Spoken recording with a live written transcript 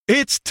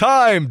It's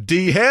time,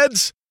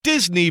 D-heads!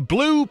 Disney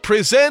Blue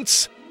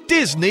presents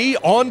Disney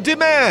On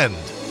Demand.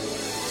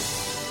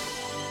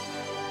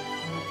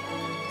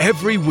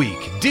 Every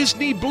week,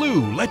 Disney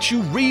Blue lets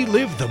you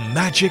relive the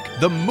magic,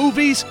 the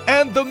movies,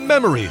 and the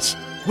memories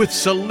with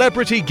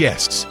celebrity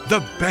guests,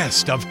 the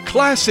best of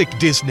classic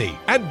Disney,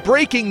 and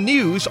breaking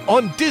news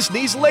on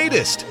Disney's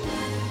latest.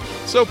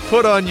 So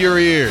put on your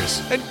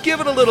ears and give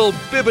it a little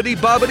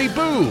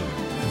bibbidi-bobbidi-boo.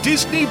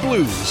 Disney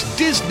Blue's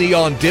Disney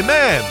On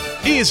Demand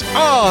is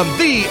on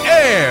the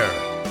air.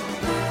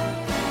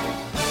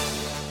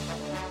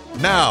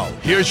 Now,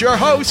 here's your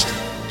host,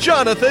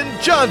 Jonathan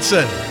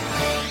Johnson.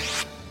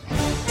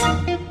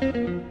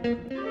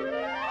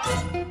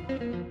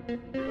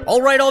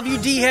 All right, all of you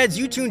D-heads,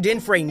 you tuned in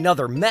for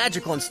another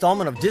magical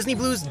installment of Disney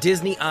Blue's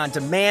Disney On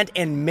Demand,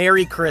 and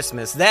Merry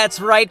Christmas. That's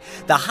right,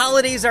 the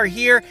holidays are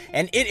here,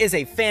 and it is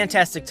a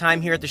fantastic time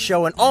here at the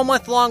show, and all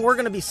month long, we're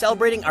going to be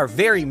celebrating our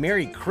very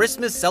Merry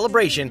Christmas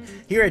celebration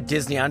here at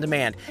Disney On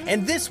Demand.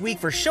 And this week,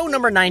 for show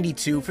number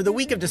 92, for the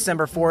week of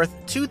December 4th,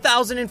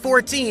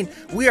 2014,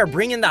 we are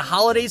bringing the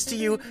holidays to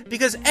you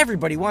because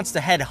everybody wants to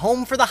head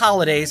home for the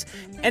holidays,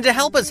 and to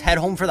help us head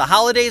home for the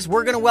holidays,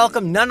 we're going to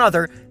welcome none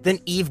other than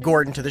Eve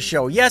Gordon to the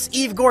show. Yes,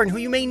 Eve Gordon, who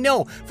you may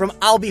know from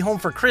I'll Be Home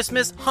for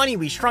Christmas, Honey,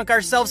 We Shrunk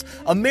Ourselves,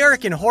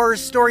 American Horror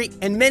Story,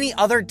 and many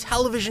other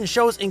television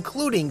shows,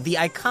 including the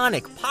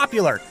iconic,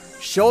 popular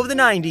show of the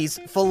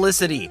 90s,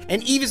 Felicity.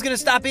 And Eve is going to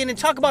stop in and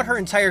talk about her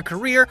entire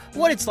career,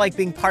 what it's like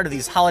being part of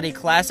these holiday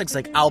classics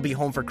like I'll Be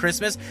Home for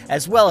Christmas,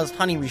 as well as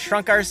Honey, We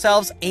Shrunk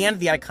Ourselves, and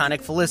the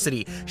iconic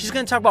Felicity. She's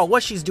going to talk about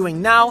what she's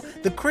doing now,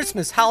 the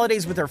Christmas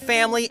holidays with her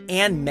family,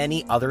 and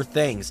many other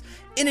things.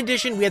 In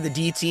addition, we have the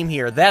D-Team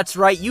here. That's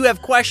right, you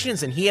have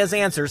questions and he has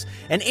answers,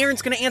 and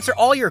Aaron's going to answer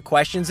all your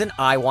questions and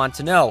I Want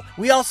to Know.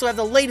 We also have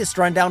the latest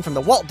rundown from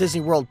the Walt Disney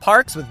World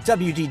Parks with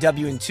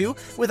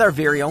WDW2 with our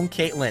very own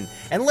Caitlin.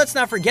 And let's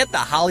not forget the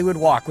Hollywood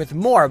Walk with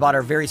more about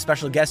our very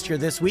special guest here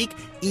this week,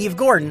 Eve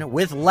Gordon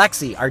with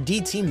Lexi, our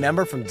D-Team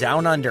member from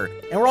Down Under.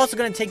 And we're also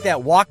going to take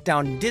that walk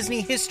down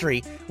Disney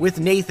history with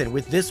Nathan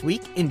with This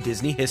Week in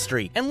Disney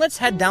History. And let's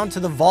head down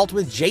to the vault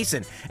with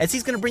Jason, as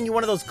he's going to bring you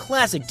one of those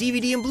classic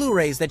DVD and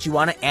Blu-rays that you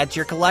want to add to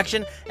your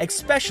collection,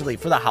 especially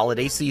for the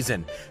holiday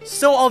season.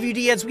 So all of you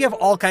D-heads, we have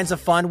all kinds of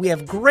fun. We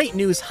have great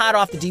news hot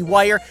off the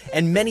D-Wire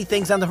and many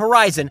things on the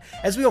horizon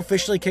as we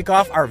officially kick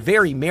off our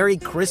very Merry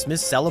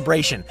Christmas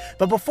celebration.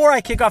 But before I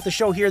kick off the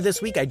show here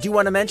this week, I do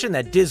want to mention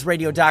that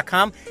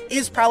DizRadio.com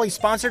is proudly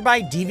sponsored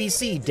by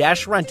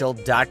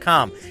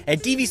DVC-Rental.com. At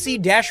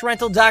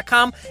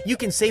DVC-Rental.com, you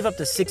can save up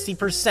to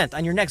 60%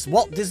 on your next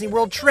Walt Disney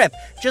World trip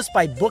just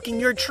by booking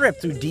your trip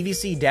through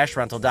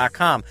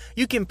DVC-Rental.com.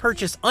 You can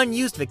purchase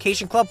unused Vacation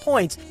Club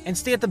points and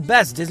stay at the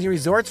best Disney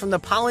resorts from the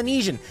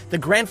Polynesian, the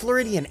Grand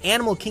Floridian,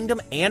 Animal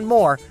Kingdom, and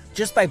more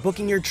just by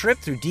booking your trip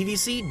through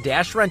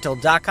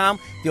DVC-Rental.com,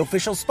 the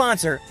official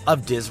sponsor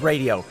of Diz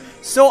Radio.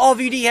 So all of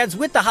you D-heads,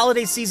 with the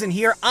holiday season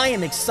here, I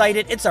am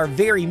excited. It's our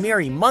very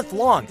merry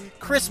month-long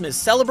Christmas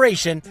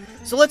celebration.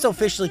 So let's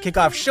officially kick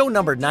off show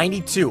number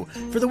 92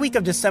 for the week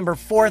of December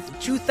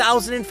 4th,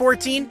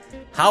 2014.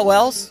 How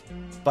else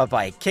but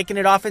by kicking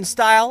it off in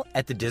style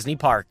at the Disney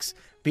parks.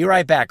 Be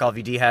right back, all of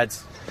you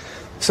D-heads.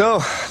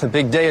 So, the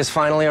big day has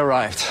finally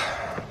arrived.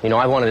 You know,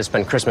 I wanted to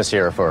spend Christmas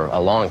here for a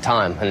long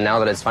time, and now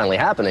that it's finally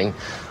happening,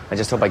 I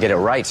just hope I get it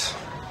right.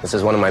 This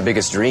is one of my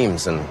biggest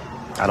dreams, and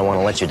I don't want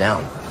to let you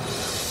down.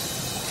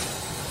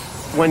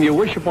 When you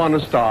wish upon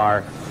a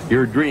star,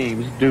 your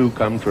dreams do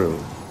come true.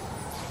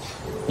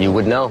 You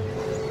would know.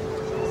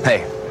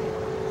 Hey,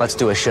 let's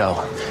do a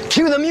show.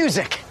 Cue the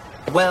music!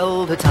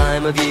 Well, the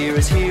time of year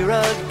is here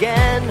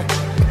again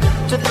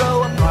to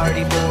throw a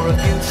party for a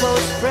few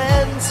close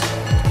friends.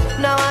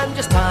 Now I'm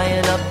just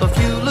tying up a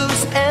few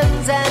loose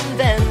ends, and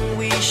then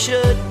we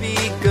should be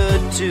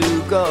good to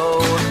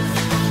go.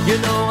 You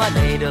know, I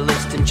made a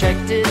list and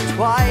checked it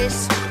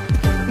twice,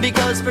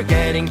 because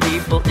forgetting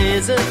people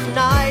isn't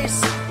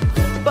nice.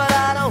 But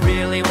I don't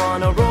really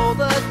want to roll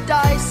the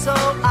dice, so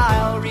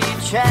I'll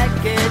recheck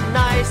it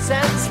nice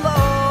and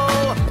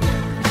slow.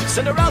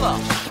 Cinderella,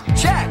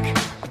 check.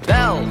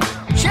 Belle,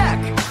 check.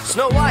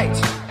 Snow White,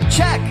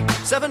 check.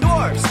 Seven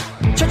Dwarfs,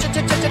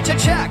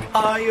 check.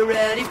 Are you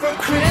ready for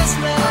Christmas? Are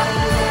you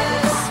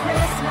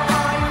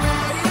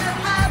ready to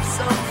have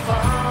some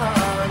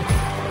fun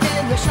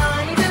in the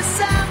shiny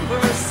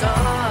December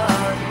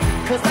sun?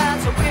 'Cause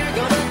that's what we're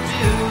gonna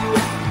do.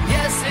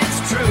 Yes, it's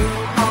true.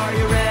 Are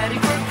you ready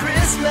for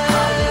Christmas?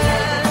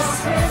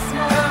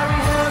 Hurry,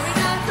 hurry,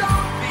 now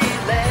don't be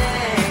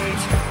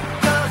late.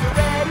 'Cause we're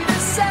ready to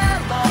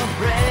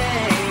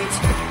celebrate.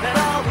 And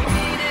all we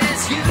need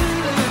is you.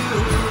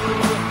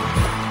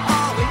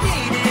 All we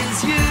need is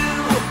you.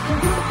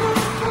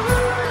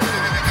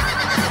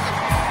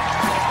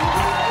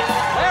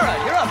 Clara,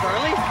 you're up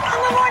early.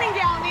 Good morning,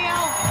 Gal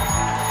Neil.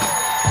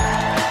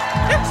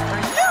 It's for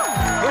you.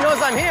 Who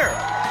knows I'm here?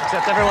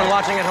 Except everyone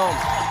watching at home.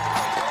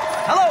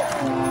 Hello.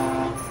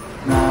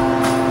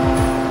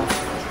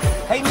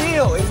 Hey,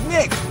 Neil, it's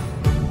Nick.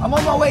 I'm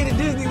on my way to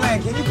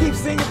Disneyland. Can you keep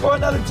singing for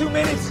another 2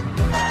 minutes?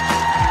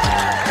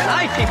 Can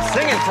I keep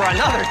singing for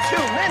another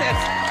 2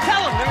 minutes.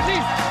 Tell him,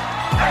 Newsies.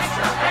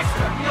 Extra,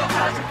 extra, Neil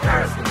Patrick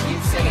Harris can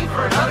keep singing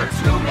for another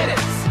 2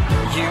 minutes.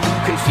 You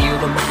can feel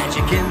the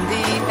magic in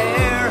the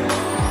air.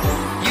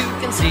 You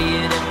can see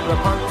it in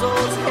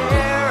Rapunzel's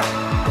hair.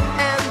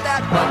 And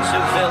that bunch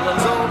of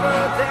villains over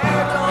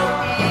there don't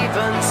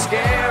even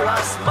scare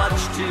us much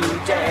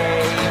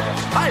today.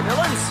 Hi,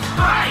 villains.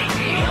 Hi,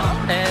 Neil.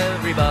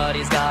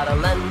 Everybody's gotta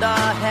lend a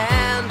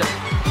hand.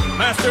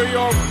 Master,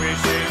 your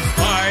wishes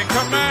I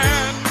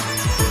command.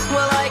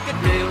 Well, I could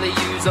really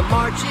use a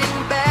marching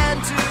band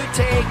to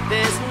take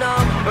this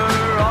number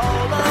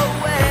all the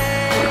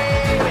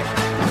way.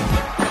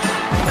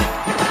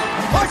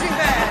 Marching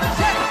band,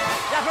 check.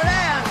 Dapper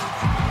Dan.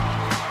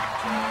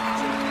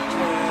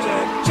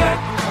 Check.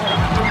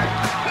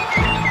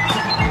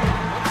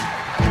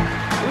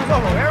 Who's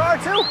over? Where are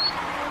two?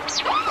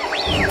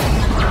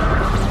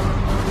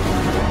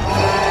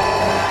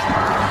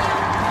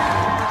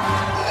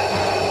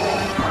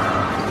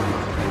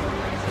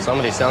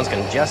 Somebody sounds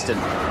congested.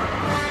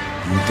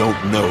 You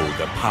don't know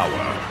the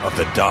power of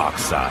the dark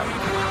side.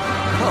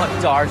 Oh,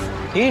 Darth,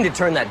 you need to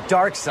turn that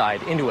dark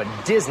side into a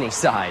Disney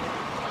side.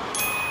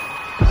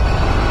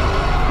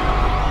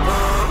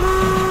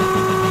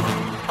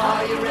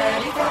 Are you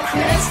ready for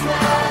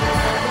Christmas?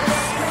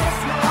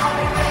 Are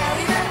we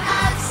ready to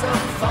have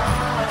some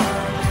fun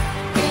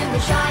in the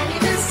shiny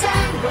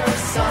December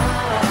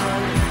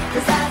sun?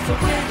 'Cause that's what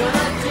we're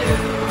gonna do.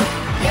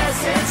 Yes,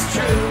 it's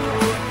true.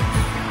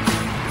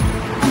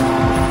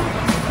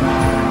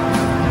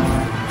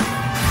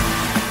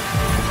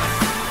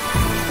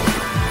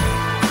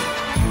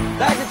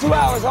 Back in 2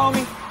 hours,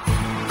 homie.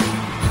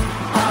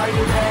 Are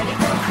you ready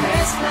for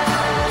Christmas?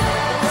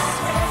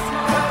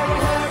 Hurry,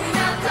 hurry,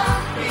 now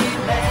don't be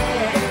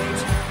late.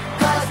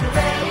 'Cause we're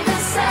ready to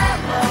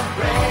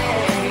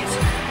celebrate.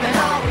 And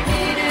all we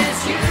need is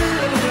you.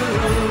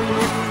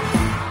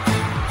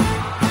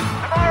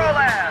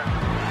 Tomorrowland.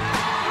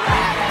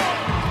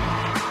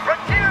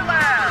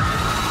 Frontierland.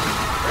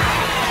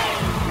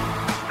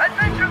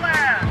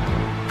 Adventureland.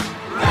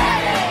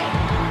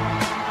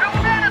 New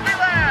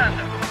Fantasyland.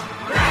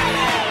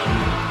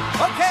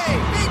 Okay,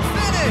 beach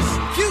finish.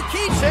 Cute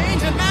key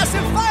change and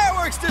massive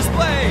fireworks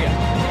display.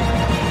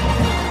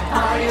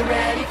 Are you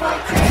ready for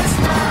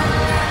Christmas?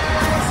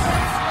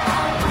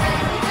 Are you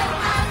ready to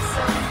have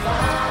some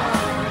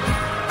fun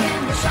in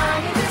the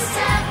shiny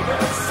December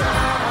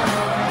sun?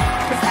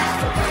 'Cause that's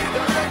what we're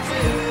gonna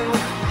do.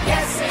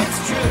 Yes, it's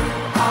true.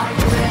 Are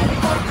you ready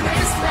for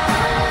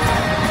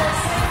Christmas?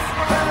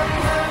 Hurry,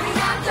 hurry,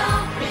 now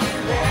don't be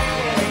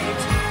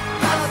late.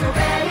 'Cause we're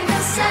ready to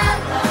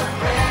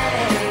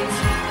celebrate.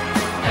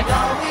 And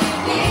all we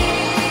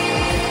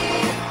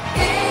need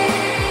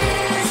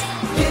is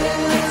you.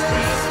 It's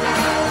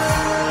Christmas.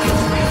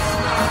 It's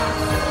Christmas.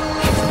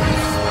 It's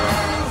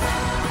Christmas.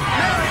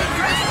 Merry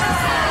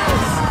Christmas!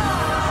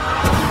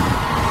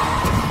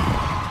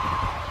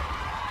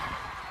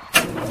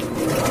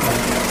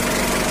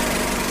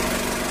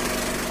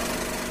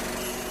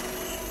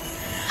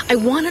 I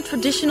want a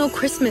traditional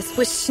Christmas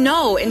with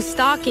snow and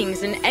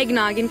stockings and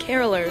eggnog and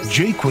carolers.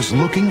 Jake was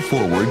looking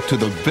forward to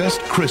the best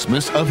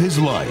Christmas of his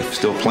life.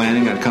 Still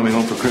planning on coming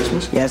home for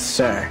Christmas? Yes,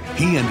 sir.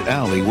 He and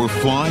Allie were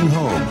flying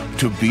home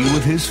to be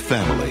with his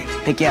family.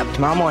 Pick you up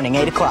tomorrow morning,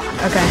 8 o'clock.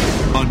 Okay.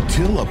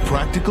 Until a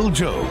practical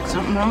joke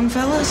Something wrong,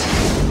 fellas?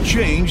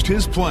 changed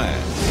his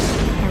plans.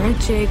 All right,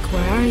 Jake,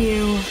 where are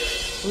you?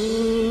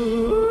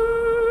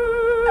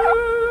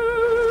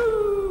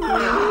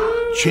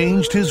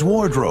 Changed his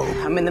wardrobe.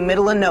 I'm in the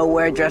middle of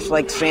nowhere dressed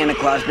like Santa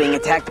Claus being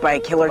attacked by a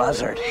killer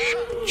buzzard.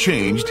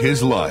 Changed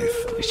his life.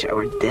 Wish I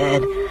were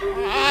dead.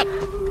 I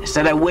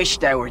said I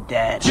wished I were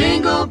dead.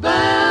 Jingle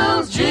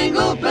bells,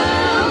 jingle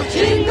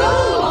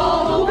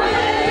all the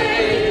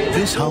way.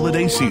 This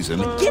holiday season,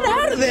 Get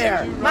out of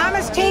there!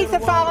 Mama's teeth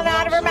have fallen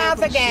out of her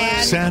mouth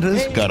again.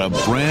 Santa's got a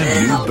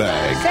brand new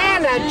bag.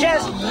 Santa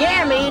just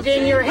yammied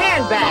in your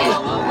handbag.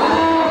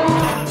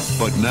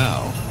 But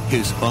now,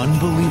 his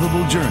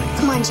unbelievable journey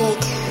Come on, Jake.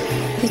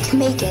 We can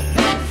make it.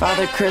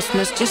 Father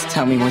Christmas, just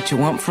tell me what you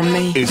want from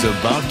me. is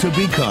about to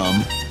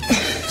become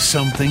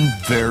something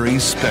very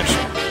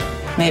special.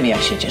 Maybe I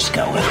should just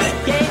go with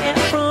it. Yeah,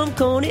 from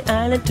Coney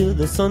Island to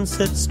the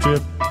Sunset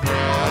Strip.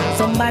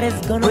 Somebody's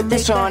gonna Put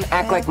this on,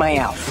 act like my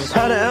elf.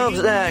 How do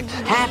elves act?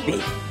 Happy.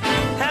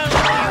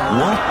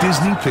 Walt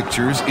Disney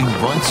Pictures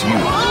invites you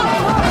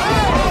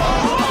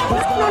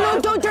No,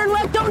 don't turn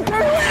left, don't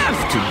turn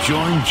left! to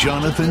join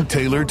Jonathan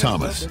Taylor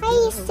Thomas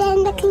Hi,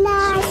 Santa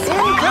Claus.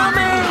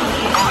 Incoming!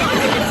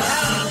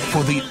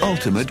 for the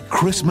ultimate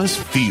Christmas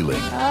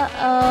feeling.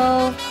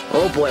 Uh-oh.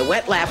 Oh boy,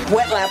 wet lap.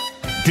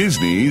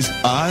 Disney's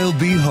I'll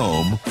Be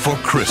Home for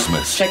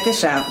Christmas. Check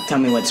this out, tell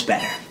me what's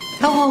better.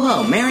 Ho, ho,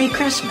 ho, Merry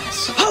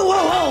Christmas. Ho,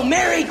 ho, ho,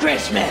 Merry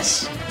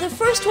Christmas! The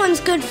first one's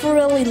good for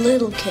really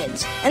little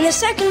kids, and the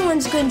second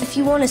one's good if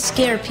you want to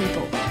scare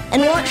people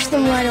and watch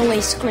them run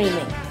away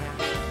screaming.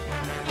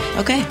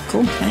 Okay,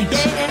 cool,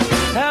 thanks.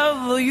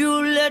 Have you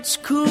let's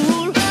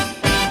cool.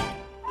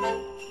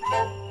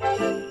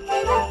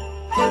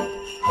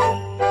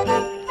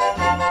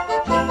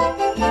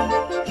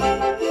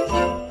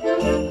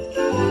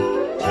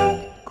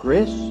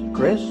 Kris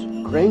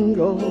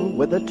Kringle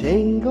with a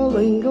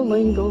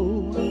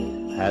tingle-lingle-lingle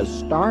has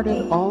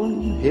started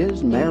on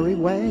his merry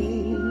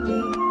way.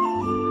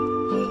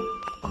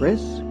 Kris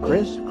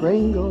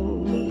Kringle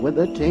with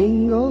a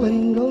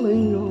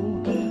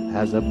tingle-lingle-lingle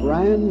has a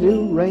brand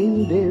new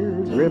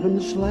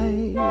reindeer-driven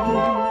sleigh.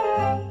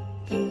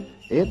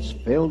 It's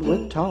filled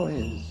with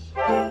toys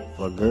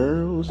for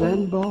girls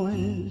and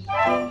boys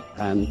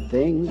and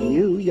things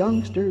you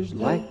youngsters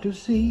like to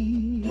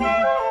see.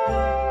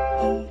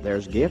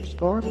 There's gifts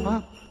for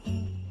Pop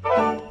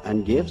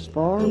and gifts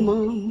for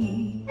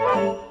Mom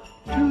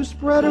to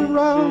spread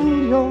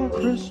around your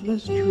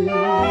Christmas tree.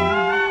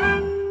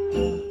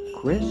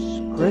 Kris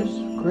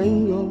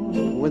Kringle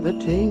with a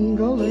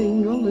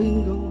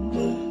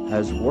tingle-lingle-lingle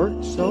has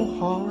worked so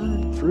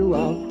hard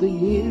throughout the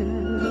year.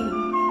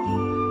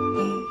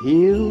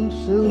 He'll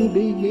soon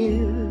be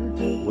here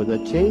with a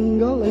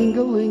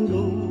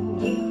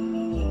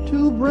tingle-lingle-lingle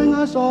to bring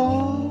us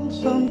all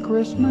some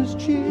Christmas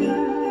cheer.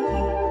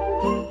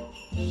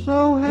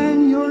 So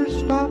hang your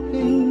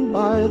stocking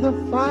by the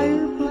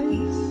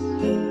fireplace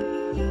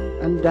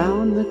and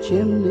down the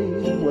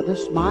chimney with a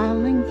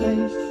smiling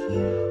face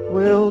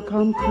will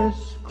come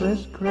Kris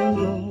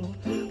Kringle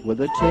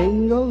with a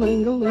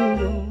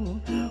tingle-lingle-lingle,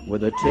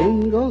 with a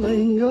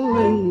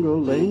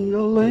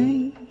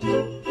tingle-lingle-lingle-lingle-ling.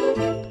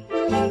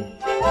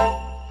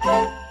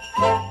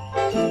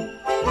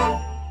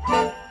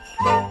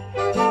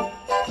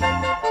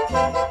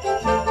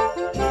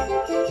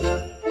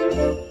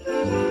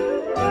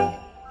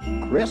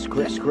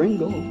 Kris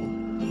Kringle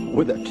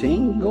with a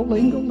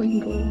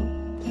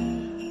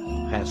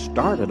tingle-lingle-lingle has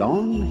started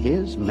on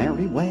his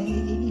merry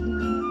way.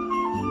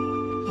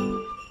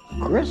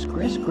 Kris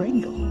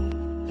Kringle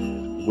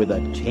with a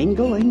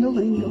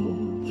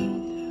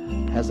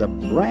tingle-lingle-lingle has a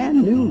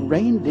brand new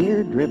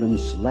reindeer-driven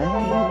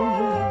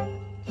sleigh.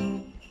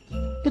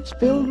 It's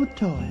filled with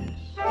toys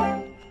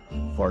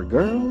for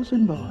girls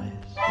and boys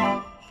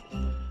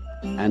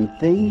and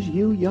things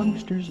you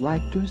youngsters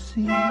like to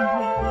see.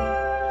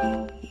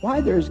 Why,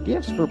 there's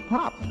gifts for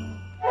Pop,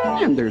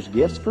 and there's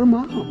gifts for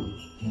Mom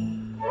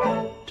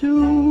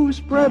to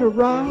spread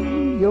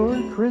around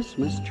your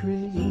Christmas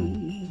tree.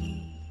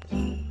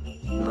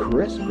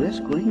 Kris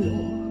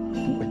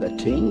Kringle with a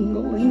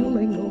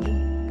tingle-lingle-lingle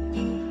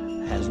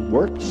has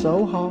worked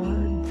so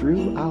hard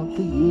throughout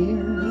the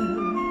year.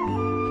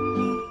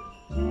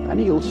 And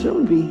he'll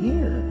soon be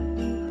here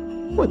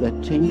with a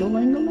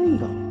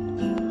tingle-lingle-lingle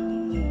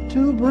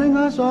to bring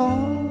us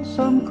all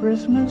some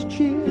Christmas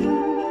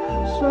cheer.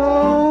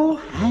 So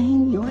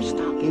hang your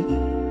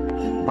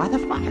stocking by the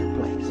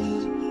fireplace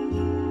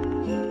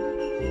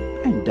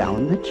and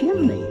down the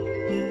chimney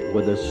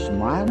with a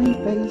smiling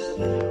face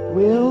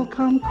will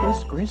come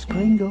Kris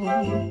Kringle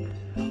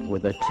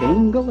with a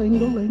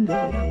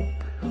tingle-lingle-lingle,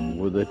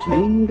 with a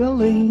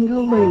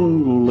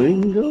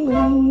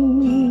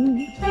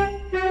tingle-lingle-lingle-lingle-ling.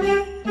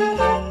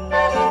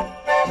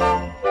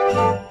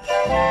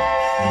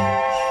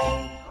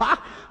 Ha!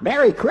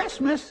 Merry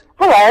Christmas!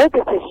 Hello,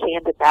 this is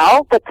Shanda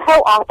Bell, the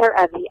co-author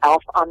of The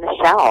Elf on the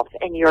Shelf,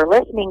 and you're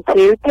listening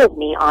to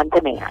Disney On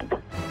Demand.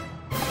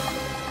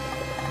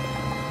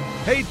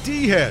 Hey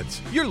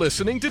D-heads, you're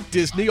listening to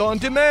Disney On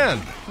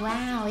Demand.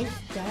 Wow, it's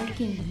dark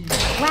in here.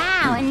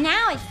 Wow, and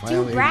now it's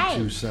too bright.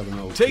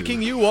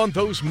 Taking you on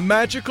those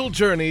magical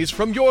journeys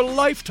from your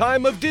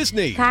lifetime of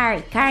Disney.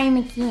 Carrie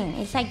McKeon.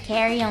 It's like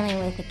Carrie, only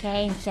with a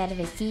K instead of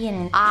a C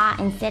and an A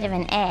instead of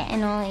an E,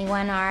 and only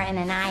one R and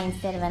an I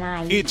instead of an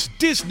I. It's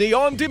Disney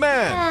On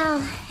Demand.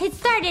 Well, it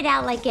started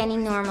out like any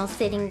normal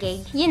sitting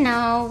gig, you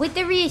know, with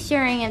the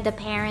reassuring of the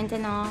parent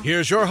and all.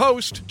 Here's your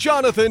host,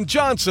 Jonathan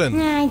Johnson.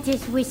 I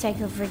just wish I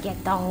could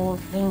forget the whole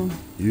thing.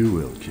 You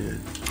will,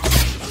 kid.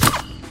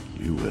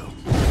 You will.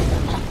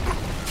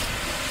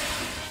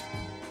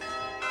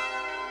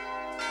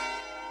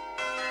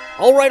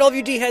 Alright, all of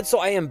you D-heads, so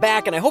I am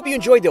back, and I hope you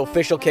enjoyed the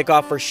official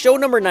kickoff for show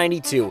number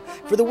 92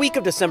 for the week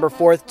of December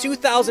 4th,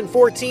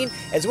 2014,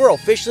 as we're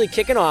officially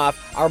kicking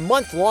off our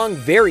month-long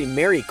Very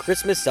Merry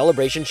Christmas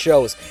celebration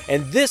shows.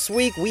 And this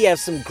week, we have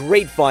some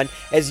great fun,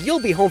 as you'll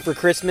be home for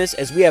Christmas,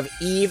 as we have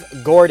Eve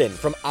Gordon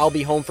from I'll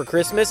Be Home for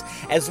Christmas,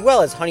 as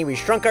well as Honey, We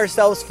Shrunk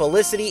Ourselves,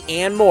 Felicity,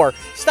 and more,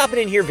 stopping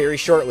in here very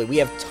shortly. We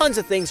have tons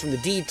of things from the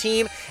D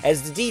team,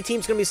 as the D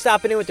team's going to be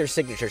stopping in with their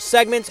signature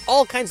segments,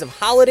 all kinds of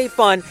holiday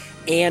fun,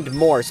 and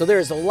more. So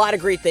there's a lot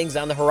of great things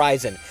on the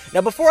horizon.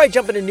 Now, before I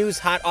jump into news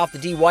hot off the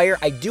D-Wire,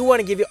 I do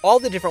want to give you all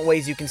the different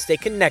ways you can stay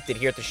connected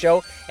here at the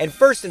show. And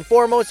first and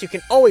foremost, you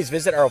can always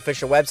visit our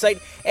official website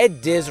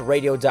at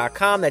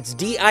DizRadio.com. That's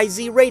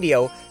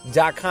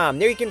DIZRadio.com.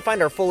 There you can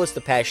find our full list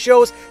of past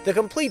shows, the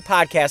complete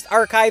podcast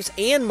archives,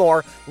 and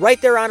more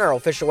right there on our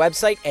official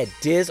website at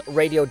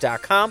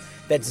DizRadio.com.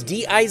 That's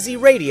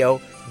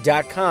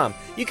DIZRadio.com.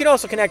 You You can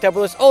also connect up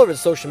with us all over the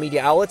social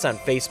media outlets on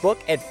Facebook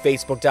at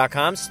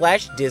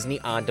facebook.com/Disney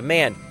On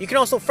Demand. You can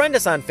also friend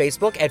us on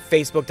Facebook at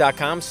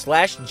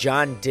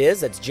facebook.com/JohnDiz.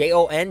 That's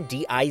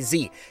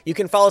JONDIZ. You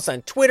can follow us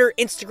on Twitter,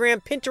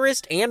 Instagram,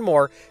 Pinterest, and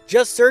more.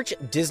 Just search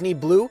Disney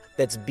Blue,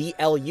 that's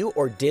BLU,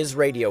 or Diz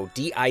Radio,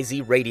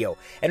 DIZ Radio.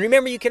 And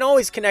remember, you can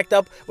always connect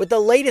up with the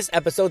latest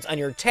episodes on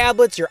your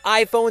tablets, your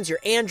iPhones, your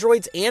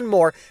Androids, and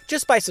more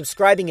just by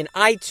subscribing in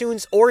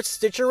iTunes or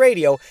Stitcher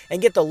Radio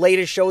and get the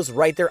latest shows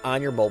right there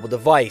on your mobile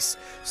device.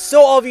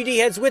 So all of you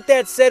D-heads, with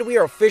that said, we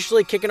are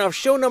officially kicking off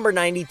show number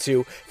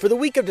 92 for the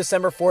week of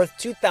December 4th,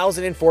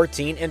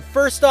 2014. And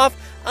first off,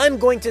 I'm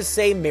going to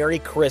say Merry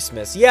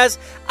Christmas. Yes,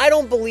 I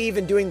don't believe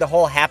in doing the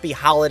whole Happy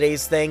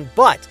Holidays thing,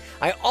 but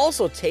I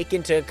also take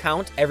into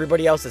account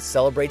everybody else that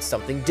celebrates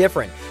something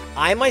different.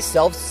 I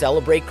myself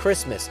celebrate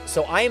Christmas,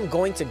 so I am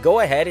going to go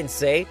ahead and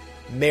say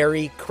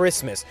Merry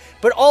Christmas.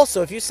 But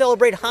also, if you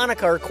celebrate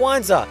Hanukkah or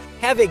Kwanzaa,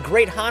 have a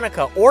great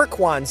Hanukkah or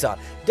Kwanzaa.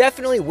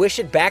 Definitely wish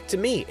it back to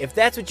me. If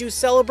that's what you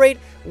celebrate,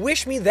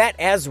 wish me that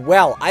as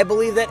well. I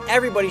believe that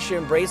everybody should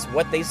embrace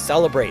what they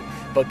celebrate.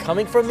 But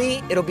coming from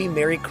me, it'll be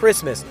Merry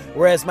Christmas.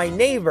 Whereas my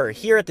neighbor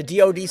here at the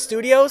DOD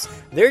studios,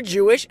 they're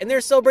Jewish and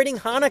they're celebrating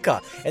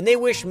Hanukkah. And they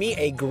wish me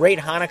a great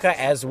Hanukkah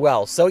as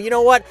well. So you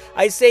know what?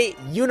 I say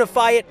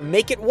unify it,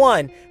 make it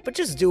one, but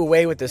just do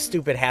away with the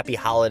stupid Happy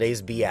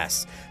Holidays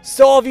BS.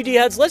 So all of you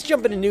D-heads, let's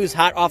jump into news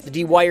hot off the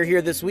D-Wire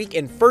here this week.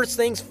 And first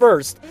things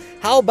first,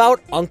 how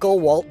about Uncle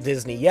Walt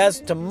Disney? Yes,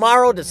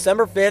 tomorrow,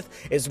 December 5th,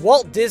 is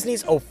Walt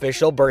Disney's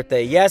official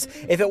birthday. Yes,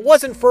 if it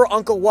wasn't for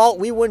Uncle Walt,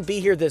 we wouldn't be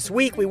here this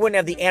week. We wouldn't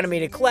have the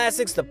animated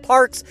classics, the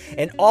parks,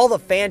 and all the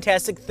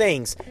fantastic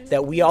things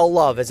that we all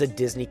love as a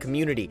Disney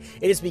community.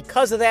 It is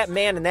because of that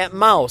man and that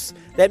mouse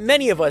that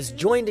many of us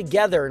join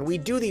together and we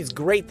do these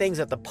great things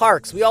at the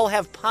parks. We all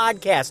have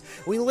podcasts,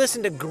 we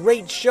listen to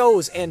great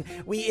shows, and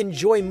we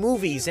enjoy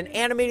movies and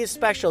animated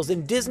specials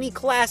and Disney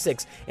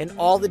classics and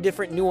all the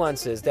different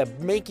nuances that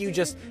make you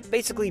just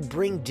basically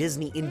bring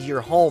Disney into your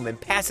home and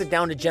pass it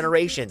down to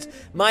generations.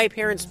 My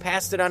parents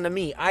passed it on to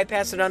me, I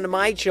pass it on to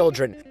my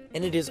children.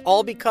 And it is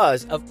all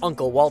because of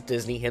Uncle Walt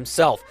Disney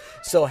himself.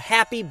 So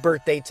happy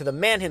birthday to the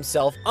man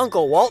himself,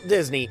 Uncle Walt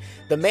Disney,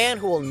 the man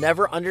who will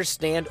never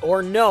understand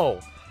or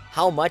know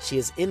how much he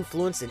has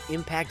influenced and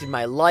impacted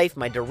my life,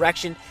 my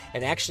direction,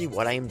 and actually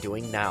what I am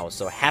doing now.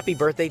 So happy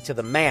birthday to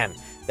the man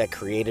that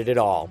created it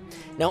all.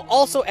 Now,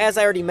 also, as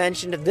I already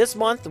mentioned, this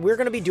month we're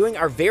going to be doing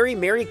our very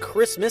Merry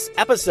Christmas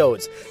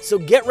episodes. So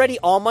get ready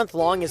all month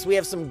long as we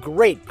have some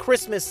great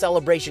Christmas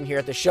celebration here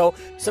at the show,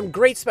 some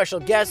great special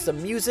guests,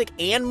 some music,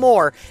 and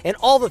more, and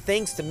all the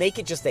things to make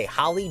it just a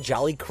holly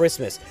jolly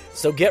Christmas.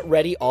 So get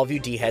ready, all of you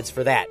D-heads,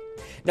 for that.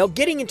 Now,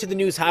 getting into the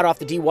news hot off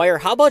the D-Wire,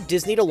 how about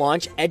Disney to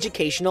launch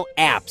educational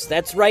apps?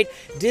 That's right,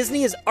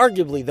 Disney is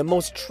arguably the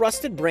most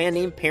trusted brand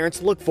name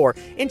parents look for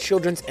in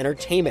children's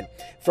entertainment.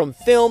 From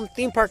film,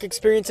 theme park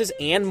experiences,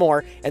 and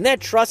more, and that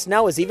trust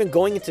now is even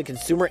going into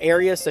consumer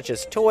areas such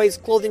as toys,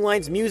 clothing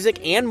lines, music,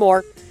 and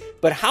more.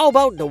 But how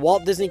about the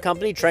Walt Disney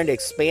Company trying to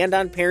expand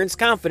on parents'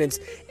 confidence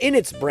in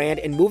its brand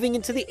and moving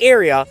into the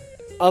area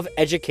of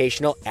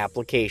educational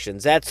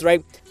applications? That's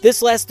right.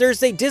 This last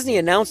Thursday, Disney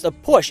announced a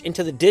push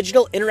into the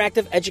digital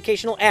interactive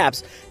educational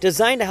apps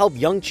designed to help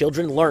young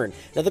children learn.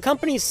 Now, the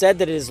company said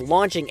that it is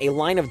launching a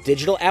line of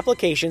digital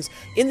applications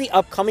in the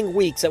upcoming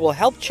weeks that will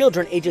help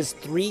children ages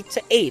 3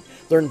 to 8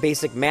 learn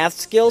basic math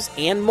skills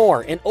and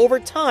more. And over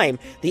time,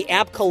 the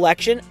app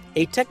collection,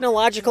 a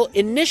technological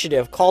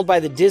initiative called by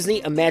the Disney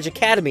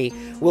Imagicademy,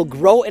 will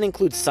grow and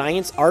include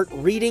science, art,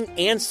 reading,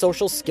 and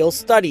social skill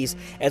studies,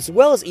 as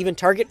well as even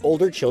target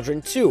older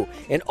children too.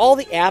 And all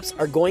the apps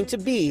are going to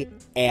be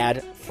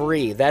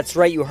ad-free. That's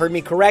right, you heard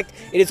me correct.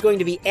 It is going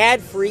to be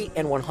ad-free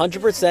and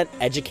 100%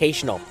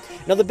 educational.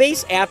 Now, the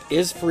base app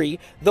is free,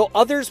 though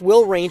others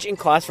will range in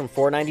cost from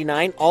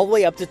 $4.99 all the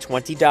way up to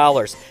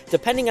 $20,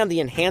 depending on the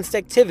enhanced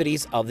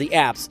activities of the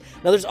apps.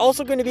 Now, there's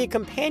also going to be a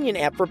companion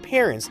app for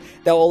parents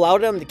that will allow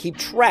them to keep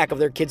track of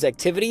their kids'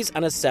 activities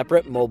on a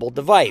separate mobile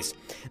device.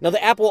 Now,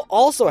 the app will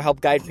also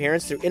help guide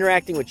parents through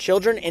interacting with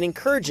children and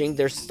encouraging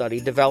their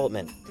study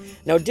development.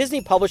 Now,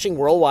 Disney Publishing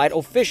Worldwide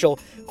official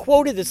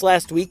quoted this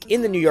last week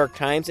in the New York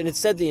Times, and it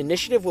said the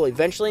initiative will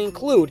eventually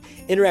include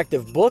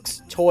interactive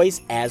books, toys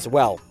as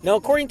well. Now,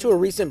 according to a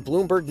recent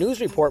Bloomberg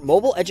News report,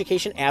 mobile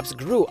education apps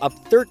grew up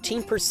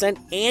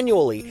 13%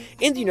 annually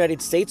in the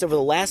United States over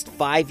the last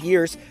 5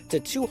 years to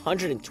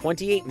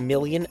 $228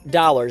 million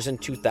in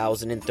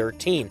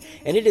 2013.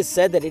 And it is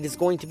said that it is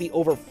going to be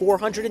over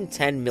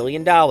 $410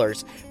 million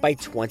by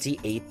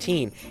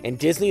 2018. And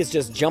Disney is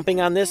just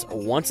jumping on this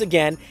once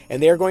again,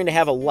 and they're going to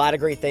have a lot of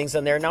great things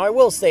on there. Now, I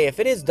will say, if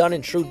it is done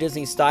in true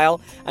Disney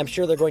style, I'm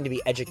sure they're going to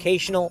be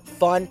educational,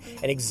 fun,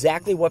 and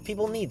exactly what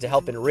people need to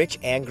help enrich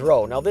and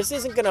grow. Now, this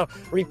isn't going to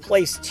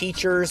replace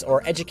teachers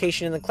or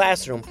education in the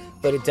classroom,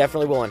 but it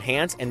definitely will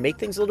enhance and make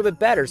things a little bit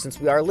better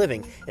since we are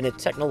living in a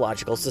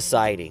technological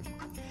society.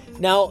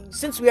 Now,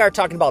 since we are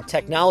talking about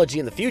technology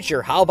in the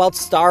future, how about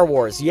Star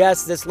Wars?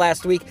 Yes, this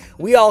last week,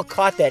 we all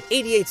caught that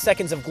 88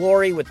 seconds of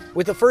glory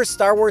with the first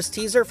Star Wars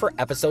teaser for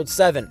Episode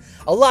 7.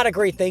 A lot of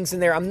great things in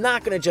there. I'm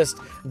not going to just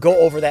go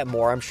over that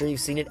more. I'm sure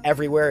you've seen it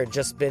everywhere. It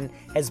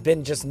has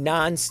been just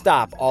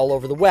non-stop all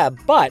over the web.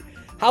 But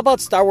how about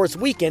Star Wars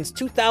Weekends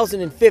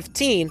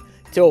 2015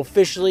 to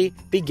officially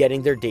be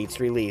getting their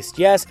dates released?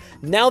 Yes,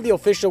 now the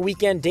official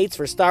weekend dates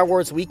for Star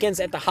Wars Weekends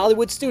at the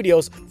Hollywood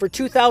Studios for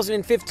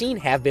 2015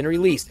 have been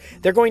released.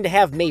 They're going to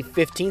have May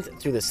 15th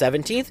through the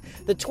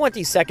 17th, the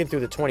 22nd through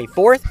the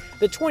 24th,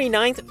 the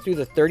 29th through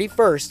the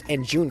 31st,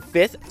 and June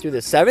 5th through the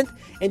 7th,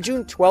 and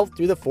June 12th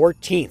through the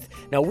 14th.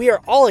 Now, we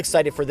are all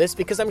excited for this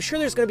because I'm sure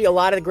there's going to be a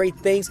lot of great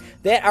things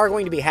that are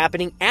going to be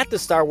happening at the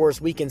Star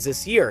Wars Weekends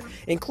this year,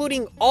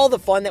 including all the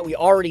fun that we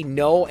already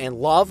know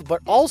and love,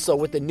 but also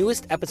with the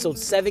newest Episode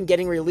 7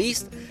 getting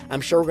released,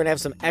 I'm sure we're going to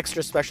have some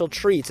extra special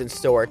treats in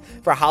store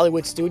for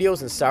Hollywood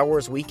Studios and Star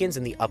Wars Weekends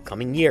in the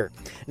upcoming year.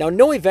 Now,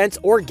 no events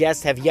or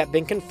guests have yet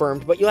been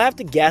confirmed, but you'll have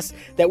to guess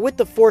that with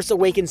the Force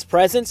Awakens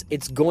presence,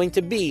 it's going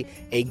to be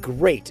a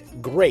great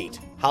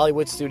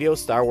Hollywood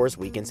Studios Star Wars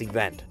Weekends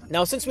event.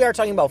 Now, since we are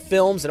talking about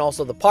films and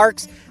also the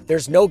parks,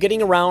 there's no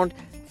getting around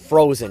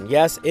Frozen.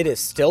 Yes, it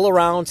is still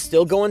around,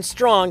 still going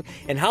strong.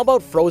 And how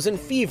about Frozen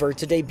Fever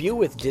to debut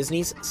with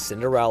Disney's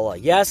Cinderella?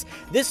 Yes,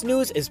 this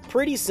news is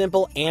pretty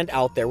simple and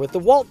out there, with the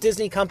Walt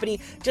Disney Company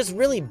just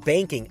really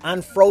banking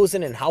on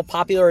Frozen and how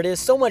popular it is,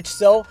 so much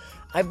so,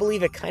 I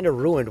believe it kind of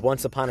ruined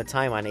Once Upon a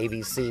Time on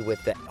ABC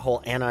with the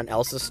whole Anna and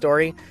Elsa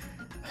story.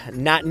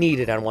 Not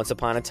needed on Once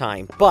Upon a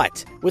Time.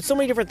 But with so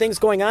many different things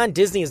going on,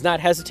 Disney is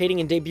not hesitating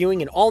in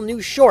debuting an all-new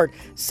short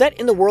set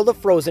in the world of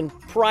Frozen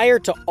prior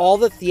to all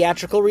the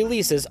theatrical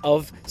releases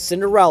of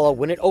Cinderella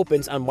when it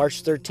opens on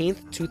March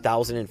 13th,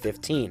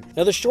 2015.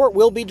 Now, the short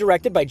will be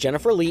directed by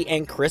Jennifer Lee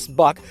and Chris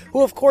Buck,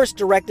 who of course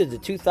directed the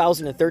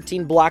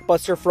 2013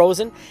 blockbuster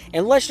Frozen.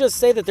 And let's just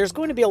say that there's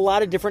going to be a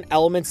lot of different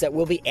elements that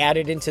will be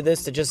added into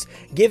this to just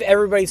give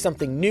everybody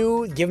something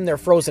new, give them their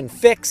Frozen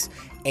fix,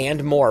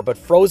 and more. But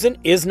Frozen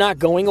is not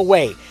going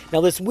away.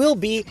 Now, this will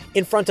be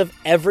in front of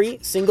every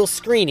single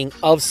screening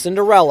of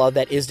Cinderella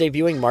that is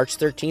debuting March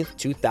 13th,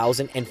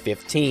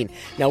 2015.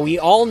 Now, we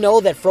all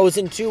know that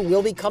Frozen 2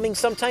 will be coming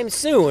sometime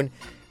soon,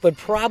 but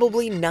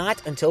probably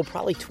not until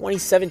probably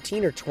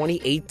 2017 or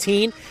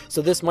 2018,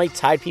 so this might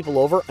tide people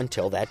over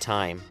until that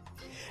time.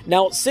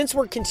 Now, since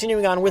we're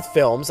continuing on with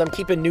films, I'm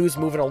keeping news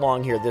moving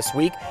along here this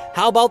week.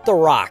 How about The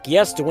Rock?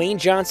 Yes, Dwayne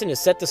Johnson is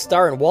set to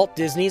star in Walt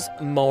Disney's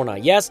Mona.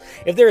 Yes,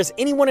 if there is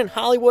anyone in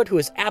Hollywood who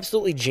is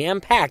absolutely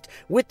jam-packed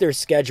with their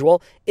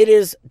schedule, it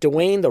is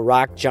Dwayne "The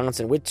Rock"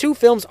 Johnson. With 2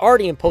 films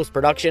already in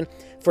post-production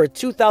for a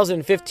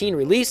 2015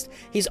 release,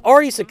 he's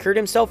already secured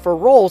himself for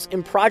roles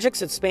in projects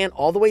that span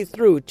all the way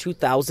through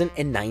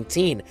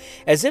 2019.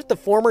 As if the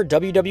former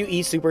WWE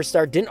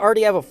superstar didn't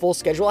already have a full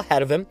schedule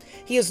ahead of him,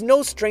 he is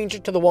no stranger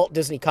to the Walt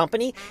Disney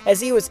Company, as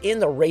he was in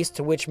the Race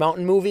to Witch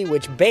Mountain movie,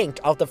 which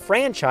banked off the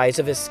franchise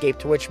of Escape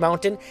to Witch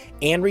Mountain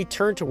and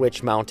Return to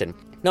Witch Mountain.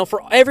 Now,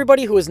 for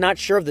everybody who is not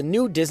sure of the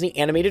new Disney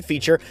animated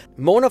feature,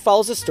 Mona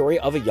follows the story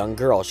of a young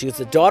girl. She is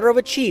the daughter of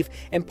a chief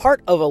and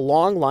part of a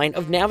long line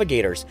of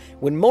navigators.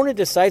 When Mona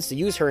decides to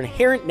use her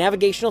inherent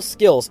navigational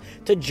skills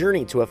to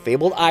journey to a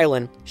fabled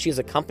island, she is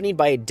accompanied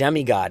by a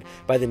demigod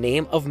by the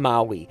name of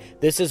Maui.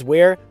 This is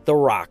where The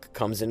Rock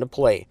comes into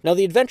play. Now,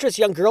 the adventurous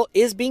young girl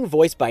is being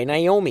voiced by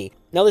Naomi.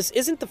 Now, this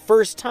isn't the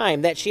first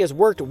time that she has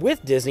worked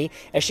with Disney,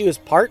 as she was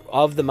part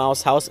of the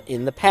Mouse House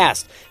in the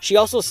past. She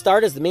also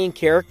starred as the main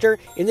character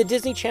in the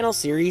Disney Channel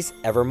series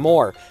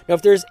Evermore. Now,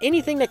 if there's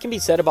anything that can be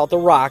said about The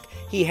Rock,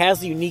 he has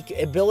the unique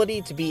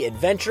ability to be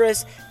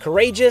adventurous,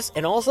 courageous,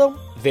 and also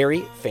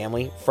very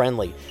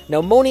family-friendly.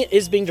 Now, Mona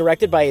is being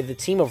directed by the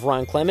team of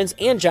Ron Clements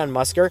and John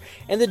Musker,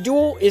 and the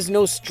duo is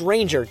no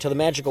stranger to the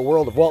magical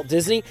world of Walt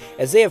Disney,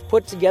 as they have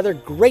put together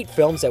great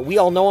films that we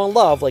all know and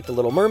love, like The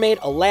Little Mermaid,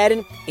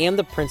 Aladdin, and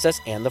The Princess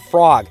and the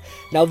Frog.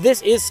 Now,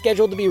 this is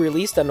scheduled to be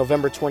released on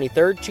November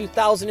 23rd,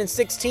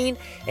 2016,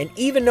 and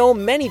even though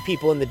many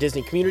people in the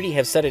Disney community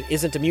have said it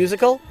isn't a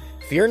musical,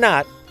 fear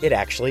not, it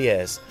actually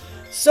is.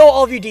 So,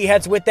 all of you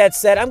D-heads, with that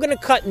said, I'm going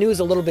to cut news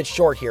a little bit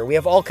short here. We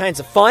have all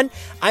kinds of fun.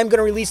 I'm going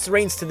to release the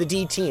reins to the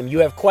D team. You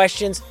have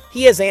questions,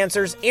 he has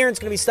answers. Aaron's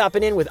going to be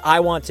stopping in with I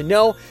Want to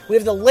Know. We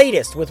have the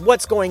latest with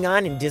what's going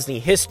on in Disney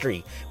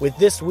history with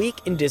This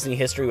Week in Disney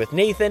History with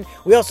Nathan.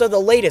 We also have the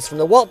latest from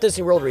the Walt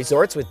Disney World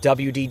Resorts with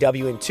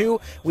WDW and 2.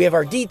 We have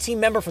our D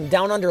team member from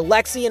Down Under,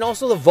 Lexi, and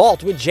also the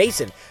Vault with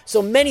Jason.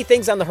 So many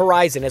things on the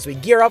horizon as we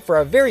gear up for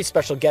our very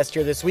special guest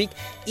here this week,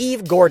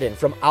 Eve Gordon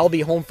from I'll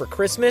Be Home for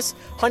Christmas,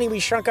 Honey, We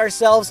Shrunk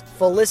Ourselves,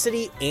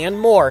 Felicity, and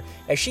more,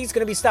 as she's going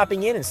to be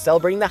stopping in and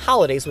celebrating the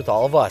holidays with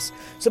all of us.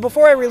 So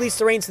before I release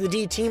the reins to the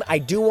D team, I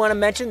do want to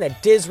mention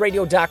that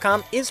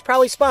DizRadio.com is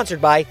proudly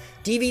sponsored by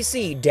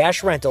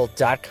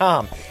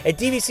DVC-Rental.com. At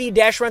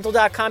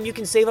DVC-Rental.com, you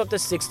can save up to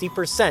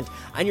 60%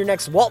 on your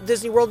next Walt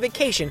Disney World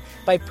vacation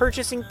by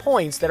purchasing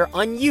points that are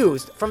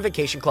unused from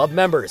Vacation Club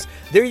members.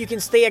 There you can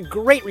stay at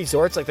great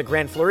resorts like the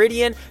Grand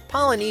Floridian,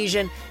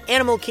 Polynesian,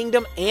 Animal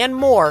Kingdom, and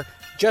more,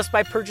 just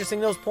by purchasing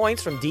those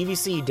points from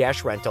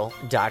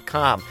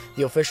dvc-rental.com,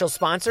 the official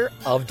sponsor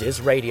of Diz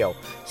Radio.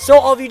 So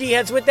all of you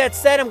D-heads, with that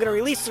said, I'm going to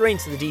release the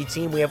reins to the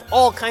D-team. We have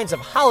all kinds of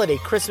holiday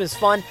Christmas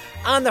fun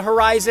on the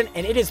horizon,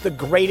 and it is the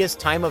greatest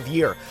time of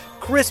year.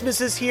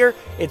 Christmas is here,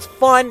 it's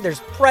fun,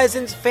 there's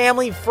presents,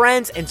 family,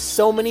 friends, and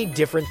so many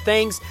different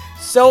things.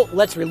 So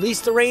let's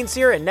release the reins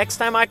here, and next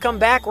time I come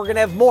back, we're going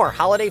to have more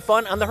holiday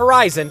fun on the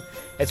horizon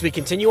as we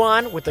continue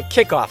on with the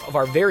kickoff of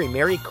our very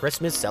Merry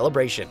Christmas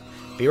celebration.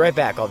 Be right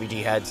back, all of you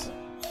D-heads.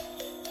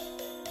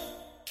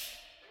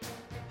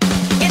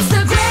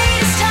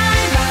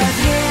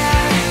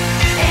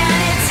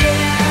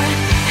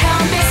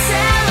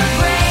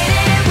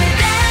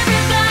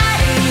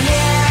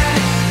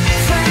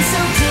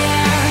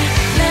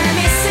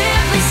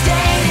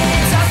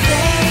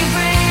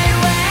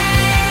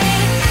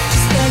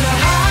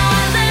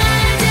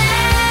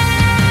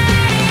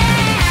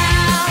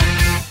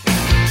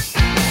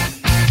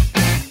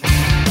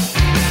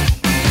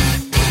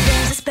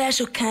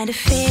 Special kind of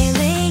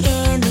feeling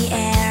in the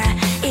air.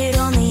 It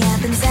only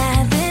happens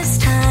at this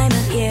time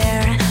of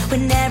year,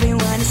 when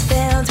everyone is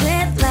filled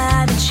with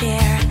love and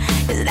cheer,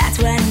 'cause that's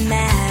what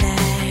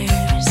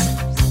matters.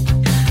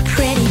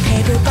 Pretty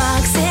paper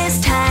boxes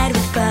tied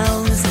with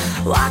bows,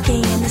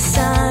 walking in the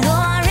sun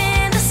or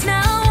in the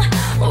snow.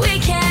 We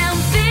can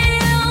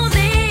feel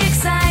the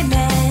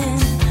excitement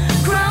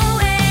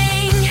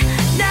growing,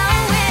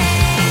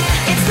 knowing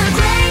it's the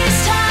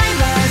greatest time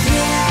of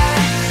year,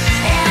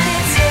 and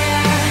it's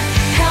here.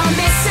 Help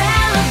me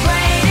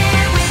celebrate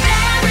it with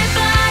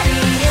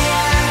everybody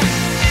here.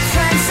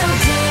 Friends so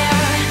dear,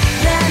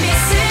 let me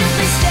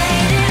simply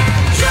state it.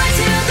 Joy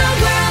to the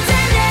world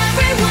and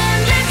everyone,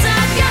 lift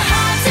up your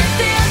hearts and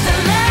feel the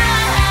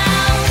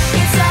love.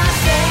 It's our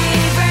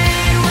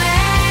favorite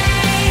way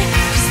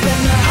to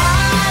spend the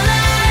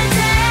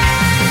holiday.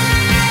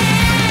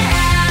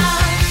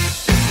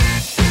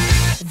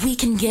 We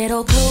can get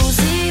all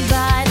cozy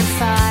by the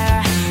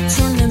fire,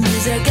 turn the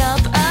music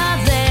up a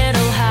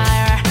little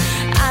higher.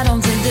 I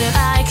don't think that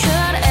I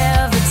could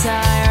ever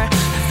tire of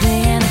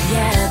being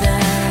together.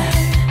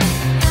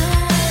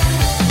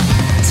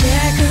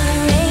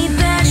 Decorate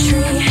the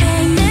tree,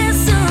 hang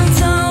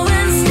mistletoe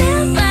and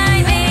stand by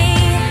me.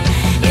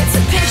 It's a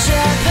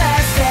picture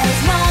perfect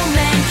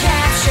moment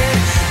captured,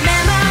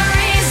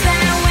 memories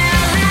that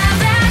we'll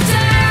have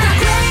after. The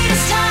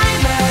greatest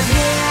time of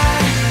year,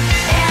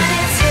 and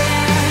it's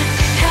here.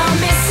 Help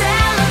me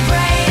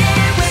celebrate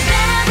it with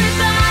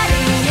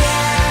everybody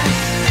here.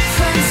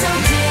 Friends so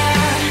dear,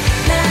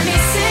 let me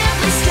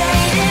simply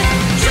state it.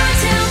 Joy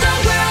to the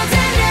world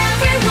and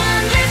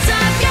everyone, lift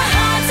up your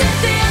hearts and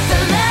feel the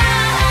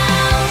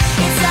love.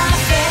 It's our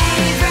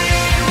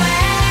favorite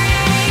way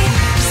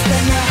to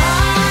spend the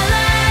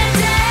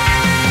holiday.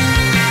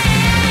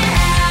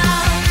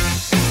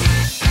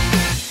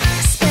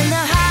 Spend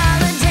the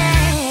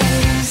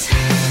holidays.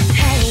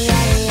 Hey,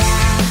 yeah,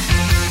 yeah.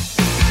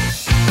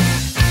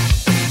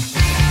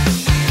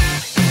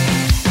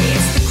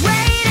 It's the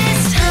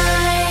greatest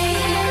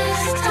time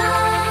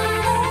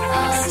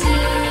of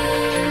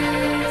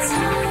year,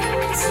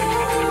 time to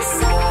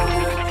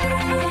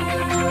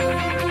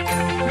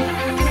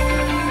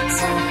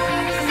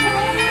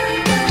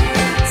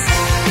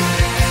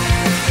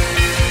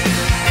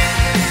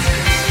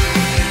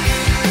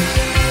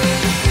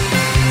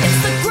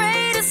It's the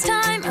greatest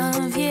time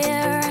of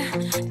year,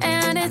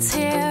 and it's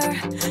here.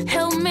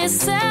 Help me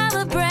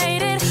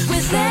celebrate it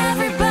with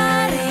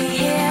everybody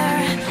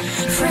here.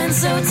 Friends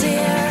so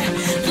dear,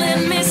 let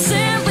me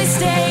simply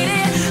state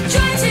it.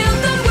 Joy to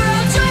the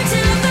world, joy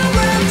to the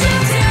world,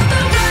 joy to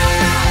the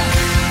world.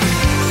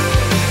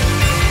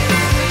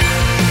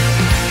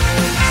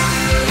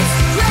 It's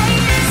the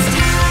greatest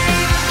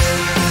time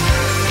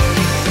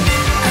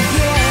of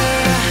year.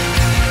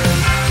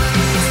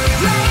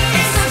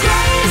 It's the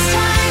greatest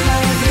time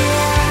of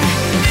year,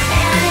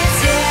 and it's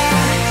here.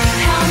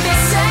 Help me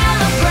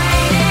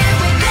celebrate it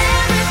with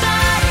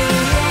everybody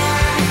here.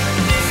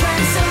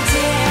 Friends so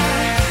dear,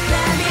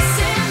 let me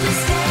simply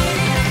state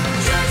it.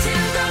 Joy to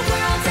the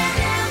world and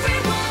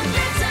everyone,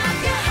 lift up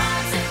your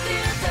hearts and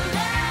feel the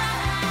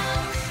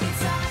love.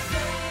 It's our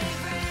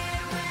favorite.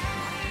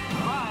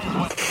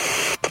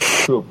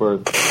 Trooper,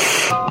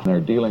 their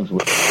dealings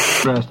with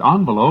addressed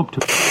envelope to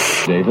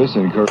Davis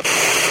and Kirk.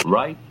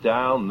 Write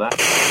down that.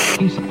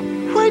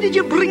 Why did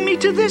you bring me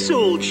to this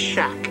old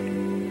shack?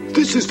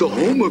 This is the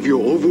home of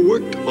your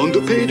overworked,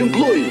 underpaid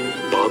employee,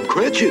 Bob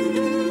Cratchit.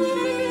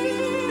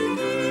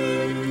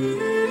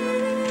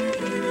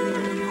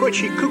 What's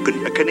she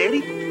cooking, a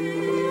canary?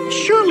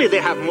 Surely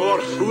they have more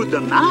food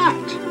than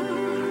that.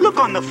 Look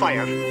on the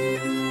fire.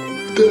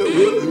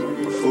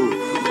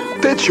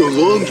 That's your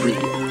laundry.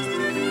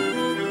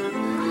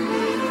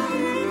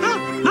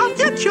 Not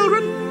yet,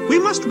 children. We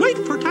must wait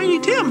for Tiny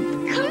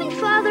Tim. Coming,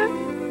 Father.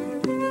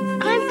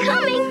 I'm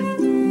coming.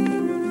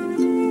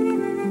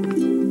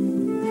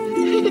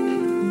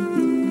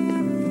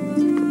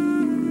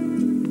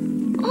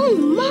 Oh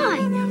my!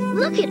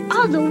 Look at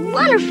all the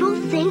wonderful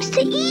things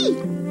to eat.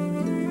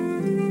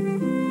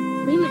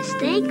 We must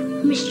thank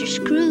Mr.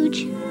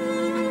 Scrooge.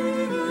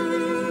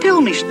 Tell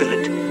me,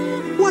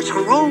 Spirit, what's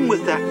wrong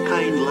with that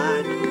kind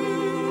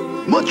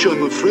lad? Much,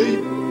 I'm afraid.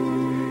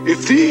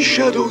 If these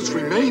shadows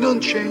remain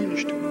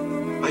unchanged,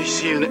 I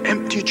see an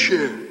empty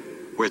chair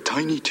where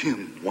Tiny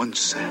Tim once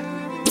sat.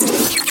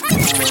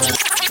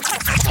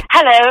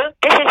 Hello,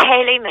 this is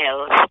Hayley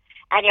Mills,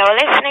 and you're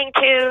listening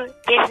to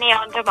Disney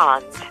On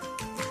Demand.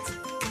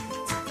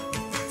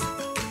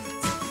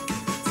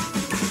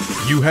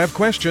 You have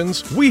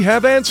questions, we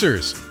have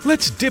answers.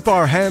 Let's dip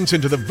our hands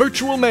into the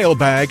virtual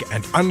mailbag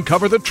and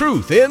uncover the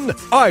truth in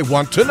I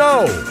Want to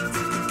Know.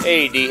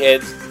 Hey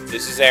D-Heads,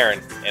 this is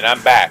Aaron, and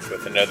I'm back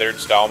with another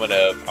installment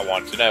of I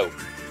Want to Know.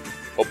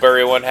 Hope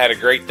everyone had a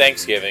great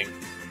Thanksgiving.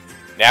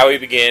 Now we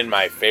begin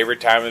my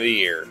favorite time of the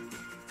year.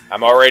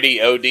 I'm already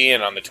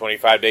ODing on the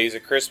 25 Days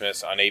of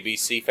Christmas on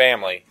ABC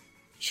Family.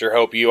 Sure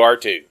hope you are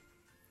too.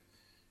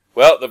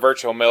 Well, the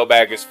virtual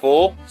mailbag is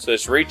full, so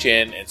let's reach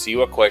in and see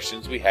what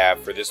questions we have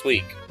for this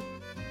week.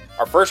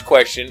 Our first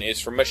question is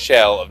from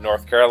Michelle of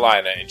North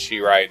Carolina, and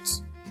she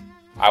writes,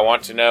 I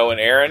want to know, and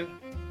Aaron,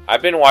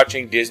 I've been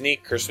watching Disney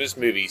Christmas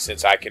movies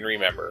since I can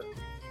remember.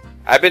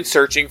 I've been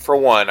searching for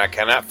one I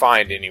cannot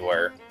find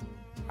anywhere.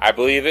 I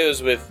believe it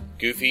was with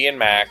Goofy and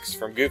Max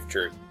from Goof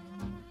Troop.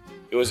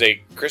 It was a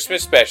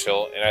Christmas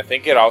special, and I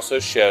think it also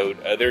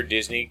showed other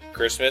Disney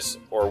Christmas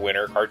or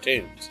winter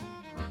cartoons.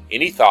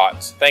 Any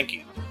thoughts? Thank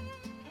you.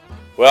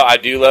 Well, I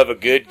do love a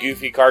good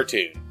Goofy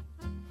cartoon.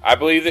 I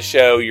believe the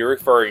show you're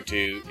referring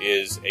to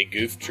is A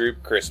Goof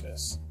Troop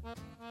Christmas.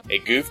 A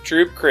Goof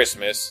Troop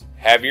Christmas,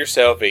 Have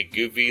Yourself a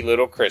Goofy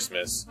Little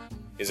Christmas,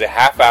 is a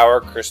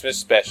half-hour Christmas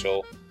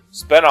special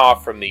spun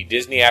off from the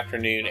Disney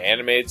Afternoon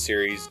animated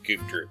series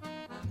Goof Troop.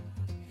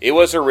 It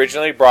was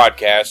originally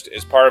broadcast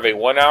as part of a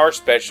 1-hour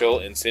special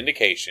in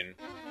syndication,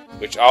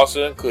 which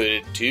also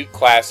included 2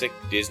 classic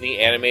Disney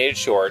animated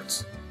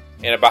shorts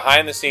and a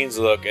behind-the-scenes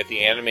look at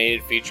the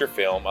animated feature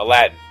film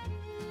Aladdin.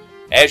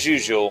 As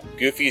usual,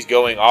 Goofy's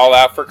going all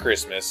out for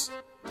Christmas,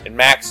 and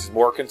Max is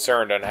more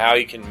concerned on how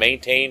he can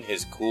maintain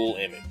his cool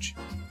image.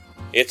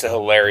 It's a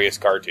hilarious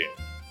cartoon.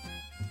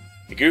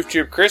 The Goof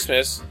Troop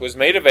Christmas was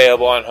made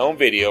available on home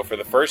video for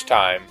the first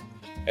time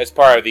as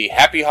part of the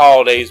Happy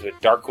Holidays with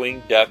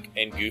Darkwing Duck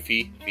and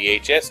Goofy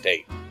VHS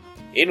tape,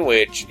 in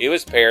which it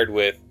was paired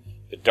with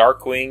the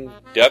Darkwing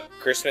Duck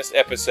Christmas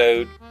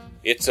episode,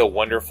 It's a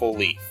Wonderful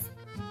Leaf.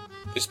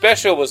 The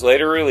special was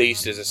later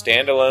released as a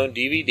standalone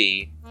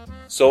DVD,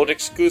 sold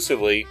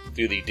exclusively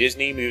through the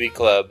Disney Movie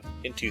Club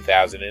in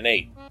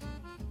 2008.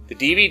 The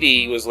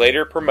DVD was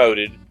later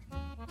promoted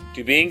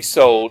to being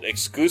sold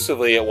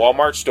exclusively at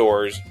Walmart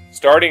stores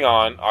starting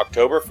on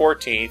October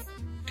 14th,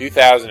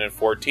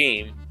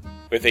 2014,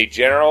 with a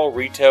general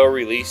retail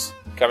release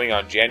coming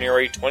on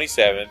January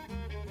 27th,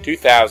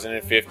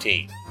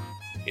 2015.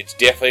 It's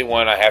definitely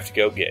one I have to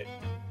go get.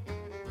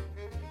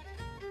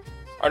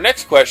 Our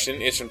next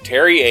question is from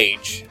Terry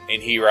H.,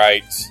 and he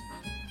writes,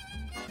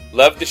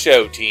 Love the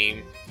show,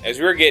 team. As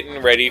we were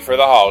getting ready for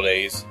the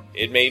holidays,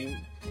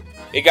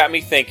 it got me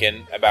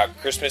thinking about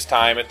Christmas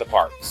time at the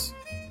parks.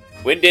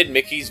 When did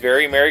Mickey's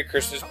Very Merry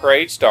Christmas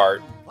Parade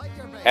start?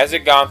 Has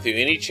it gone through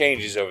any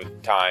changes over the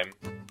time?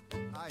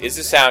 Is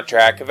the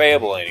soundtrack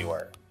available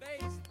anywhere?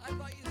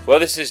 Well,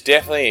 this is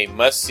definitely a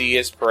must-see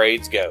as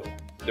parades go.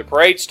 The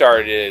parade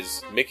started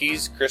as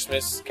Mickey's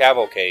Christmas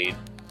Cavalcade,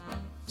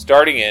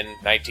 starting in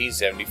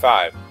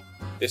 1975.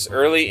 This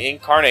early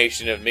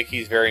incarnation of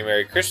Mickey's Very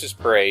Merry Christmas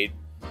Parade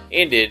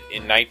ended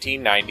in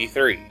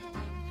 1993.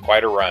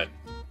 Quite a run.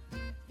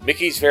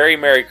 Mickey's Very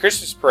Merry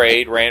Christmas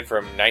Parade ran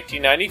from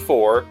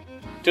 1994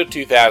 till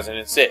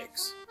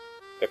 2006.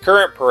 The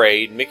current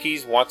parade,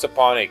 Mickey's Once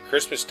Upon a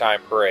Christmas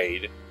Time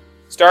Parade,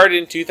 started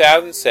in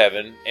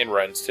 2007 and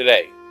runs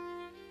today.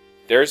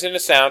 There isn't a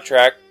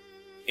soundtrack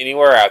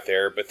anywhere out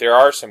there, but there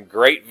are some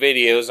great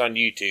videos on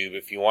YouTube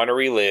if you want to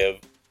relive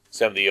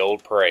some of the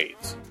old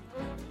parades.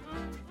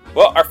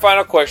 Well, our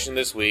final question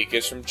this week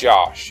is from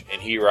Josh,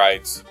 and he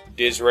writes,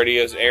 Diz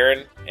Radio's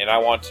Aaron, and I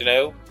want to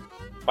know,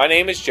 my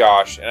name is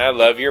Josh, and I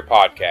love your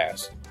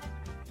podcast.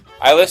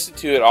 I listen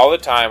to it all the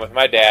time with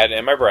my dad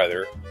and my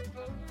brother.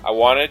 I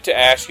wanted to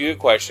ask you a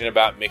question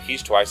about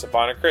Mickey's Twice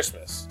Upon a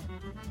Christmas.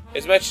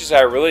 As much as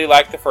I really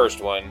like the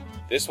first one,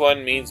 this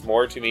one means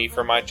more to me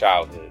from my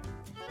childhood.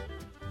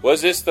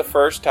 Was this the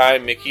first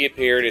time Mickey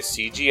appeared as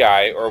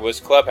CGI, or was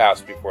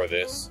Clubhouse before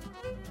this?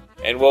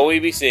 And will we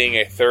be seeing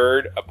a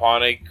third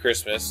Upon a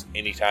Christmas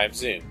anytime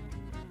soon?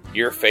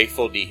 Your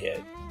faithful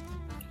D-Head.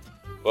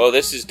 Well,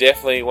 this is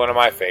definitely one of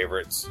my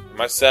favorites.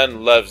 My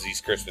son loves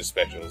these Christmas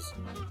specials.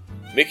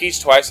 Mickey's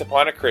Twice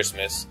Upon a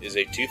Christmas is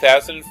a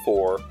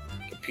 2004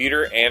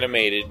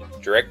 computer-animated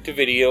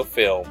direct-to-video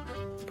film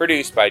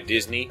produced by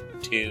Disney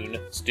Toon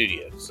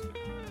Studios.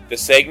 The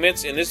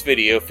segments in this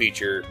video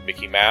feature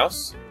Mickey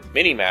Mouse,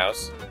 Minnie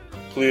Mouse,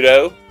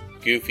 Pluto,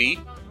 Goofy,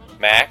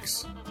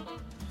 Max,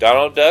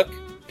 Donald Duck,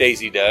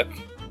 Daisy Duck,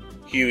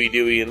 Huey,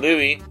 Dewey, and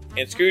Louie,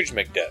 and Scrooge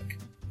McDuck.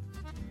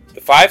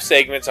 The 5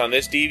 segments on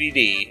this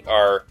DVD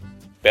are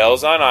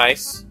Bells on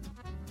Ice,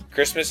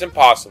 Christmas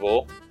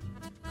Impossible,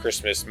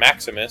 Christmas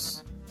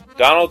Maximus,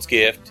 Donald's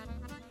Gift,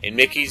 and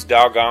Mickey's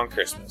Doggone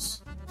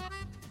Christmas.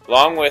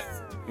 Along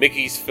with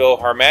Mickey's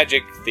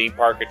PhilharMagic theme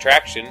park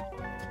attraction,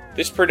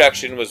 this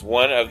production was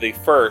one of the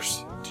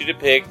first to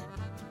depict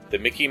the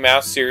Mickey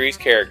Mouse series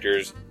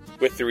characters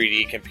with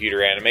 3D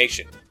computer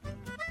animation.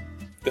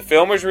 The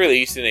film was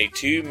released in a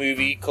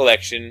 2-movie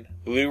collection,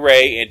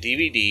 Blu-ray and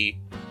DVD,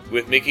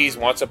 with Mickey's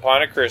Once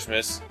Upon a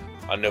Christmas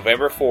on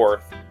November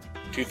 4th,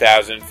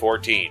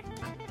 2014.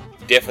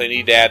 Definitely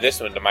need to add this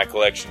one to my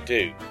collection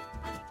too.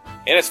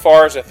 And as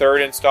far as a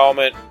third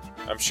installment,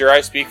 I'm sure I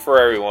speak for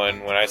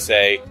everyone when I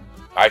say,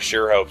 I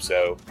sure hope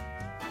so.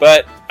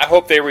 But I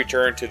hope they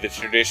return to the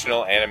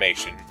traditional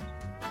animation.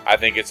 I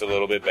think it's a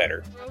little bit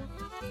better.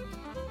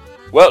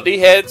 Well,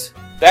 D-Heads,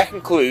 that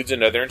concludes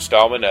another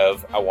installment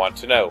of I Want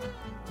to Know.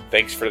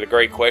 Thanks for the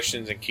great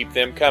questions and keep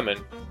them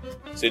coming.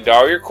 Send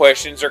all your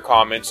questions or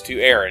comments to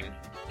Erin,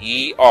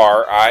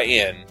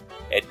 E-R-I-N,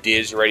 at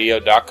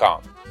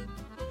DizRadio.com.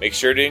 Make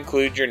sure to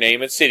include your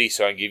name and city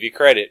so I can give you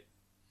credit.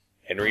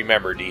 And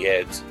remember,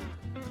 D-Heads,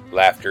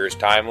 laughter is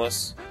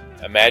timeless,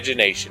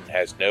 imagination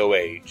has no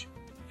age,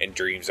 and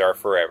dreams are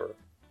forever.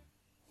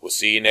 We'll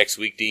see you next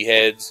week,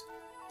 D-Heads,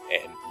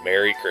 and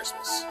Merry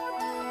Christmas.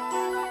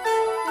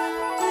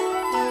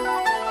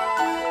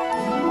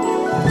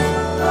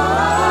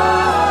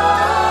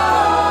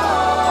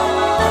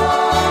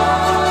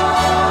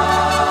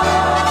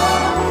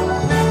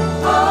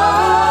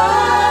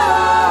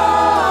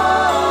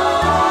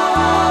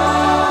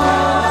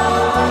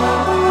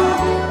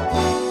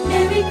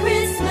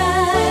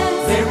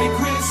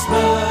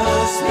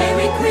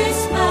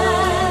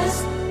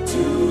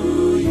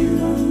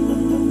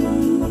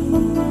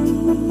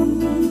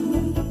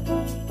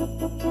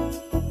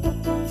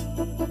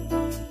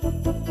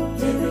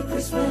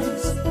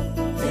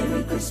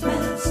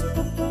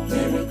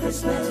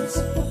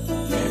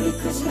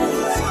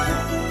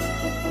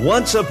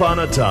 Once upon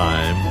a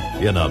time,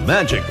 in a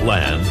magic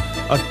land,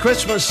 a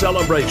Christmas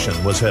celebration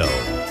was held.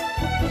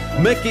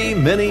 Mickey,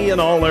 Minnie,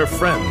 and all their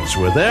friends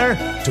were there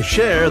to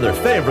share their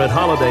favorite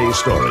holiday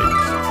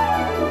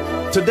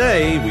stories.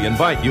 Today, we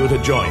invite you to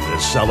join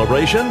this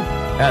celebration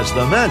as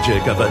the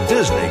magic of a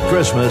Disney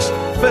Christmas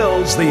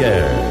fills the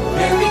air.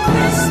 Merry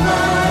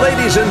Christmas!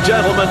 Ladies and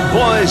gentlemen,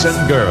 boys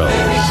and girls,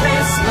 Merry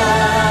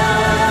Christmas!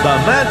 the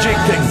Magic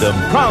Kingdom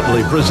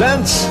proudly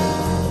presents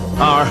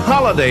our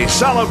holiday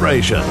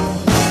celebration,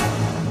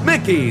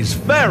 Mickey's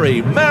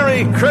Very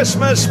Merry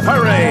Christmas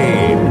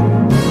Parade.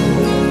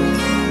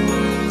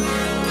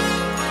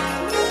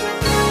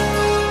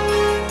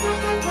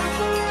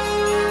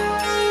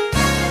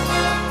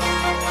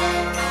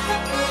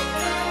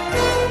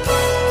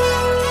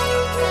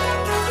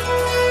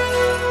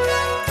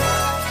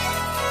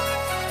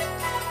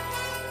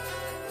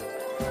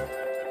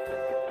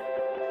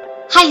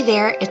 Hi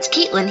there, it's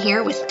Caitlin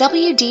here with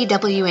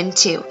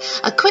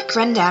WDWN2, a quick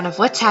rundown of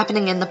what's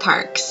happening in the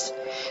parks.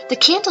 The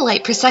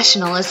Candlelight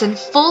Processional is in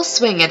full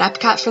swing at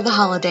Epcot for the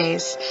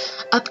holidays.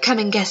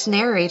 Upcoming guest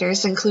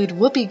narrators include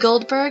Whoopi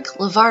Goldberg,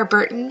 LeVar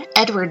Burton,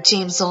 Edward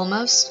James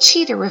Olmos,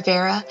 Cheetah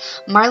Rivera,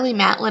 Marlee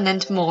Matlin,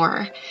 and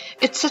more.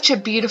 It's such a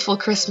beautiful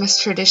Christmas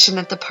tradition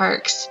at the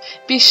parks.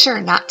 Be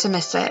sure not to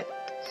miss it.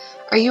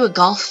 Are you a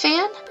golf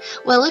fan?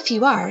 Well, if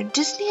you are,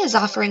 Disney is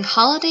offering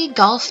holiday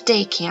golf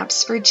day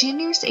camps for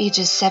juniors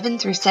ages 7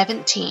 through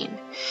 17.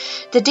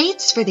 The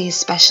dates for these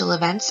special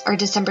events are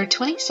December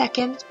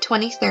 22nd,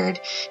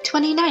 23rd,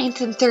 29th,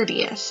 and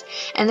 30th,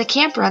 and the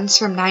camp runs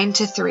from 9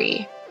 to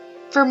 3.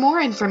 For more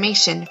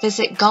information,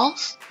 visit golfwdw.com.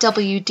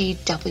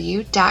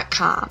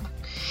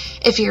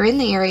 If you're in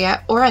the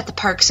area or at the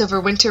parks over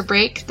winter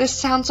break, this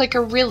sounds like a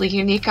really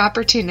unique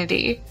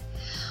opportunity.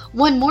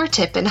 One more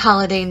tip in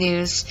holiday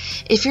news.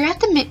 If you're at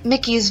the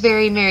Mickey's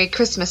Very Merry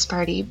Christmas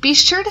Party, be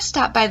sure to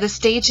stop by the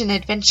stage in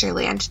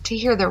Adventureland to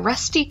hear the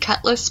Rusty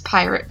Cutlass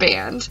Pirate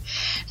Band.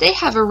 They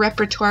have a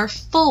repertoire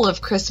full of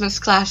Christmas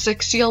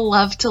classics you'll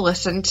love to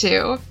listen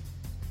to.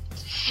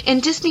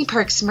 In Disney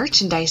Parks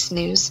merchandise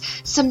news,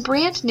 some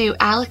brand new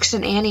Alex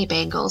and Annie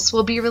bangles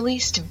will be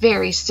released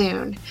very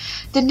soon.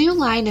 The new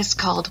line is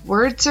called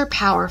Words Are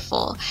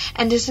Powerful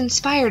and is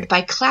inspired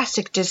by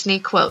classic Disney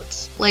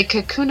quotes like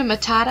Hakuna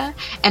Matata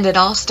and It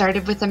All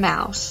Started with a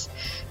Mouse.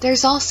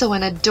 There's also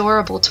an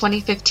adorable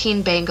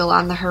 2015 bangle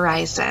on the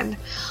horizon.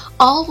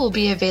 All will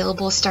be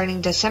available starting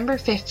December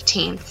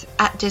 15th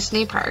at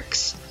Disney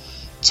Parks.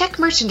 Check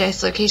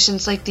merchandise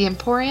locations like the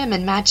Emporium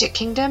in Magic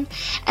Kingdom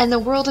and the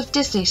World of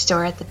Disney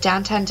store at the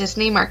Downtown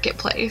Disney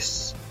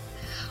Marketplace.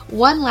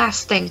 One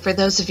last thing for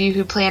those of you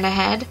who plan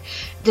ahead,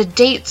 the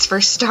dates for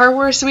Star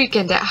Wars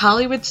Weekend at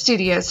Hollywood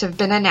Studios have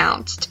been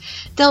announced.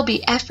 They'll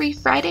be every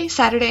Friday,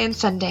 Saturday, and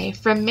Sunday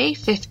from May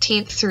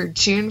 15th through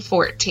June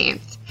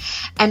 14th.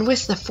 And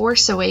with The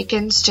Force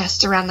Awakens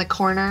just around the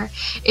corner,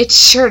 it's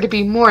sure to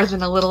be more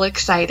than a little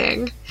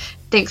exciting.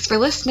 Thanks for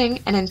listening,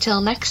 and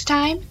until next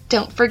time,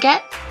 don't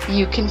forget,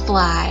 you can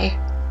fly.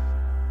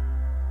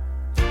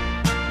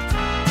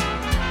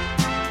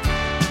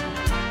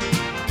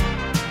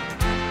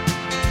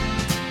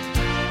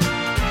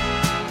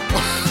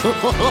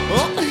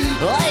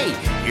 Hey,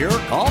 here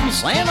comes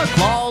Santa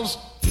Claus.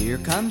 Here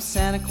comes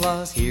Santa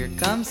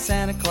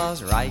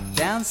Claus, right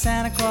down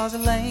Santa Claus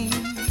Lane.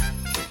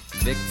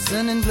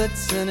 Vixen and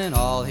Blitzen and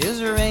all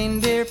his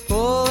reindeer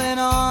pulling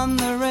on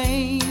the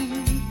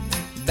rein.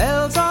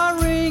 Bells are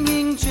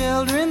ringing,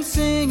 children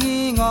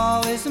singing,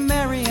 all is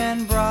merry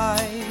and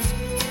bright.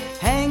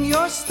 Hang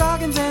your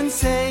stockings and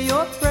say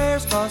your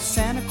prayers, 'cause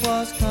Santa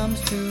Claus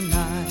comes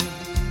tonight.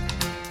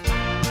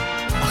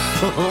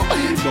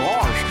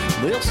 Gosh,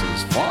 this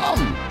is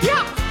fun.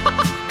 Yeah,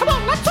 come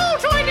on, let's all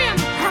join in.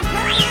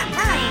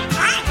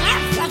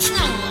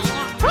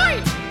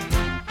 Right.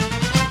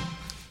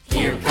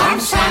 Here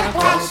comes Santa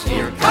Claus,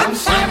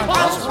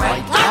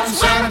 right down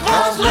Santa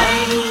Claus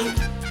Lane.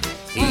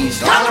 He's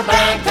got a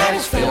bag that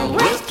is filled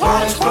with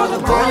toys for the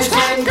boys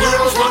and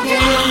girls looking in.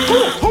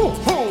 Ho, ho,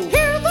 ho!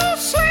 Hear the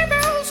sleigh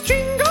bells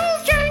jingle,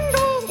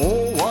 jangle.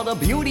 Oh, what a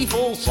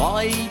beautiful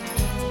sight.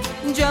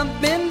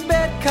 Jump in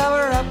bed,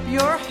 cover up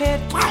your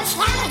head.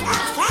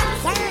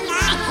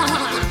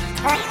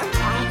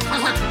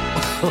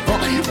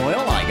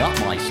 Well, I got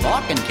my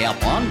stocking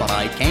cap on, but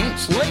I can't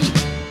sleep.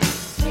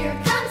 Here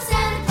comes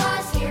Santa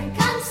Claus,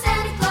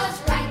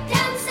 right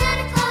down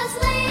Santa Claus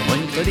Lane.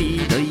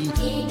 Link-a-dee-dee.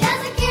 He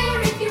doesn't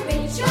care if you're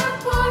rich or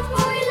poor,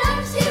 for he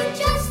loves you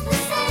just the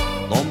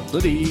same.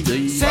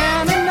 Lump-a-dee-dee.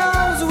 Santa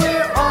knows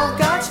we're all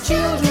God's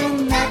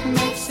children, that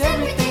makes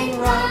everything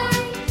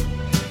right.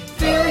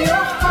 Fill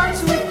your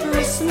hearts with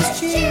Christmas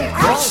cheer,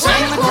 'cause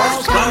Santa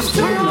Claus comes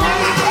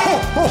tonight. Ho,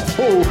 ho,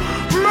 ho!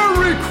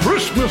 Merry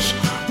Christmas!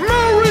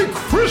 Merry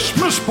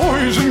Christmas,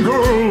 boys and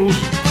girls!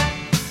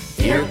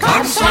 Here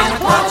comes Santa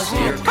Claus,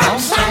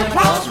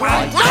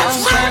 right down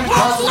Santa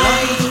Claus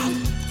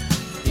Lane.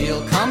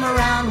 He'll come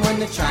around when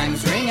the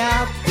chimes ring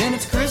out, then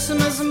it's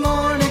Christmas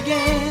morn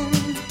again.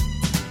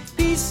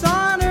 Peace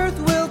on earth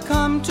will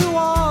come to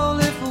all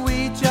if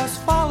we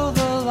just follow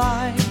the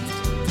light.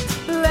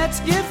 Let's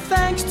give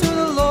thanks to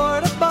the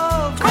Lord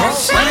above, 'cause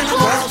Santa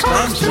Claus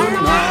comes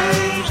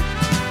tonight.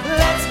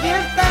 Let's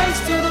give thanks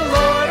to the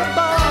Lord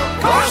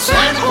above, 'cause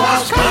Santa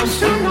Claus comes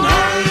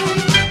tonight.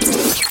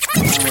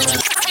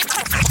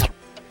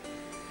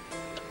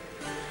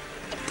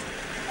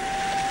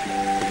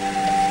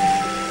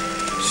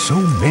 So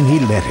many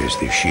letters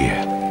this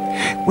year.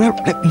 Well,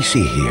 let me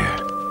see here.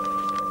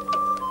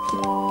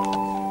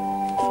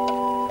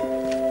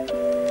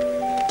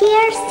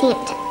 Dear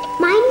Santa,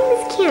 my name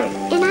is Karen,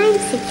 and I'm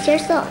 6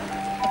 years old.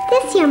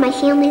 This year my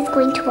family is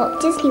going to Walt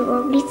Disney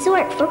World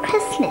Resort for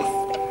Christmas.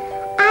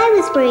 I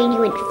was worried you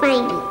wouldn't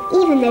find me,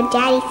 even though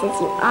Daddy says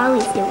you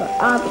always know where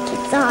all the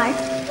kids are.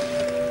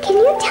 Can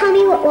you tell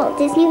me what Walt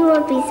Disney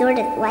World Resort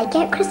is like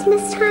at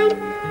Christmas time?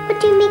 What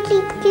do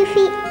Mickey,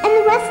 Goofy, and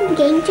the rest of the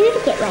gang do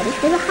to get ready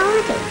for the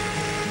holidays?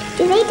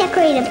 Do they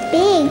decorate a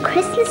big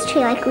Christmas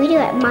tree like we do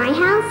at my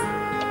house?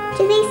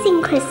 Do they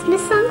sing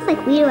Christmas songs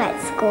like we do at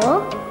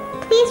school?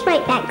 Please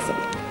write back soon.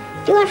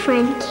 Your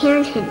friend,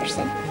 Karen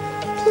Henderson.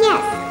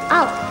 P.S.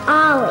 I'll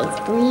always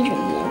believe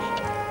in you.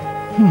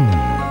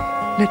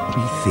 Let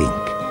me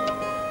think.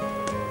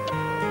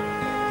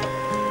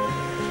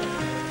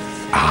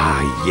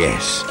 Ah,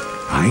 yes.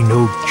 I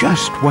know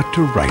just what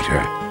to write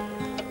her.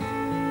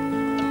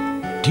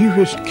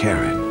 Dearest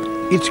Karen,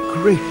 it's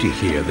great to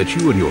hear that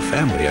you and your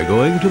family are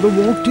going to the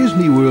Walt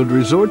Disney World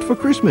Resort for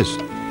Christmas.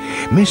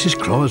 Mrs.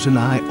 Claus and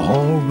I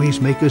always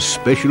make a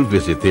special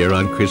visit there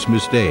on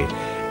Christmas Day.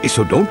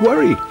 So don't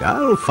worry,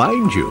 I'll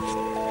find you.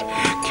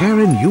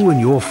 Karen, you and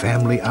your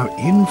family are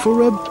in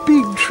for a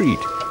big treat.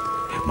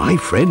 My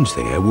friends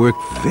there work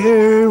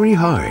very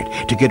hard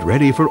to get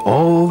ready for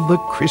all the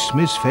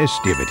Christmas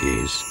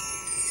festivities.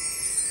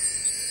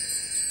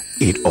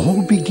 It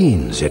all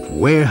begins at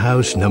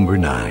warehouse number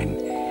 9.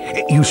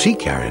 You see,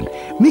 Karen,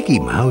 Mickey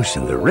Mouse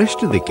and the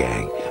rest of the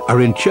gang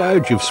are in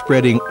charge of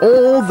spreading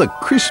all the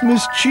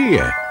Christmas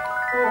cheer.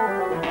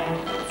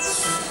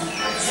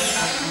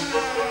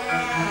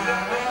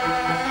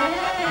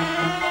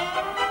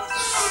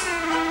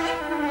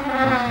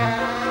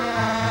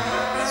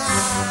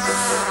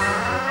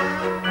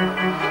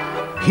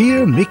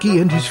 Here, Mickey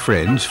and his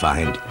friends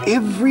find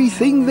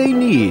everything they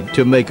need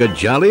to make a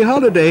jolly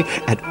holiday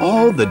at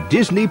all the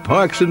Disney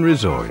parks and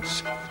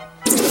resorts.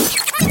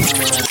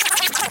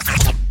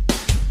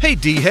 Hey,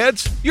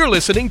 D-heads, you're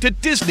listening to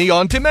Disney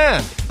On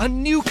Demand, a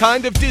new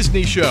kind of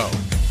Disney show.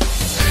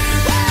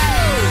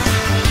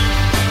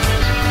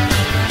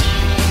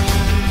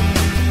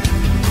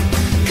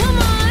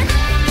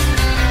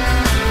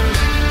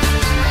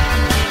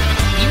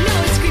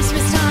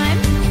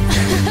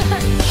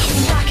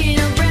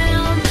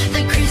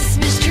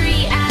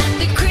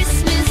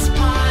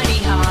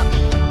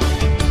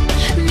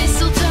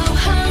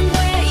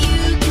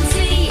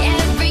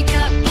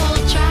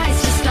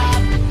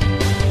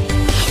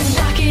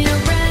 Rocking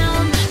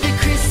around the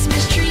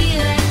Christmas tree,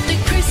 let the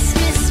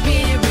Christmas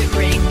spirit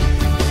ring.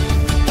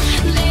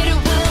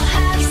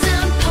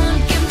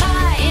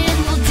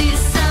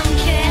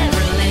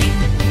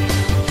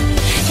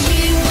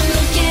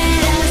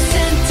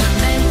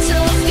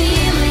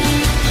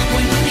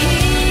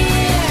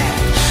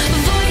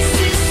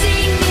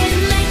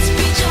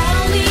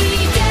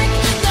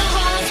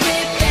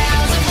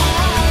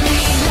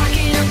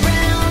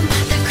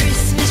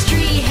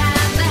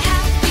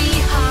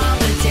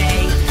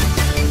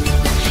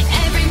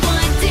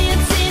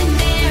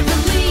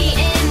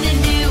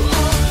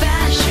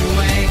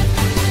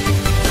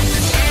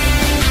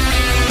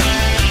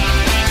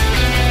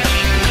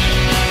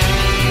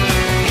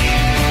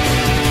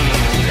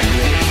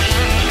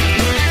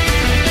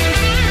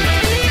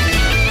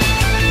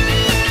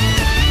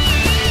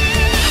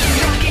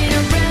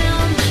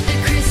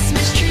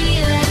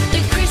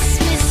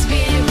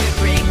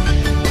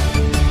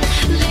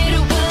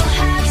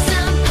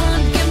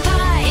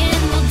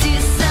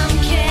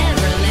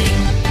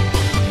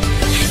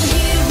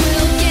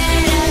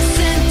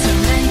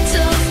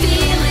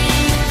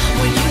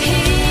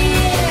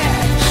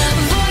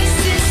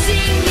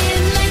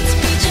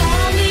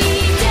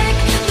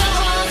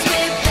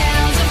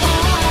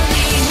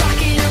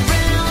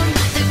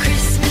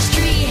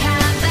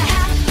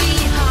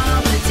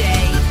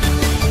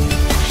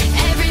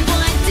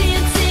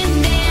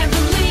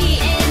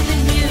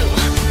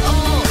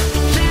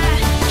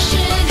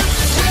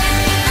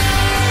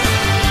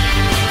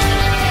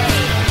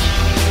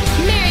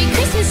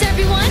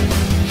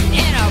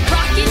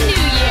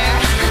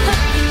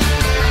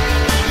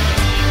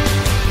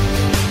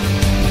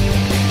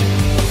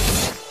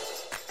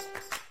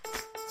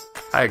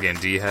 Hi again,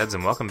 D-Heads,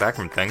 and welcome back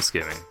from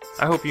Thanksgiving.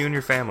 I hope you and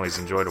your families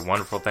enjoyed a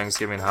wonderful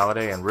Thanksgiving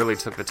holiday and really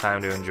took the time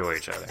to enjoy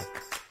each other.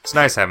 It's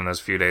nice having those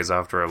few days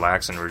off to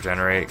relax and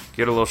regenerate,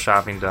 get a little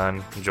shopping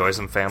done, enjoy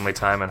some family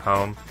time at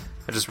home,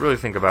 and just really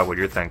think about what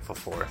you're thankful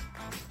for.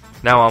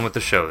 Now on with the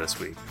show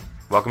this week.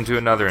 Welcome to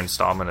another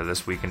installment of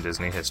This Week in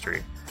Disney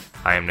History.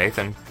 I am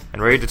Nathan,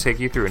 and ready to take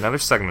you through another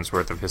segment's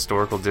worth of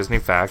historical Disney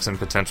facts and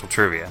potential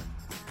trivia.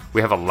 We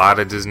have a lot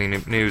of Disney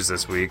news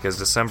this week, as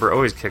December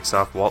always kicks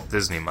off Walt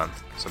Disney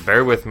Month, so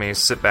bear with me,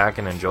 sit back,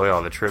 and enjoy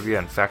all the trivia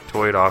and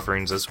factoid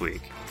offerings this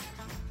week.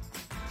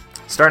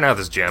 Starting out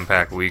this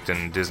jam-packed week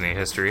in Disney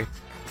history,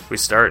 we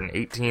start in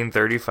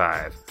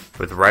 1835,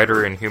 with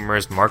writer and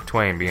humorist Mark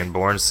Twain being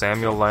born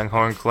Samuel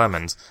Langhorne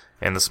Clemens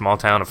in the small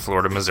town of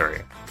Florida,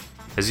 Missouri.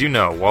 As you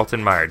know, Walt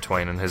admired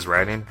Twain in his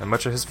writing, and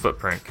much of his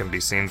footprint can be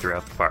seen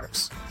throughout the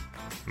parks.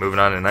 Moving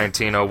on to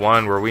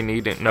 1901, where we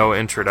need no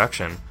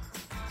introduction,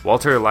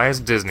 Walter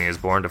Elias Disney is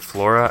born to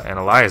Flora and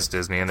Elias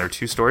Disney in their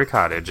two-story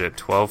cottage at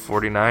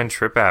 1249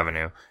 Tripp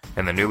Avenue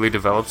in the newly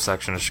developed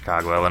section of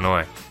Chicago,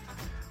 Illinois.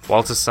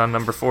 Walt is son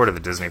number 4 to the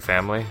Disney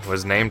family,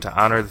 was named to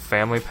honor the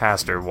family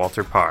pastor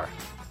Walter Parr.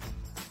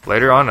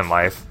 Later on in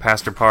life,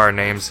 Pastor Parr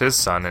names his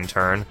son in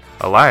turn,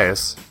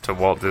 Elias, to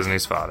Walt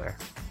Disney's father.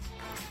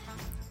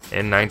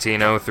 In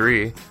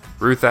 1903,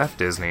 Ruth F.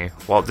 Disney,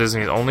 Walt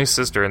Disney's only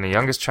sister and the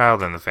youngest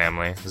child in the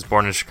family, is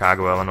born in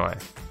Chicago, Illinois.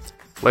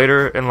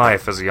 Later in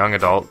life, as a young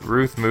adult,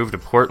 Ruth moved to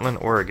Portland,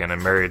 Oregon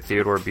and married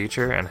Theodore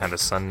Beecher and had a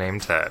son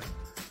named Ted.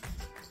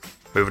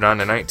 Moving on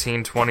to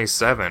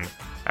 1927,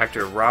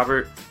 actor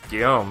Robert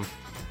Guillaume,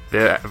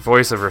 the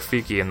voice of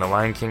Rafiki in the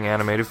Lion King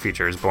animated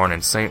feature, is born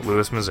in St.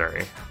 Louis,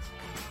 Missouri.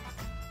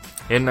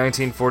 In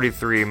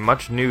 1943,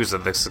 much news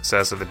of the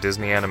success of the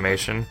Disney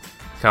Animation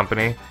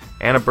Company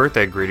and a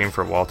birthday greeting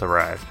for Walt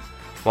arrived.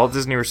 Walt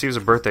Disney receives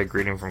a birthday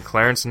greeting from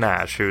Clarence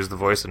Nash, who is the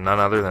voice of none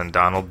other than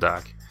Donald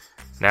Duck.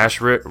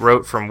 Nash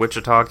wrote from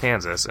Wichita,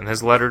 Kansas, and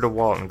his letter to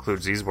Walt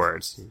includes these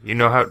words: You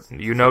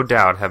no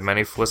doubt have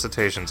many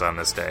felicitations on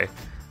this day.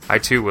 I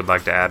too would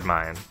like to add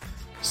mine.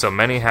 So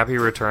many happy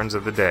returns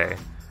of the day.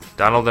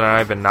 Donald and I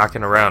have been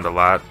knocking around a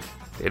lot.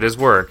 It is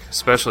work,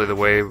 especially the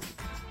way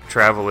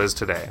travel is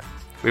today.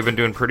 We've been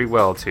doing pretty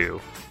well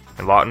too.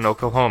 In Lawton,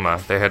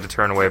 Oklahoma, they had to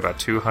turn away about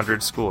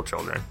 200 school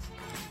children.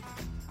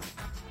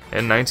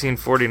 In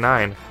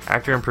 1949,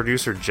 actor and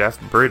producer Jeff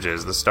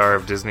Bridges, the star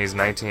of Disney's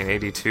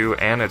 1982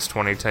 and its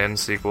 2010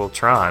 sequel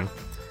Tron,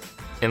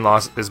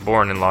 is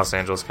born in Los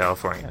Angeles,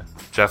 California.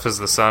 Jeff is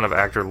the son of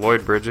actor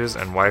Lloyd Bridges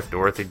and wife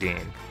Dorothy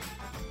Dean.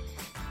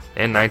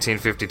 In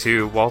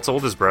 1952, Walt's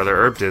oldest brother,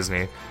 Herb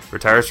Disney,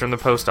 retires from the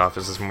post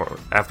office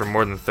after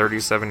more than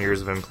 37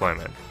 years of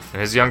employment. In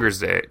his younger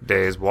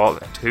days,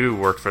 Walt too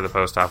worked for the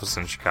post office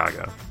in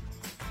Chicago.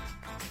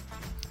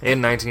 In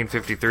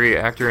 1953,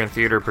 actor and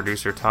theater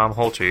producer Tom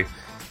Holtze,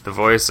 the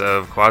voice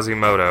of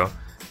Quasimodo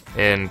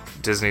in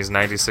Disney's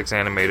 96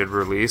 animated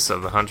release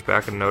of The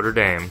Hunchback of Notre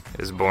Dame,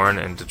 is born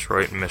in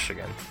Detroit,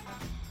 Michigan.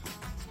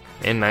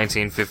 In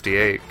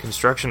 1958,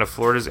 construction of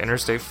Florida's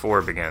Interstate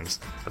 4 begins.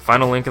 The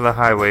final link of the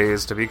highway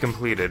is to be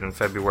completed in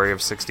February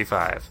of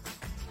 '65.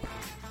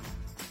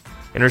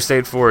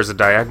 Interstate 4 is a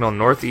diagonal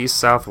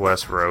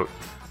northeast-southwest route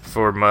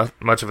for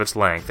much of its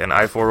length, and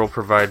I-4 will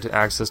provide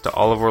access to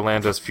all of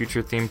Orlando's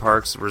future theme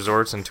parks,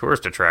 resorts, and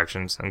tourist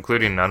attractions,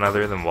 including none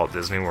other than Walt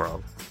Disney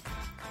World.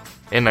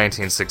 In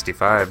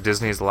 1965,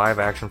 Disney's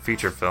live-action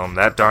feature film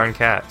That Darn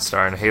Cat,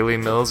 starring Haley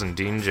Mills and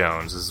Dean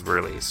Jones, is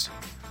released.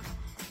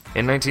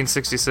 In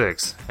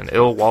 1966, an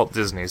ill Walt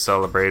Disney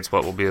celebrates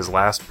what will be his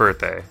last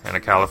birthday in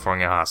a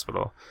California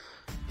hospital.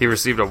 He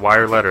received a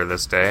wire letter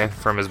this day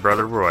from his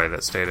brother Roy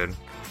that stated,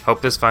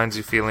 "Hope this finds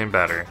you feeling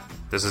better.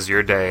 This is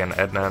your day, and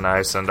Edna and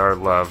I send our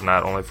love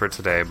not only for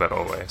today, but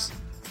always."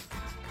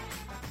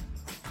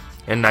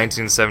 In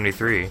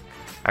 1973,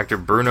 actor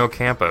Bruno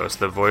Campos,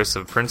 the voice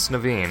of Prince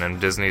Naveen in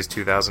Disney's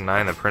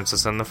 2009 The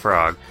Princess and the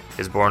Frog,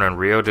 is born in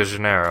Rio de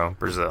Janeiro,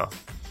 Brazil.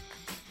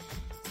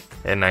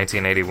 In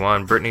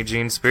 1981, Brittany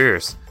Jean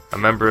Spears, a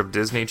member of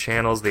Disney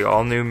Channel's The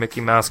All-New Mickey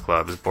Mouse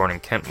Club, is born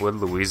in Kentwood,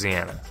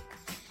 Louisiana.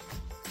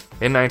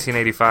 In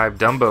 1985,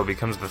 Dumbo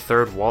becomes the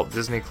third Walt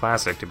Disney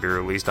classic to be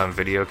released on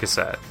video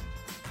cassette.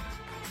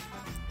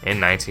 In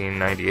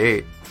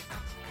 1998,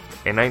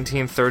 a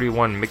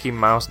 1931 Mickey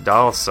Mouse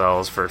doll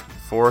sells for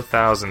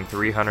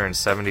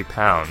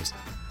 £4,370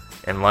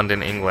 in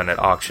London, England at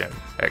auction,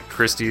 at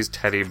Christie's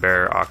Teddy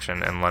Bear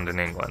Auction in London,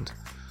 England.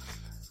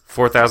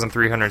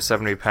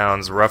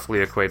 £4,370 roughly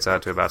equates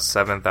out to about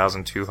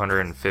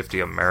 7,250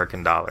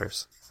 American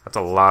dollars. That's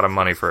a lot of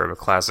money for a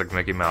classic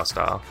Mickey Mouse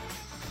doll.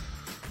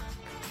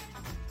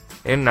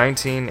 In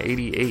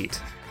 1988,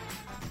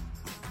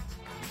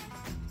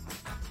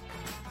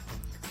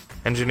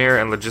 engineer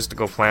and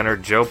logistical planner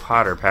Joe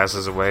Potter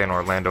passes away in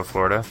Orlando,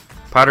 Florida.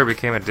 Potter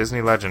became a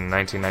Disney legend in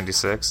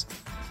 1996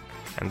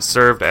 and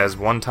served as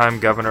one-time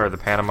governor of the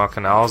Panama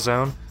Canal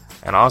Zone,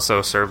 and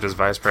also served as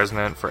vice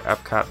president for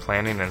Epcot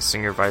Planning and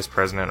senior vice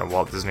president of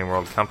Walt Disney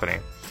World Company.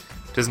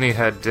 Disney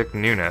head Dick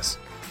Nunis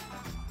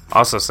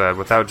also said,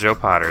 "Without Joe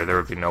Potter, there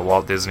would be no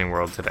Walt Disney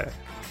World today."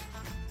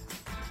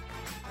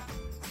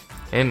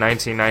 In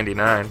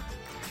 1999,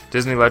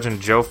 Disney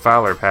legend Joe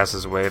Fowler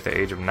passes away at the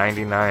age of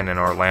 99 in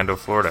Orlando,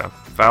 Florida.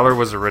 Fowler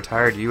was a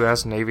retired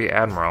U.S. Navy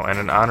admiral, and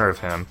in honor of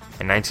him,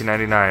 in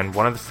 1999,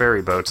 one of the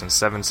ferry boats in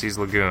Seven Seas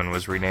Lagoon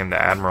was renamed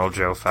the Admiral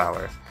Joe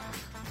Fowler.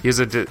 He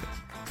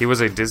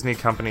was a Disney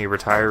Company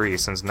retiree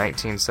since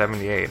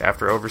 1978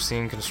 after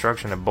overseeing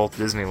construction at both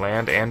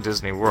Disneyland and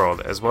Disney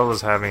World, as well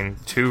as having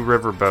the two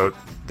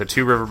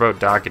riverboat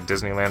dock at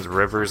Disneyland's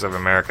Rivers of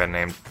America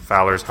named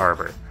Fowler's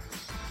Harbor.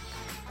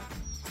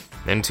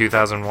 In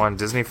 2001,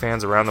 Disney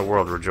fans around the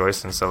world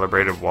rejoiced and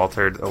celebrated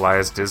Walter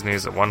Elias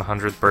Disney's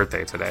 100th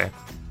birthday today.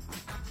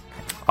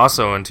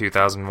 Also in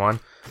 2001,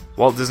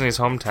 Walt Disney's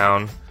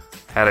hometown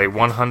had a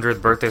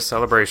 100th birthday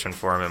celebration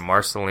for him in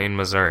Marceline,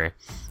 Missouri,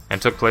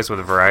 and took place with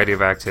a variety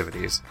of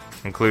activities,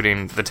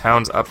 including the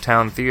town's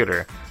Uptown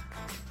Theater,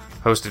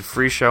 hosted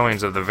free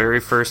showings of the very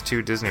first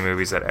two Disney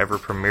movies that ever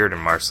premiered in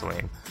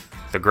Marceline,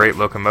 The Great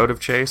Locomotive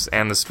Chase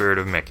and The Spirit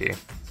of Mickey.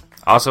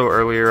 Also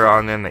earlier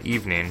on in the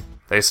evening,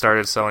 they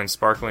started selling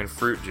sparkling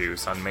fruit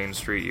juice on Main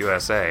Street,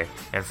 USA,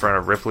 in front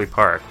of Ripley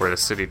Park, where the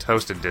city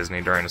toasted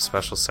Disney during a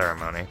special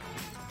ceremony.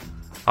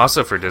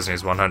 Also for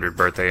Disney's 100th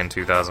birthday in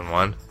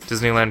 2001,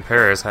 Disneyland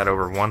Paris had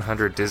over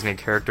 100 Disney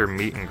character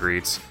meet and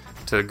greets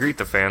to greet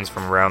the fans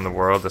from around the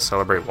world to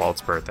celebrate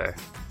Walt's birthday.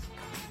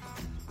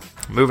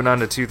 Moving on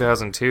to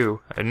 2002,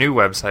 a new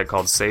website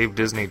called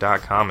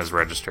SaveDisney.com is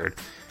registered.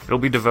 It'll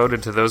be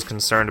devoted to those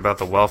concerned about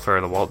the welfare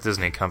of the Walt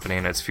Disney Company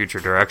and its future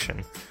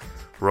direction.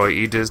 Roy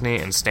E. Disney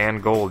and Stan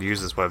Gold use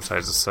this website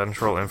as a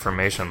central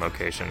information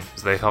location,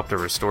 as they help to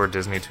restore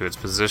Disney to its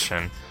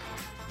position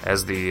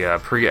as the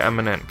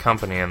preeminent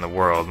company in the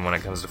world when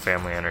it comes to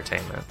family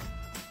entertainment.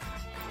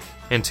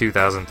 In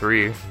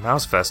 2003,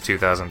 MouseFest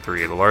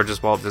 2003, the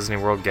largest Walt Disney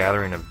World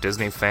gathering of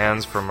Disney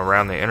fans from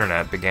around the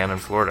internet, began in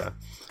Florida.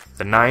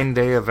 The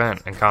 9-day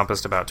event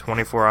encompassed about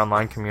 24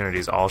 online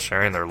communities, all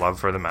sharing their love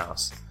for the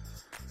mouse.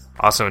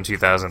 Also in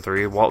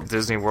 2003, Walt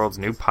Disney World's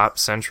new Pop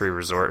Century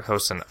Resort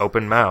hosts an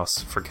open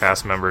mouse for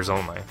cast members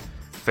only.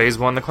 Phase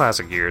 1 The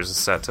Classic Years is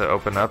set to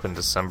open up on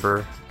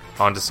December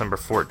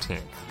 14th.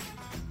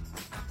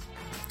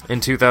 In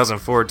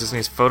 2004,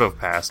 Disney's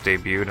PhotoPass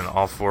debuted in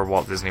all 4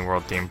 Walt Disney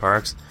World theme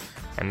parks,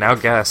 and now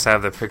guests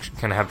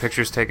can have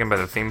pictures taken by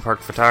the theme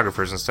park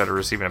photographers instead of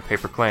receiving a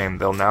paper claim.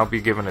 They'll now be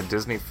given a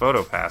Disney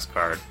PhotoPass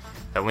card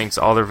that links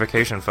all their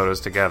vacation photos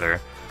together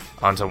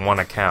onto one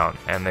account,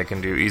 and they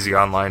can do easy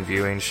online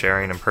viewing,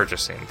 sharing, and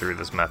purchasing through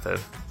this method.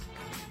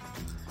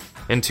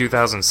 In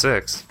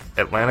 2006,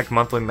 Atlantic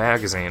Monthly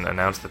Magazine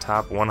announced the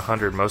top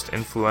 100 most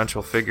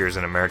influential figures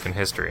in American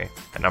history,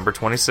 and number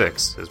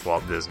 26 is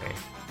Walt Disney.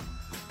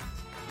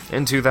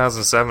 In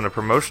 2007, a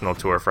promotional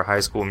tour for High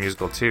School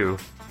Musical 2,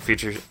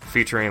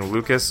 featuring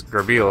Lucas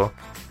Grabeel,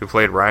 who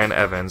played Ryan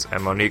Evans,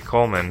 and Monique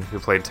Coleman, who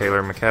played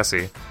Taylor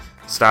McKessie,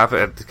 stop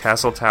at the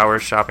Castle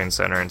Towers Shopping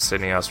Centre in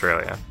Sydney,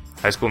 Australia.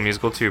 High School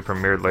Musical 2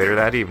 premiered later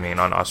that evening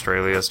on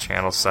Australia's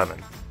Channel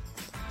 7.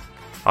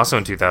 Also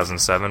in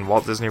 2007,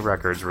 Walt Disney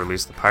Records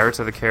released the Pirates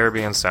of the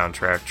Caribbean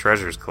soundtrack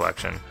Treasures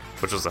Collection,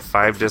 which was a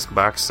 5-disc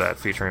box set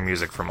featuring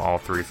music from all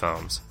 3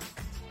 films.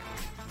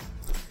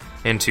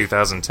 In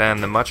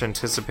 2010, the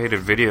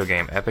much-anticipated video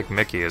game Epic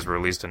Mickey is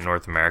released in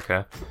North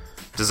America.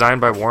 Designed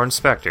by Warren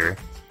Spector,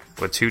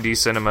 with 2D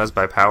cinemas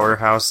by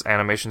Powerhouse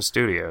Animation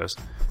Studios,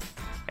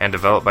 and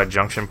developed by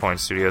Junction Point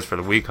Studios for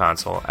the Wii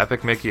console,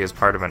 Epic Mickey is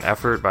part of an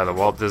effort by the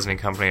Walt Disney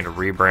Company to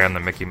rebrand the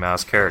Mickey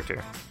Mouse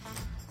character.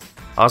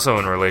 Also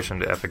in relation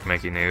to Epic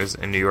Mickey news,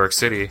 in New York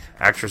City,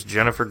 actress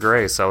Jennifer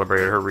Grey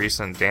celebrated her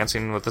recent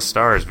Dancing with the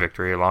Stars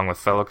victory along with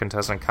fellow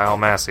contestant Kyle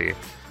Massey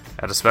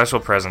at a special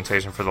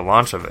presentation for the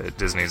launch of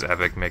Disney's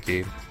Epic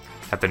Mickey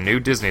at the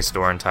new Disney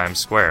Store in Times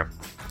Square.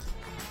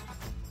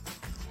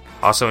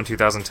 Also in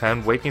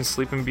 2010, Waking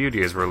Sleeping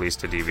Beauty is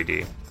released to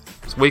DVD.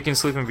 Waking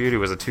Sleeping Beauty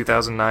was a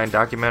 2009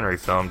 documentary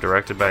film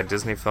directed by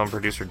Disney film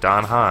producer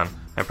Don Hahn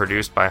and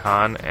produced by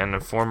Hahn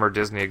and former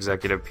Disney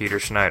executive Peter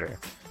Schneider.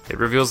 It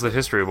reveals the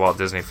history of Walt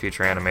Disney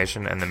feature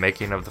animation and the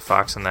making of The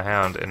Fox and the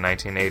Hound in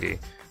 1980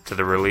 to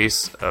the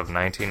release of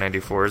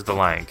 1994's The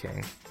Lion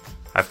King.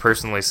 I've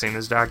personally seen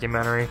this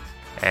documentary,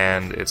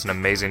 and it's an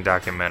amazing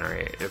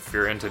documentary. If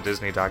you're into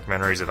Disney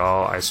documentaries at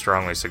all, I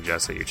strongly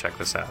suggest that you check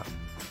this out.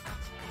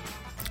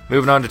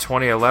 Moving on to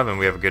 2011,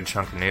 we have a good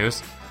chunk of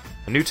news.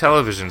 A new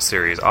television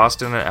series,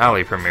 Austin and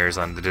Ally, premieres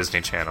on the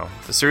Disney Channel.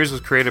 The series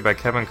was created by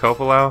Kevin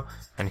Kopelau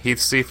and Heath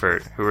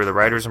Seifert, who were the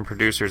writers and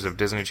producers of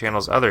Disney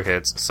Channel's other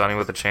hits, Sunny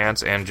with a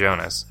Chance and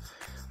Jonas.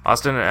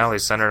 Austin and Ally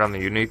centered on the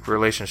unique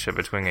relationship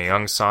between a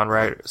young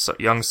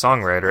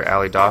songwriter,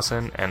 Ally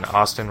Dawson, and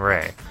Austin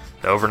Ray,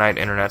 the overnight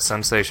internet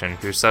sensation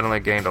who suddenly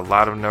gained a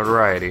lot of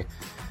notoriety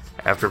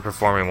after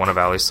performing one of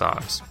Ally's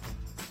songs.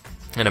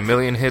 And 1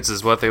 million hits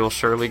is what they will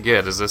surely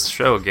get, as this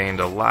show gained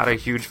a lot of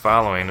huge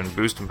following and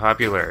boost in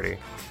popularity.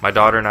 My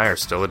daughter and I are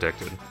still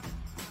addicted.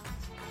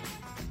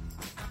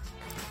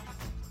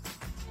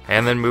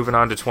 And then moving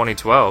on to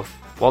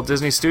 2012, Walt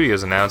Disney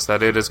Studios announced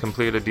that it has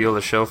completed a deal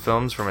to show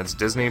films from its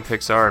Disney,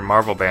 Pixar, and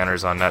Marvel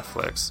banners on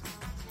Netflix.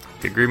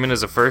 The agreement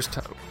is a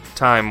first-time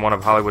time, one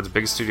of Hollywood's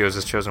big studios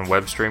has chosen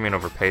web streaming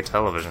over pay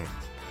television.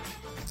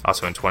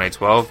 Also in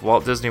 2012,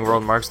 Walt Disney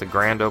World marks the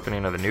grand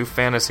opening of the new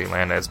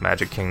Fantasyland at its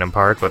Magic Kingdom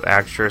Park with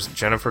actress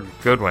Ginnifer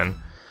Goodwin,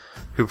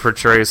 who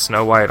portrays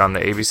Snow White on the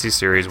ABC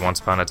series Once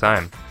Upon a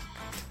Time.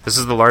 This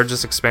is the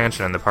largest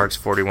expansion in the park's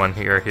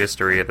 41-year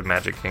history at the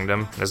Magic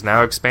Kingdom, and has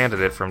now expanded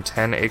it from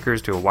 10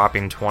 acres to a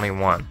whopping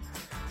 21.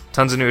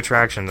 Tons of new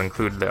attractions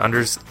include the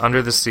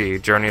Under the Sea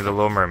Journey of the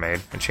Little Mermaid,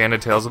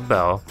 Enchanted Tales of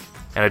Belle,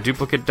 and a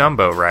duplicate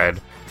Dumbo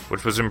ride,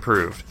 which was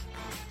improved.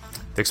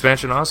 The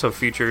expansion also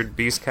featured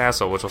Beast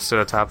Castle, which will sit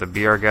atop the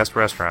Be Our Guest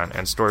restaurant,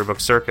 and Storybook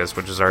Circus,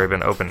 which has already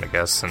been open to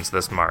guests since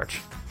this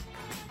March.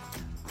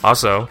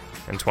 Also,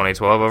 in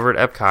 2012, over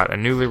at Epcot, a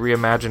newly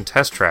reimagined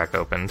test track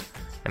opened,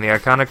 and the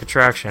iconic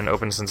attraction,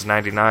 opened since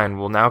 '99,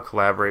 will now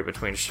collaborate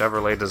between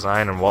Chevrolet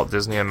Design and Walt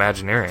Disney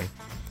Imagineering.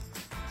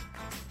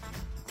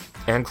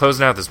 And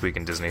closing out this week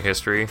in Disney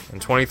history, in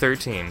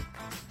 2013,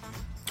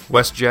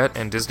 WestJet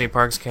and Disney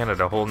Parks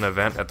Canada hold an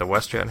event at the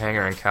WestJet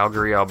hangar in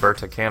Calgary,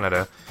 Alberta,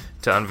 Canada,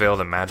 to unveil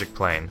the Magic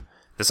Plane.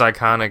 This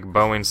iconic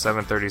Boeing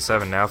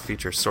 737 now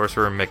features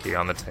Sorcerer Mickey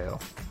on the tail.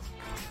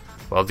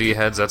 Well,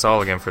 D-heads, that's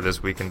all again for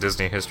this week in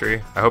Disney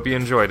history. I hope you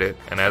enjoyed it,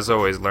 and as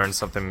always, learned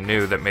something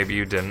new that maybe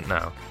you didn't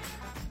know.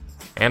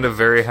 And a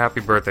very happy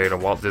birthday to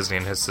Walt Disney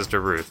and his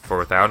sister Ruth, for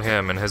without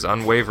him and his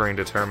unwavering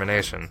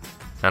determination,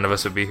 none of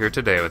us would be here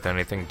today with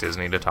anything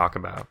Disney to talk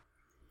about.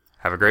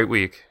 Have a great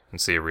week, and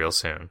see you real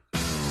soon.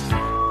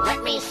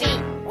 Let me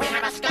see. We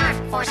have a scarf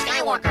for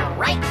Skywalker,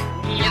 right?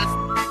 Yes.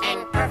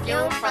 And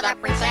perfume for the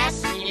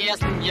princess? Yes.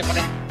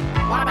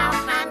 What about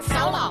Han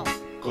Solo?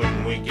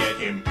 Couldn't we get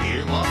him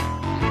earmuffs?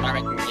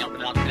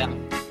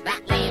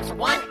 That leaves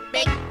one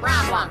big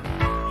problem. The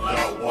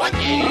what?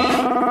 Couldn't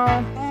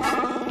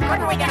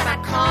we get him a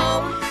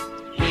comb?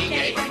 We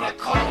gave him a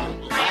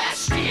comb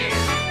last year.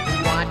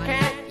 What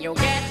can you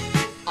get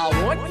a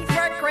wooden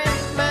for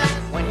Christmas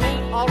when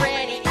he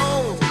already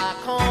owns a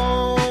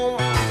comb?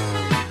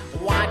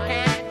 What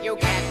can you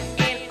get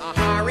in a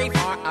hurry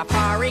for a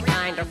furry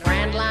kind of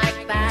friend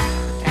like that?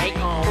 Take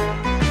home.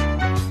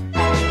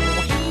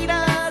 Oh, he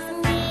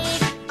doesn't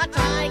need a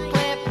tie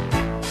clip,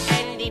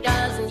 and he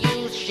doesn't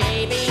use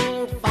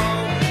shaving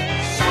foam.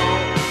 So,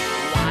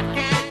 what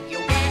can you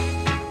get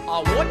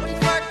a wooden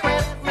for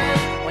Christmas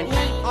when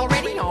he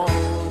already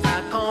owns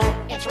a comb?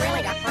 It's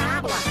really a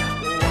problem.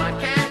 What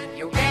can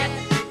you get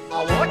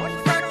a wooden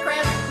for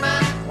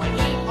Christmas when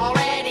he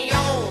already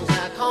owns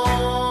a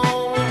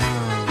comb?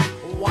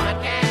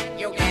 What can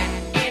you get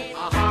in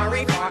a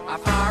hurry for a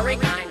furry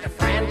kind of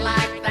friend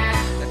like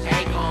that to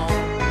take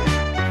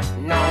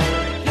home? No,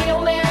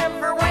 he'll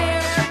never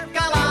wear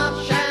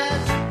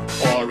galoshes.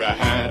 Or a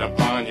hat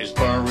upon his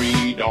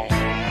furry dome.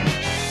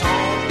 So,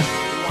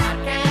 what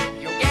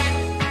can you get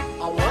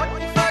a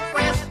wooden for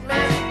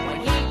Christmas when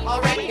he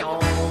already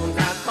owns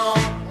a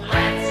comb?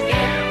 Let's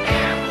give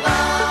him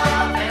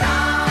love and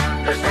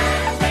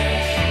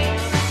understanding,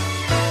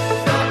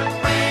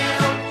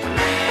 goodwill to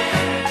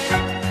men.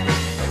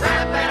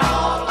 Wrap it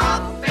all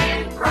up in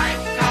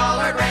bright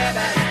colored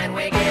ribbon and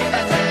we give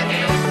it to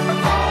him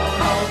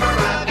all over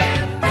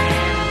again.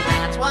 And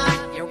that's what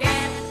you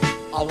get,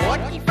 a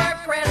Woody for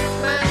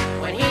Christmas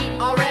when he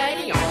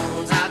already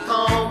owns a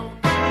comb.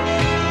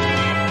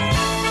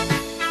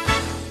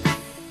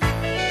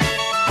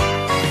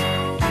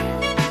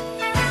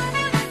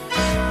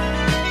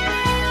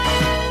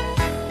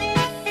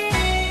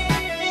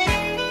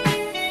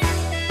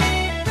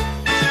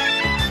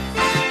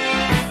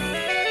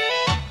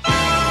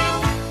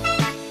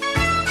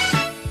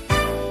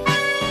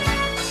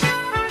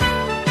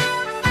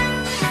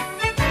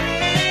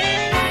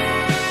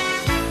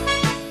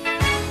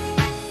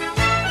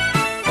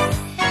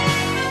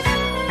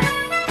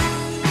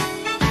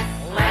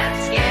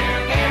 Let's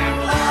give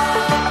him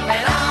love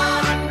and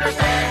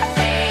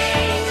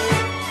understanding,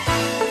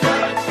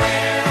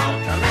 goodwill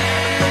to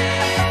men.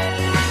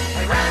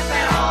 We wrap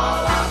it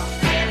all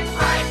up in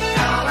bright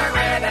colored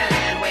ribbon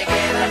and we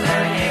give it to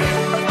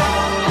him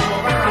all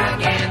over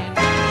again.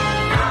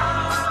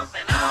 Love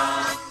and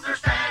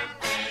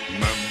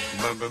understanding,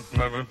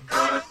 goodwill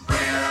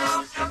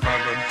to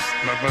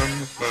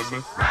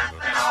men. Wrap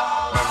it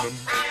all up in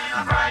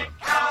bright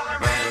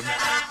colored ribbon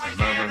and we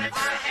give it to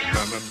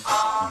him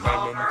all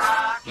over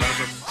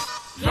again.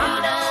 He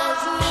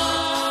doesn't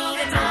need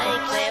a tie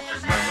clip,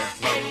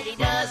 and he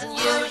doesn't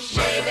use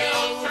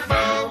shaving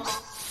foam.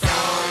 So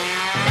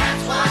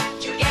that's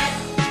what you get,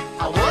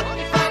 a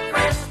Woody for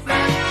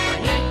Christmas when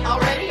he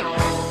already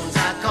owns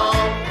a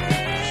comb.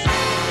 So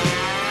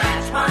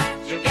that's what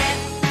you get,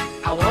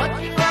 a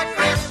Woody for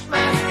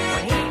Christmas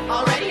when he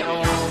already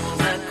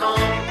owns a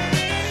comb.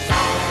 So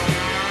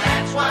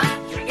that's what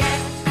you get,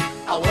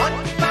 a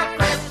Woody for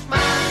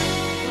Christmas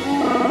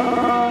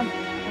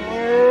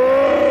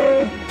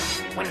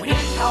when he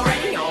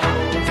already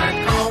owns a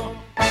comb.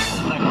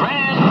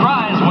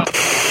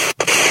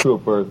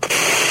 Trooper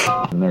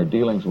and their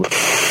dealings with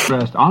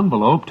addressed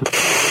envelope to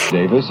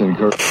Davis and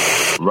Kirk.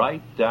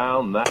 Write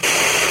down that.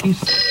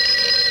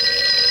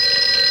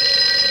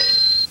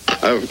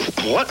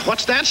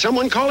 What's that?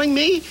 Someone calling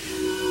me?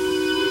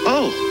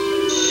 Oh.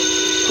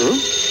 Huh?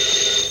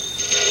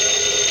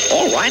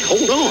 All right,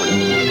 hold on.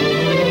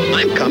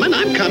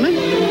 I'm coming.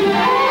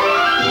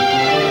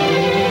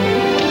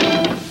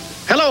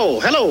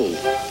 Hello.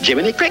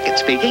 Jiminy Cricket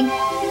speaking.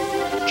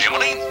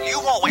 Jiminy,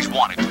 you've always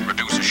wanted to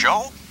produce a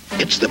show.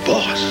 It's the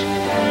boss.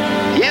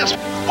 Yes.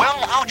 Well,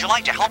 how'd you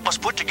like to help us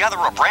put together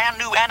a brand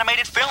new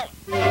animated film?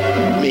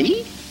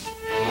 Me?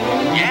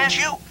 Yes,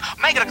 you.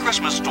 Make it a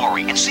Christmas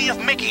story and see if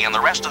Mickey and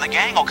the rest of the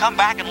gang will come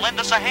back and lend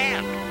us a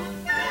hand.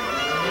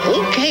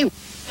 Okay.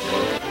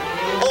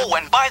 Oh,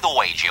 and by the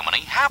way,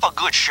 Jiminy, have a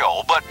good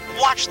show, but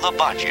watch the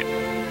budget.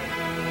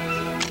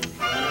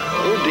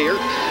 Oh, dear.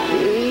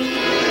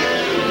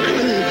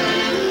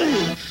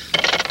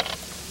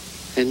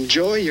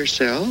 Enjoy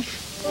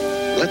yourself.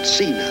 Let's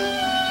see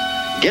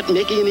now. Get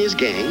Mickey and his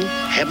gang,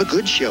 have a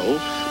good show,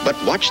 but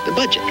watch the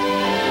budget.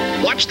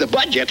 Watch the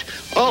budget?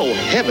 Oh,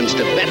 heavens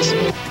to Betsy.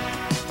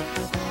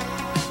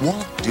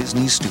 Walt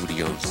Disney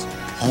Studios,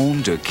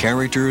 home to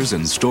characters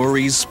and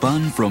stories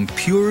spun from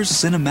pure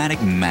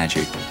cinematic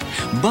magic.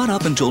 But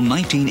up until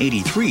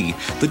 1983,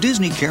 the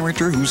Disney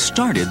character who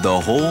started the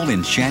whole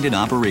enchanted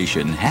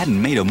operation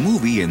hadn't made a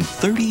movie in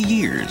 30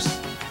 years.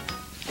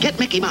 Get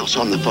Mickey Mouse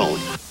on the phone.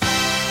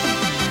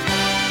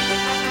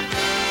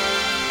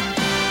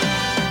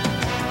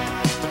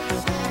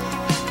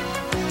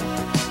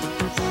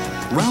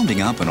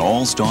 Rounding up an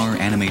all-star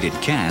animated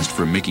cast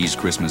for Mickey's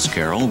Christmas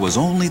Carol was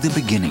only the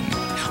beginning.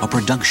 A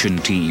production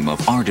team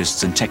of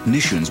artists and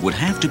technicians would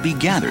have to be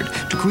gathered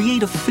to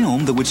create a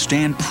film that would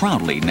stand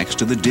proudly next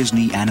to the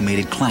Disney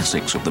animated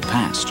classics of the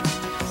past.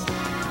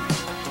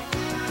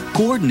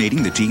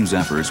 Coordinating the team's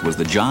efforts was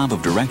the job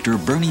of director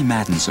Bernie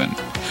Mattinson.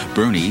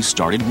 Bernie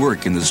started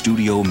work in the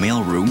studio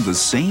mailroom the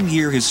same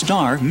year his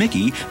star,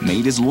 Mickey,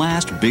 made his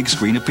last big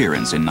screen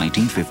appearance in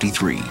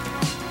 1953.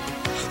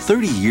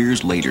 30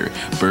 years later,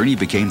 Bernie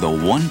became the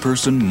one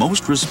person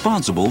most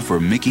responsible for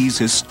Mickey's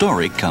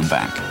historic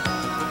comeback.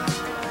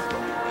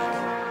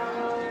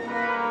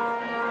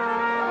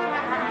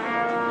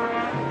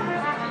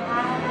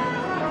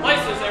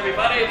 Places,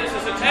 everybody. This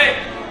is a tape.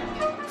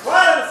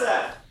 Quiet on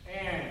set.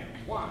 And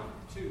 1,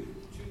 2,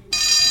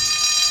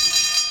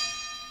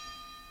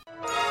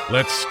 2.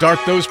 Let's start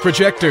those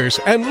projectors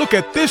and look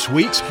at this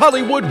week's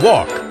Hollywood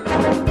Walk.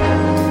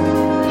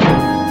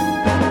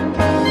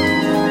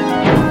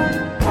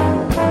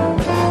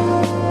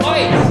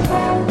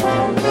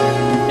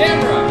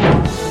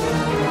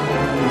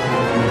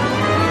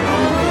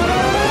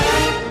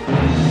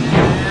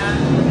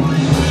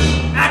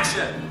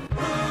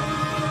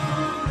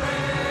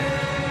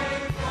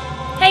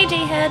 Hey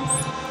D-heads!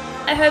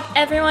 I hope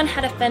everyone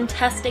had a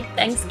fantastic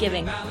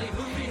Thanksgiving.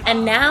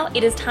 And now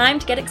it is time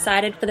to get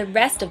excited for the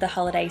rest of the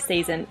holiday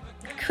season,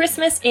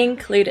 Christmas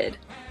included.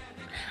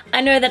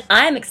 I know that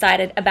I'm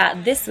excited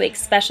about this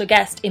week's special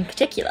guest in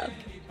particular.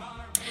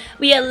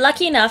 We are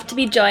lucky enough to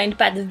be joined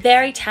by the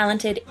very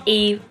talented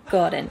Eve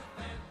Gordon.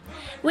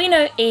 We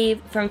know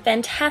Eve from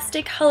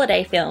fantastic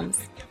holiday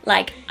films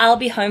like I'll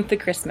Be Home for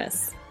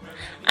Christmas.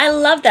 I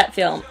love that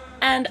film,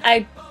 and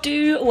I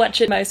do watch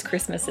it most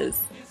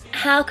Christmases.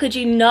 How could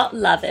you not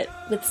love it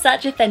with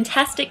such a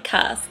fantastic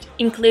cast,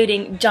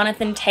 including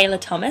Jonathan Taylor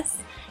Thomas,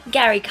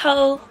 Gary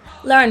Cole,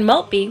 Lauren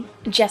Maltby,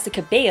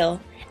 Jessica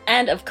Biel,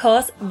 and of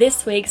course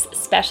this week's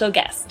special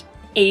guest,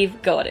 Eve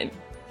Gordon.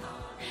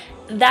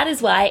 That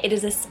is why it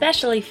is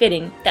especially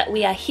fitting that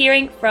we are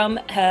hearing from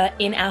her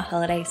in our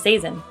holiday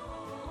season.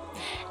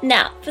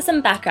 Now, for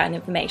some background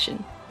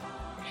information.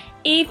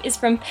 Eve is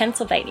from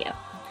Pennsylvania,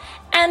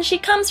 and she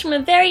comes from a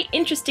very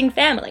interesting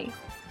family.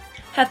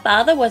 Her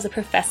father was a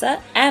professor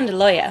and a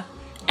lawyer,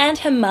 and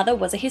her mother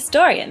was a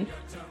historian.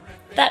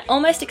 That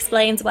almost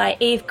explains why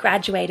Eve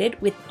graduated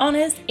with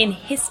honours in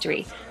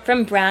history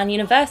from Brown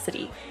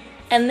University,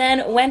 and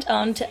then went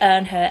on to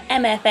earn her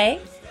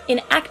MFA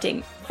in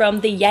acting from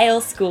the Yale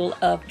School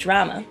of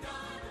Drama.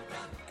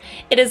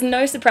 It is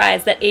no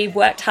surprise that Eve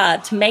worked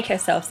hard to make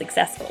herself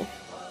successful.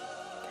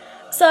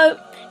 So,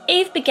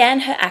 Eve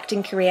began her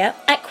acting career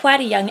at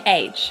quite a young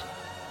age.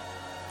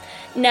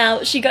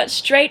 Now, she got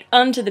straight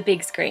onto the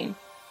big screen,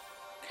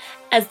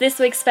 as this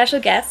week's special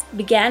guest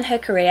began her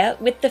career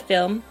with the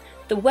film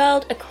The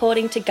World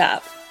According to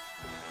Garp.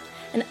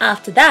 And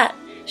after that,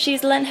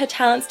 she's lent her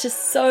talents to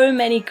so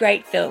many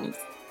great films,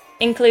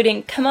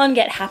 including Come On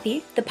Get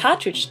Happy, The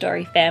Partridge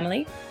Story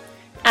Family,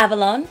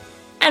 Avalon,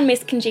 and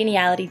Miss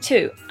Congeniality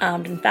 2,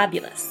 Armed and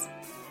Fabulous.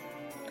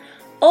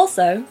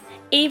 Also,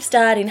 Eve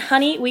starred in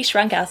Honey, We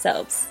Shrunk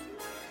Ourselves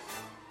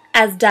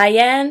as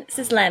Diane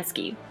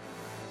Sislansky.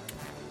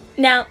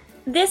 Now,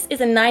 this is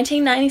a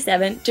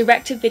 1997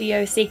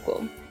 direct-to-video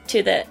sequel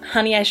to the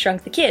Honey, I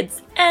Shrunk the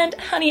Kids and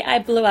Honey, I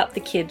Blew Up the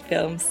Kid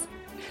films.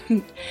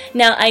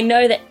 Now, I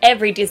know that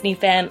every Disney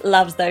fan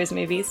loves those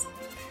movies.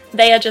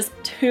 They are just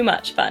too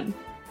much fun.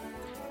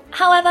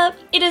 However,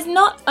 it is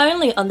not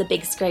only on the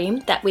big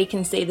screen that we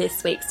can see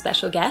this week's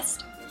special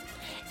guest.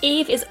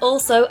 Eve is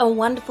also a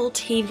wonderful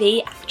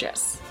TV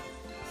actress.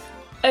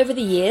 Over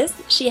the years,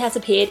 she has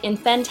appeared in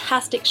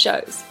fantastic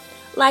shows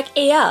like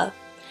ER,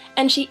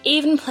 And she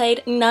even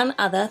played none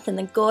other than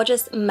the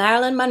gorgeous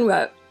Marilyn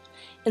Monroe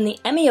in the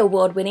Emmy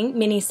Award-winning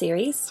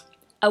miniseries,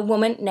 A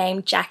Woman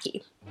Named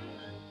Jackie.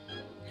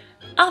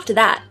 After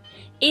that,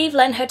 Eve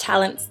lent her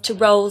talents to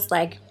roles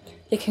like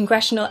the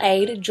congressional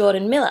aide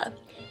Jordan Miller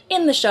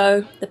in the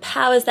show The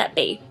Powers That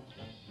Be,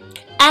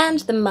 and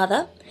the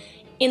mother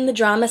in the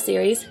drama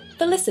series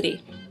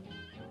Felicity.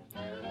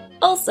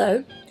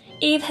 Also,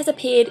 Eve has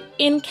appeared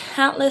in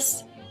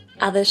countless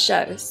other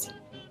shows.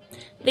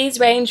 These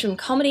range from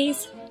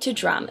comedies to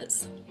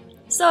dramas.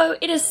 So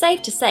it is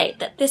safe to say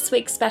that this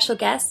week's special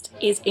guest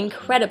is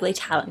incredibly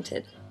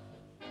talented.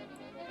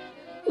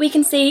 We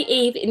can see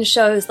Eve in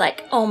shows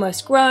like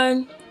Almost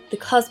Grown, The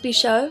Cosby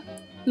Show,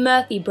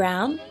 Murphy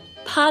Brown,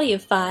 Party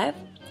of Five,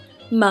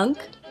 Monk,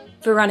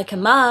 Veronica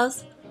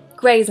Mars,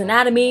 Grey's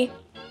Anatomy,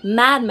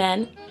 Mad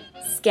Men,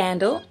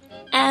 Scandal,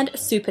 and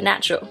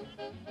Supernatural.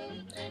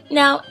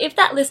 Now, if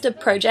that list of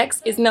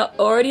projects is not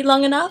already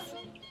long enough,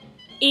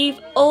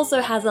 Eve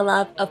also has a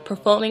love of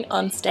performing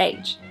on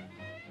stage.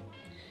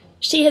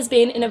 She has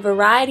been in a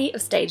variety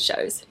of stage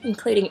shows,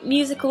 including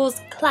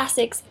musicals,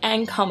 classics,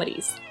 and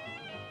comedies.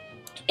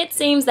 It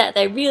seems that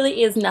there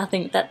really is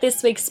nothing that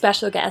this week's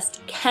special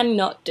guest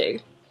cannot do.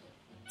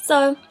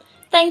 So,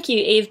 thank you,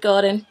 Eve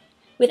Gordon.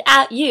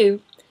 Without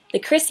you, the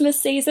Christmas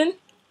season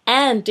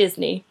and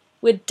Disney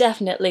would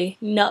definitely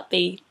not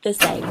be the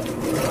same.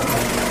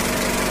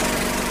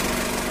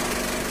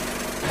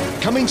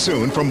 Coming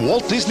soon from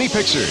Walt Disney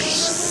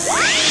Pictures.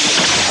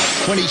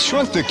 When he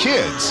shrunk the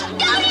kids,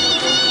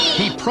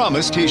 he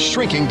promised his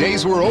shrinking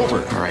days were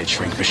over. All right,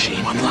 shrink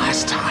machine, one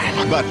last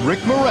time. But Rick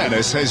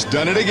Moranis has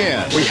done it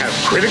again. We have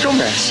critical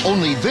mass.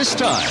 Only this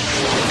time,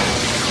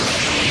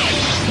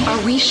 are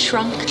we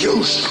shrunk?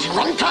 You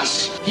shrunk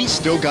us? he's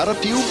still got a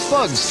few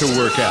bugs to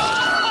work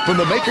out. From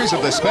the makers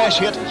of the smash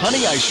hit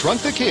Honey, I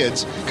Shrunk the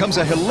Kids comes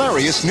a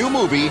hilarious new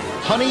movie,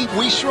 Honey,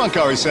 We Shrunk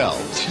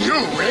Ourselves. You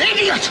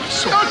idiot!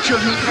 Don't you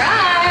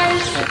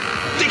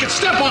guys! They could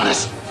step on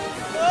us!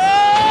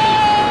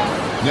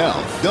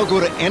 Now, they'll go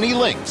to any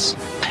lengths.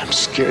 I'm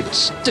scared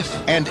stiff.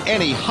 And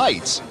any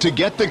heights to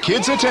get the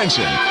kids'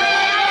 attention.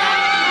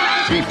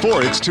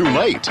 Before it's too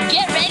late.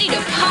 Get ready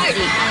to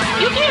party.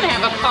 You can't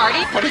have a party.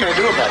 What are you going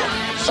to do about it,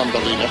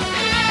 Thumbelina?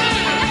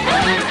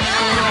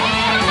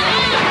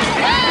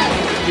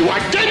 You are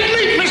dead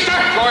meat, mister!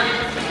 Gordon,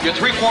 you're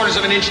 3/4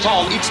 of an inch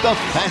tall. It's the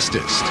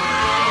fastest.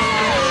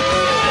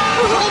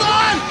 Hold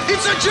on!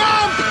 It's a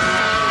jump!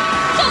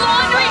 The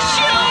laundry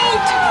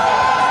chute!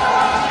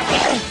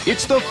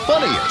 It's the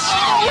funniest.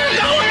 Oh, we're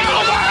going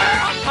over!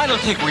 I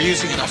don't think we're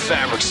using enough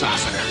fabric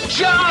softener.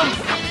 Jump!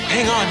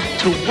 Hang on.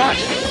 To what?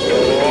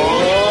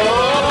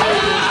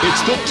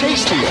 It's the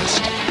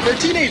tastiest. They're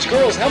teenage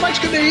girls. How much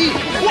can they eat?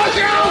 Watch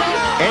out!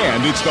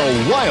 And it's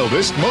the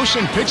wildest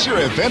motion picture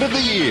event of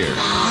the year.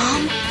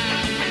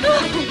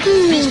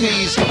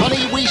 Disney's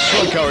Honey, We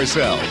Shrunk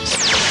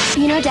Ourselves.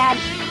 You know, Dad,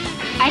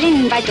 I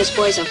didn't invite those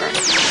boys over.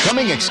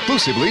 Coming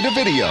exclusively to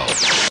video.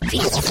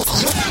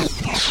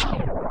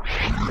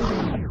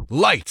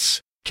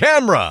 Lights,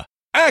 camera,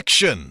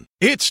 action!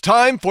 It's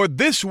time for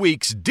this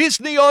week's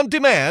Disney On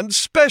Demand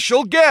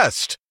special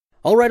guest.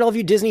 All right, all of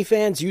you Disney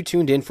fans, you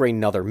tuned in for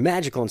another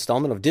magical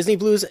installment of Disney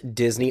Blues,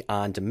 Disney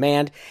On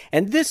Demand.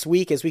 And this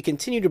week, as we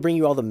continue to bring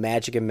you all the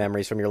magic and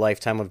memories from your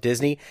lifetime of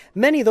Disney,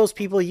 many of those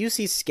people you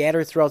see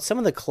scattered throughout some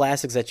of the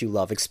classics that you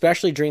love,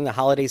 especially during the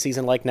holiday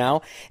season like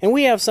now. And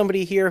we have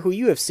somebody here who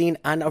you have seen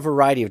on a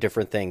variety of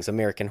different things,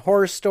 American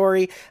Horror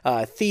Story,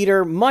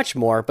 theater, much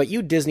more. But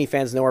you Disney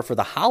fans know her for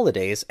the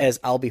holidays as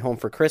I'll Be Home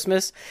for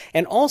Christmas.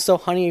 And also,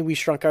 Honey, We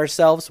Shrunk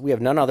Ourselves. We have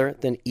none other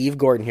than Eve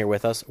Gordon here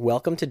with us.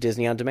 Welcome to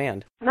Disney On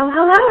Demand. Well,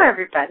 hello,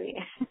 everybody.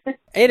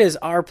 It is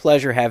our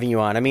pleasure having you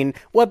on. I mean,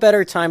 what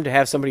better time to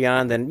have somebody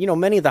on than,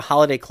 many of the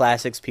holiday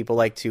classics people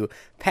like to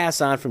pass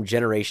on from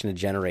generation to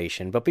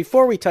generation. But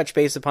before we touch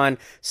base upon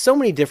so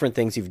many different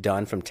things you've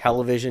done from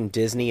television,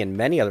 Disney, and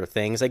many other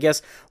things, I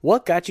guess,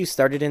 what got you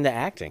started into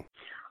acting?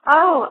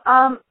 Well,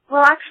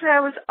 actually, I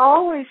was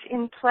always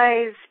in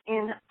plays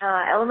in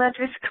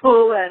elementary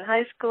school and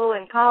high school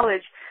and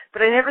college,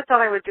 but I never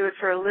thought I would do it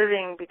for a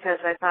living because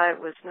I thought it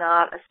was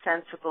not a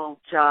sensible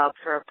job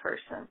for a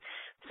person.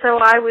 So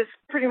I was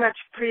pretty much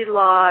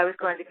pre-law. I was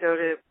going to go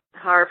to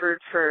Harvard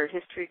for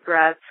history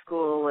grad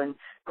school and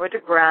I went to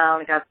Brown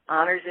and got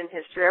honors in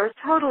history. I was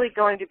totally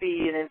going to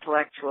be an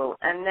intellectual.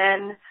 And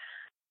then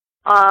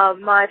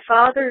my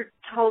father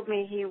told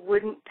me he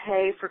wouldn't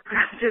pay for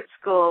graduate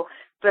school,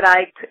 but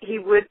he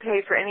would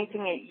pay for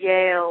anything at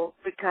Yale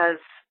because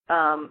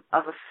of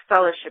a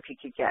fellowship he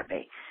could get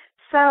me.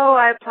 So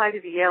I applied to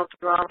the Yale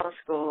Drama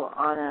School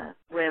on a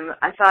whim.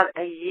 I thought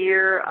a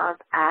year of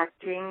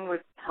acting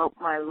would help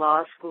my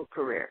law school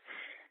career.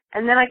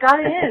 And then I got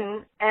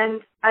in,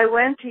 and I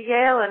went to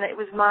Yale, and it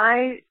was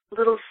my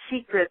little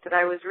secret that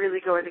I was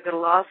really going to go to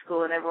law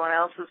school, and everyone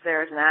else was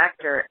there as an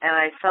actor, and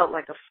I felt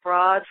like a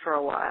fraud for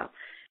a while.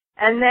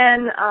 And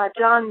then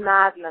John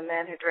Madden, the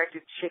man who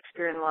directed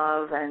Shakespeare in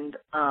Love and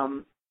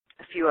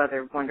a few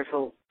other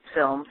wonderful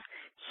films,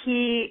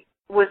 he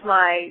was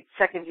my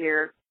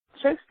second-year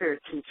Shakespeare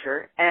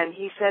teacher, and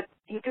he said,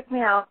 he took me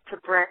out to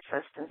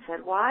breakfast and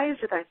said, "Why is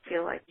it I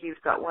feel like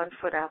you've got one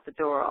foot out the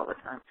door all the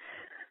time?"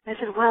 And I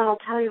said, "Well, I'll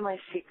tell you my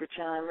secret,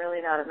 John. I'm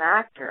really not an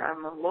actor.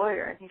 I'm a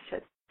lawyer." And he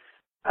said,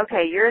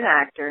 "Okay, you're an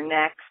actor.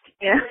 Next."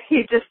 You know,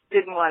 he just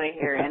didn't want to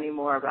hear any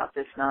more about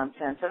this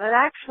nonsense. And it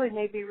actually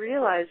made me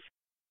realize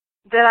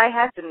that I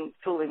had been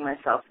fooling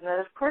myself and that,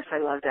 of course, I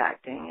loved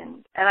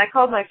acting. And I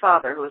called my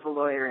father, who was a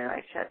lawyer, and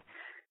I said,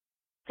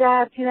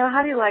 "Dad, you know,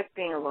 how do you like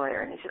being a lawyer?"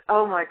 And he said,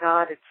 "Oh, my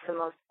God, it's the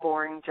most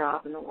boring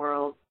job in the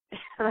world."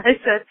 And I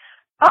said,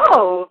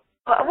 "Oh,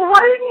 well,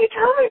 why didn't you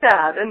tell me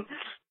that?" And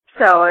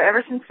so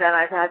ever since then,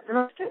 I've had the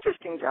most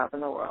interesting job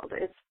in the world.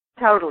 It's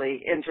totally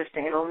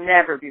interesting. It'll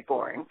never be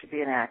boring to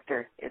be an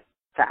actor. It's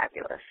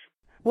fabulous.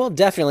 Well,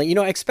 definitely, you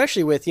know,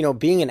 especially with, you know,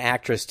 being an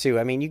actress too.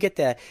 I mean, you get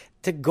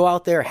to go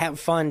out there, have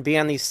fun, be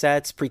on these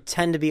sets,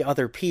 pretend to be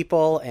other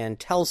people and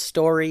tell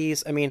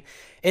stories. I mean,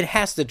 it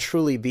has to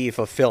truly be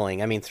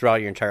fulfilling. I mean,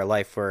 throughout your entire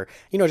life for,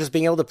 you know, just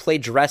being able to play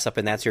dress up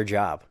and that's your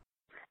job.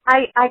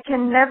 I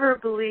can never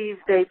believe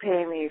they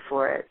pay me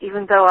for it,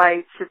 even though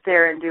I sit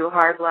there and do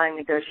hardline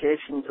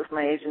negotiations with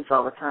my agents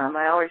all the time.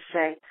 I always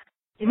say,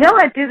 you know,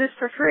 I do this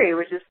for free,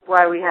 which is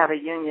why we have a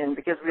union,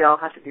 because we all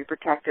have to be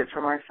protected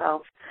from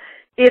ourselves.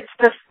 It's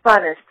the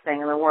funnest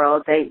thing in the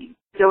world. They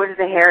go into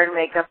the hair and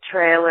makeup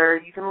trailer.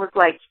 You can look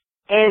like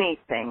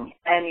anything,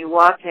 and you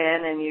walk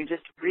in and you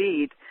just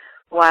read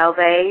while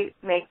they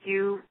make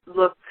you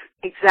look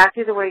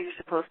exactly the way you're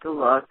supposed to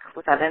look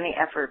without any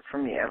effort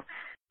from you.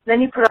 Then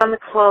you put on the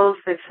clothes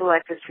they've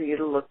selected for you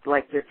to look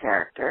like your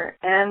character,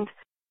 and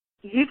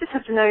you just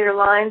have to know your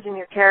lines and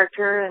your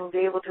character and be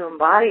able to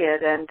embody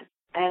it, and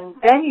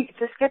then you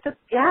just get to,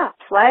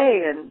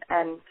 play and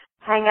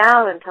hang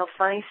out and tell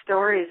funny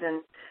stories,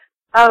 and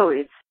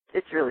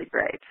it's really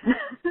great.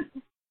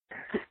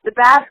 The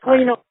bad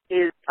part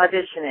is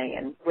auditioning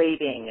and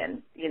waiting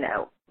and, you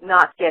know,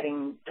 not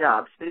getting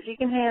jobs. But if you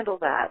can handle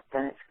that,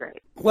 then it's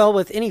great. Well,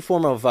 with any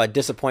form of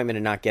disappointment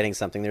in not getting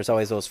something, there's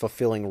always those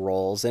fulfilling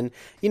roles. And,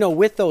 you know,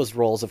 with those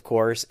roles, of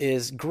course,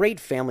 is great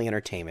family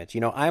entertainment.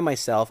 You know, I'm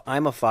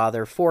a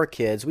father, 4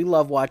 kids. We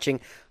love watching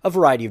a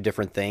variety of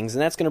different things.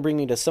 And that's going to bring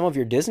me to some of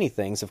your Disney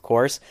things, of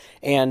course.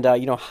 And,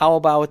 you know, how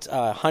about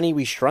Honey,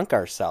 We Shrunk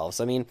Ourselves?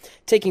 I mean,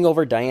 taking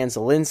over Diane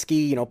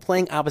Zelinsky, you know,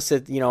 playing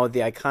opposite, you know,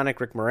 the iconic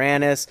Rick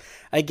Moranis.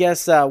 I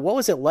guess, what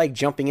was it like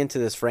jumping into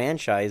this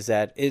franchise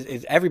that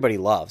everybody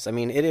loves? I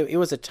mean, it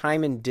was a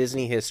time in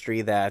Disney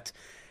history that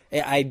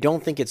I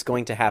don't think it's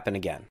going to happen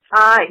again.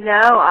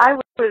 I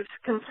was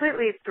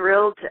completely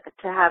thrilled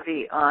to have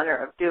the honor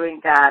of doing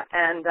that,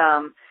 and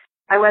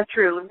I went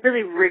through a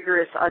really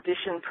rigorous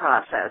audition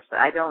process.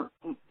 I don't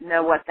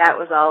know what that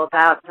was all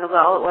about, because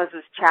all it was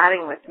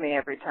chatting with me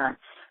every time.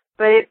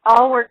 But it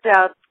all worked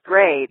out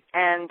great,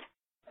 and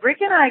Rick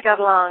and I got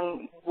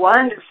along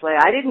wonderfully.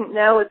 I didn't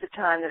know at the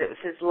time that it was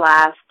his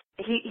last.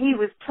 He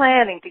was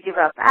planning to give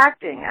up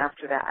acting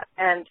after that,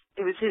 and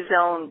it was his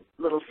own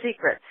little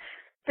secret.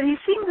 But he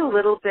seemed a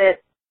little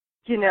bit,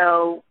 you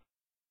know,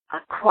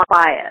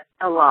 quiet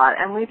a lot.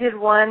 And we did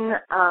one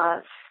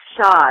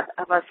shot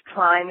of us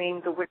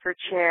climbing the wicker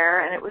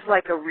chair, and it was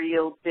like a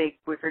real big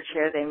wicker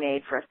chair they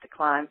made for us to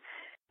climb.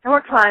 And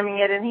we're climbing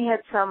it, and he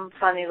had some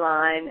funny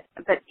line,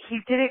 but he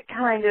did it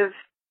kind of,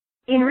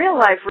 in real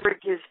life,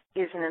 Rick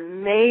is an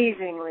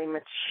amazingly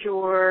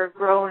mature,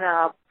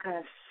 grown-up, kind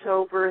of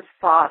sober,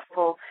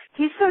 thoughtful.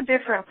 He's so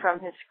different from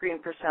his screen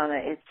persona,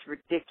 it's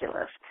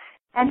ridiculous.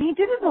 And he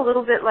did it a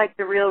little bit like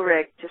the real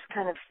Rick, just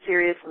kind of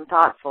serious and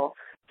thoughtful.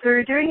 So we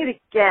were doing it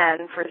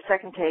again for a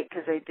second take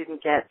because I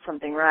didn't get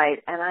something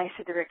right. And I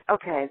said to Rick,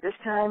 okay, this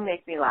time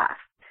make me laugh.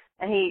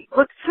 And he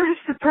looked sort of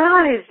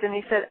surprised, and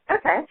he said,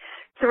 okay.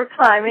 So we're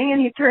climbing,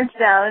 and he turns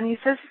down, and he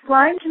says his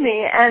line to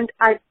me, and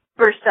I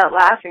burst out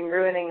laughing,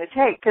 ruining the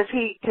take, because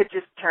he could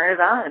just turn it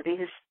on and be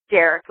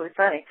hysterically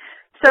funny.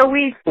 So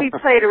we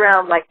played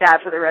around like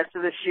that for the rest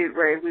of the shoot,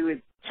 where we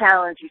would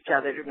challenge each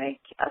other to make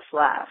us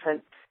laugh.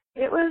 And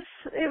it was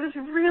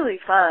really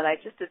fun. I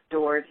just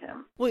adored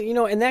him. Well, you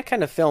know, in that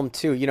kind of film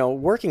too, you know,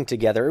 working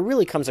together, it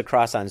really comes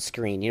across on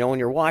screen. You know, when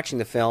you're watching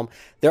the film,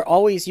 you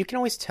can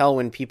always tell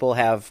when people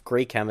have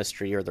great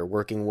chemistry or they're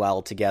working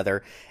well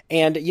together.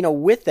 And, you know,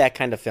 with that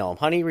kind of film,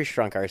 Honey, We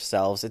Shrunk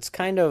Ourselves, it's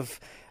kind of,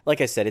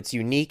 like I said, it's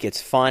unique,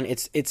 it's fun,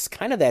 it's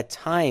kind of that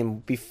time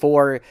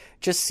before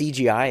just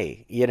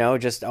CGI, you know,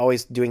 just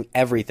always doing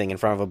everything in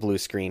front of a blue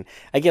screen.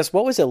 I guess,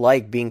 what was it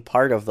like being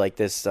part of like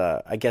this,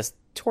 I guess,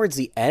 towards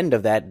the end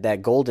of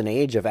that golden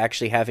age of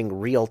actually having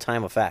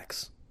real-time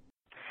effects?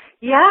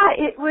 Yeah,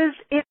 it was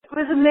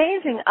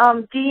amazing.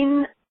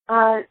 Dean,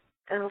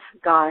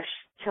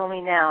 kill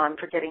me now, I'm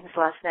forgetting his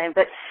last name,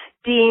 but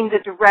Dean, the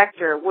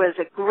director, was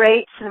a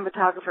great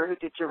cinematographer who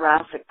did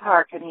Jurassic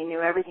Park, and he knew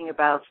everything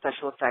about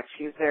special effects.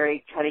 He was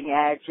very cutting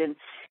edge, and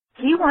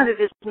he wanted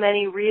as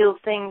many real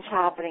things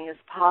happening as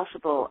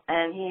possible,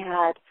 and he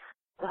had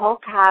the whole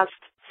cast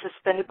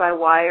suspended by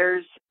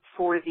wires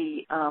for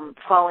the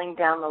falling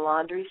down the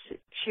laundry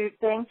chute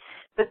thing.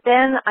 But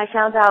then I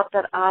found out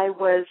that I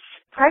was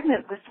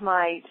pregnant with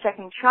my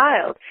second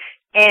child,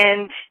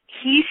 and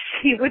he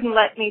wouldn't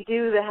let me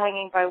do the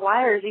hanging by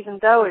wires, even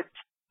though it's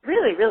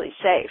really, really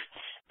safe.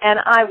 And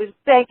I was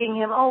begging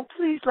him, oh,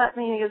 please let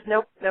me. And he goes,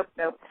 nope, nope,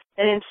 nope.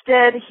 And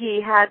instead,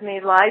 he had me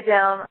lie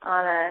down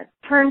on a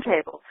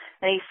turntable,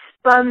 and he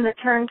spun the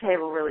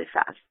turntable really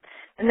fast.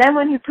 And then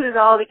when he put it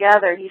all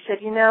together, he said,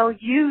 you know,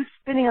 you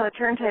spinning on the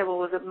turntable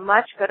was a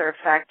much better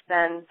effect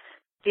than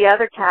the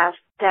other cast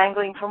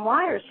dangling from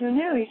wires. Who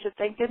knew? He said,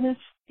 thank goodness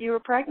you were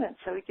pregnant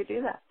so we could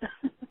do that.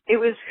 It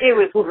was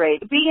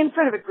great. Being in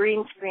front of a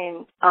green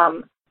screen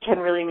can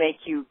really make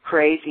you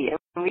crazy.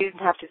 And we didn't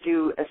have to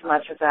do as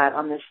much of that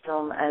on this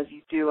film as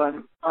you do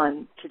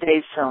on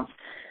today's films.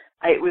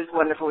 It was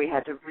wonderful. We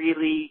had to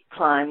really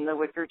climb the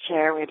wicker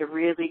chair. We had to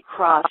really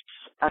cross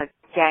a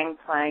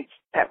gangplank.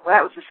 That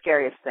was the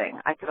scariest thing.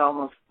 I could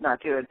almost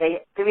not do it.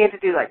 We had to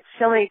do like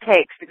so many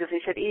takes because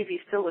they said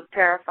Evie still looked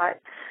terrified.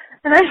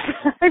 And I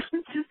was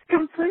just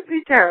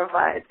completely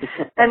terrified.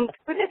 And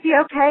wouldn't it be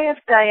okay if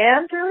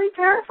Diane's really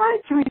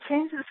terrified? Can we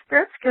change the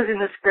script? Because in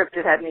the script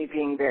it had me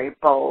being very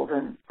bold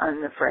and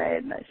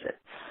unafraid. And I said,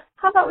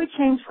 how about we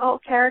change all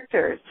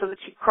characters so that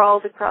she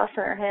crawled across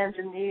on her hands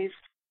and knees,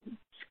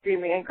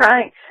 screaming and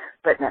crying?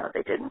 But no,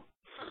 they didn't.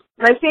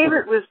 My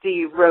favorite was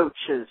the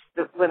roaches,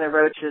 when the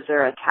roaches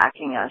are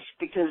attacking us,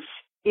 because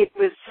it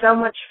was so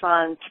much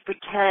fun to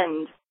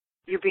pretend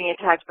you're being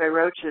attacked by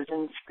roaches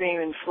and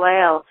scream and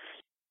flail.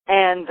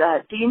 And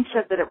Dean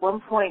said that at one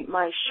point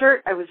my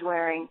shirt I was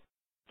wearing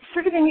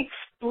sort of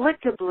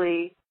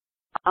inexplicably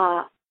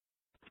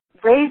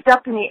raised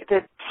up in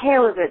the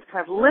tail of it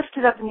kind of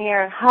lifted up in the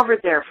air and hovered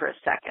there for a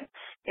second.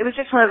 It was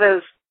just one of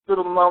those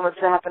little moments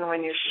that happen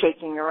when you're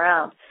shaking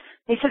around.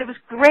 He said it was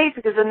great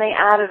because then they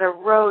added a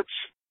roach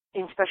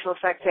in special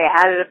effects. They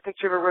added a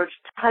picture of a roach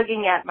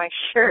tugging at my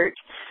shirt,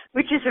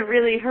 which is a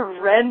really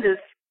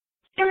horrendous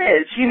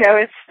image. You know,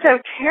 it's so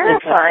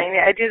terrifying,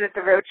 the idea that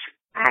the roach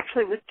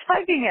actually was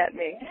tugging at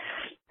me.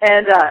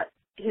 And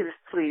he was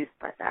pleased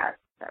by that.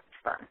 That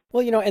was fun.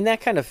 Well, you know, and that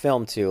kind of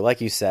film, too,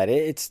 like you said,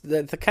 it's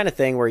the kind of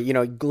thing where, you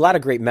know, a lot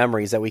of great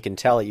memories that we can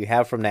tell that you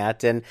have from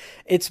that. And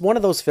it's one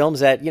of those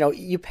films that, you know,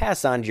 you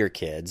pass on to your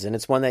kids, and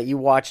it's one that you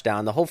watch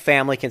down. The whole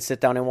family can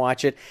sit down and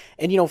watch it.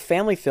 And, you know,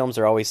 family films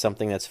are always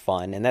something that's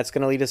fun. And that's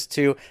going to lead us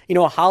to, you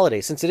know, a holiday,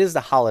 since it is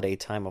the holiday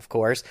time, of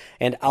course.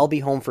 And I'll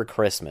Be Home for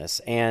Christmas.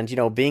 And, you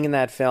know, being in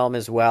that film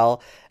as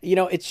well, you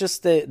know, it's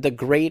just the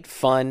great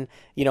fun,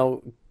 you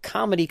know,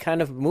 comedy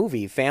kind of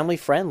movie, family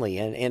friendly,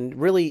 and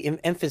really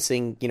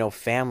emphasizing, you know,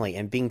 family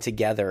and being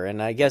together.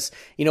 And I guess,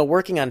 you know,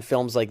 working on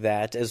films like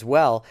that as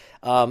well.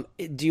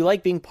 Do you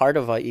like being part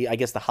of, I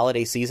guess, the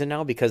holiday season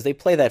now? Because they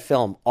play that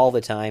film all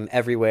the time,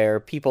 everywhere.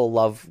 People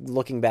love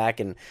looking back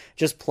and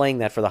just playing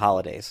that for the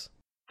holidays.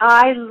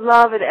 I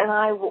love it, and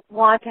I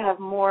want to have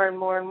more and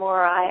more and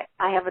more. I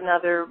have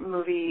another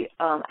movie,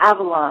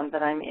 Avalon,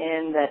 that I'm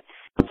in that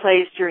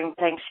plays during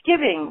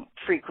Thanksgiving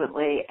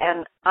frequently,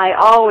 and I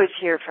always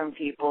hear from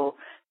people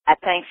at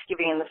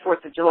Thanksgiving and the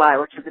 4th of July,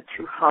 which are the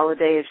two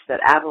holidays that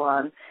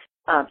Avalon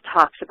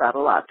talks about a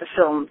lot. The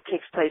film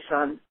takes place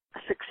on a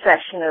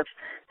succession of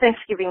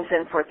Thanksgivings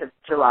and 4th of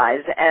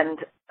Julys, and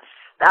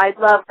I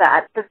love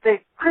that. But the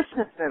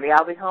Christmas movie,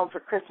 I'll Be Home for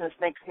Christmas,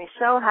 makes me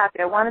so happy.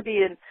 I want to be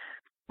in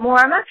more.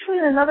 I'm actually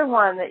in another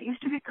one that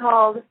used to be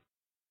called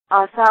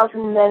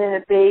 1,000 Men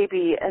and a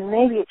Baby, and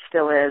maybe it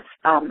still is.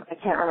 I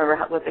can't remember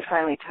what they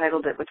finally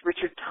titled it, with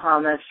Richard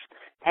Thomas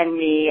and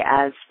me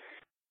as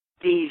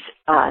these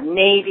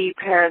Navy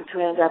parents who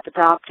end up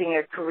adopting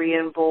a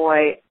Korean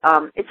boy.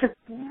 It's a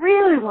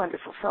really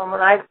wonderful film,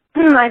 and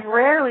I've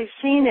rarely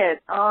seen it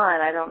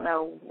on. I don't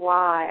know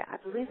why. I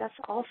believe that's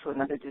also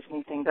another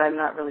Disney thing, but I'm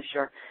not really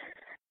sure.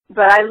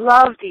 But I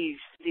love these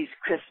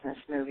Christmas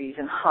movies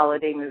and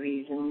holiday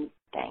movies and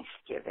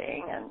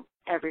Thanksgiving and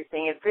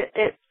everything.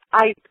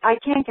 I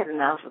can't get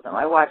enough of them.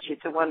 I watch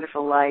It's a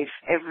Wonderful Life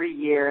every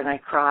year, and I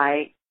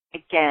cry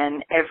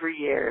again every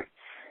year.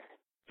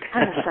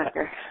 I'm a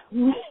sucker.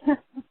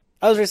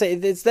 I was going to say,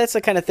 that's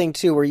the kind of thing,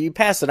 too, where you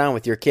pass it on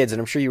with your kids, and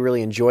I'm sure you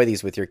really enjoy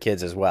these with your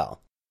kids as well.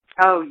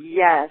 Oh,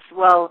 yes.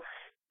 Well,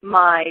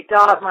 my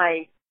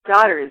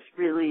daughter is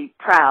really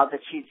proud that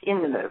she's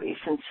in the movie,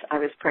 since I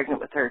was pregnant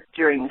with her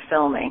during the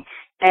filming.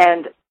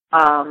 And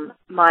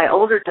my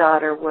older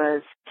daughter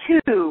was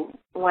 2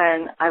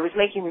 when I was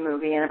making the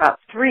movie, and about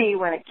 3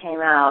 when it came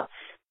out.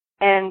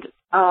 And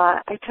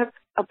I took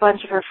a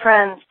bunch of her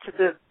friends to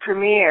the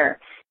premiere,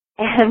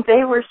 and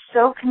they were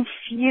so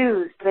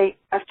confused.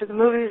 After the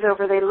movie was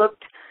over, they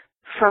looked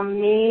from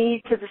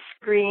me to the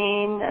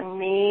screen and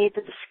me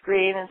to the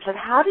screen and said,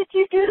 "How did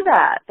you do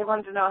that?" They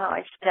wanted to know how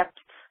I stepped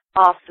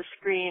off the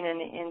screen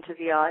and into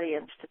the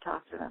audience to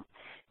talk to them.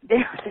 They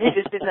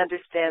just didn't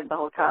understand the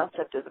whole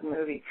concept of the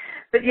movie.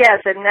 But yes,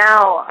 and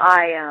now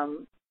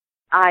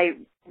I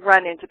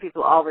run into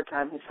people all the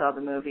time who saw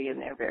the movie,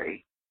 and they're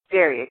very,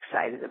 very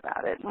excited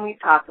about it. And we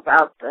talk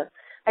about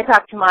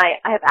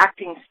I have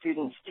acting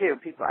students too.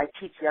 I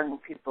teach young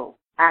people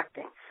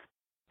acting,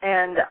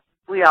 and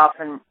we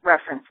often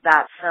reference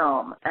that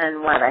film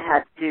and what I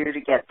had to do to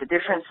get the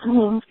different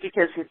scenes,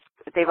 because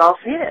they've all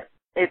seen it.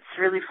 It's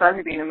really fun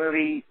to be in a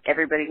movie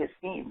everybody has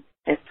seen.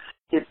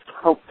 It's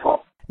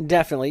hopeful.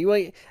 Definitely.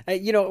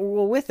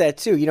 Well, with that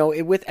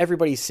too, with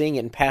everybody seeing it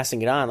and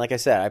passing it on, like I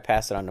said, I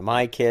pass it on to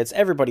my kids.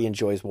 Everybody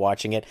enjoys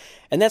watching it.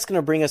 And that's going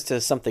to bring us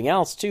to something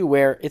else too,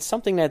 where it's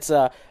something that's,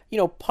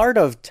 part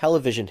of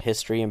television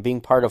history and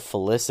being part of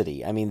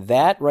Felicity. I mean,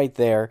 that right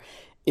there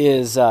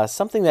is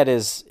something that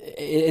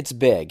it's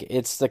big.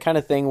 It's the kind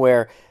of thing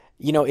where,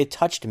 it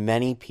touched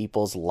many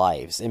people's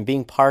lives, and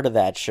being part of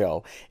that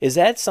show. Is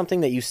that something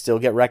that you still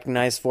get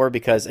recognized for?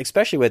 Because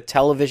especially with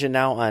television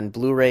now on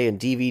Blu-ray and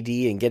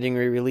DVD and getting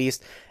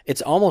re-released,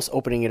 it's almost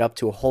opening it up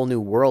to a whole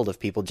new world of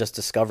people just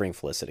discovering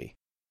Felicity.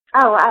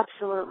 Oh,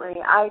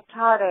 absolutely. I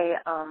taught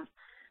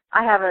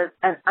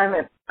I'm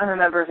a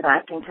member of an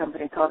acting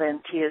company called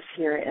Antias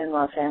here in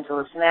Los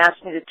Angeles, and they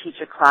asked me to teach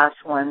a class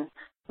one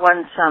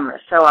summer,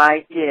 so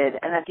I did.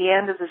 And at the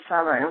end of the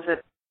summer, it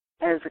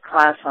was a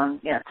class on,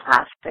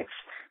 classics.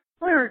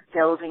 We were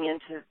delving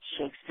into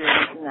Shakespeare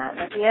and that. And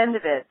at the end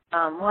of it,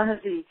 one of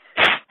the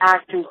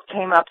actors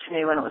came up to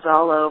me when it was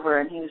all over,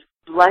 and he was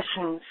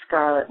blushing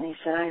scarlet, and he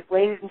said, "I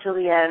waited until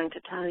the end to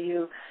tell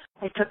you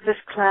I took this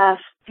class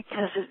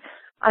because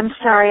I'm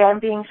sorry I'm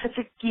being such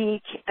a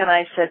geek." And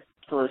I said,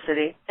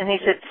 "Felicity." And he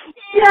said,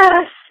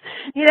 "Yes!"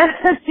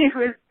 He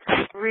was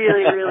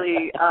really,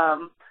 really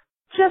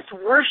just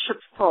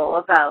worshipful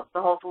about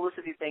the whole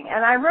Felicity thing.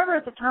 And I remember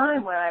at the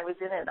time when I was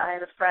in it, I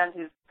had a friend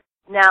who's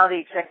now the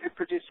executive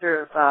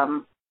producer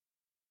of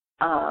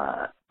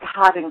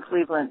Hot in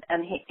Cleveland,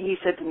 and he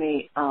said to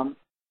me,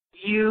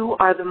 "You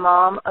are the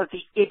mom of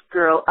the it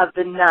girl of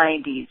the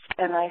 90s.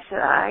 And I said,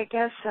 "I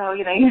guess so.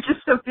 You're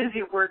just so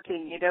busy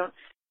working. You don't,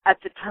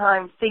 at the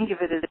time, think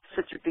of it as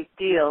such a big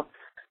deal."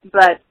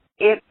 But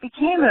it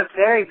became a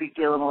very big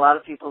deal in a lot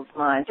of people's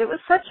minds. It was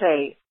such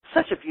a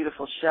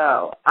beautiful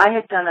show. I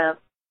had done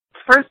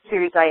first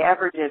series I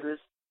ever did was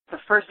the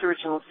first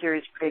original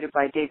series created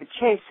by David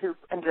Chase, who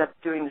ended up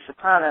doing The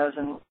Sopranos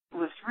and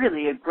is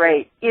really a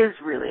great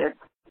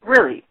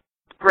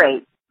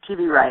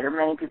TV writer.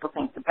 Many people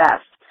think the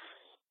best.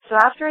 So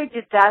after I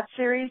did that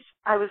series,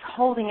 I was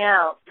holding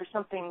out for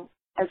something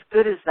as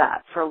good as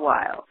that for a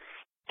while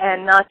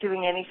and not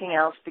doing anything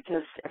else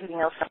because everything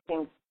else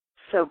seemed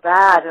so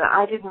bad. And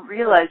I didn't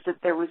realize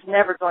that there was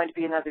never going to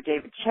be another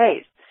David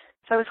Chase.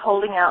 So I was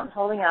holding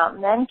out,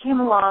 and then came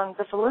along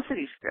the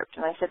Felicity script,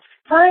 and I said,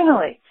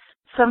 finally,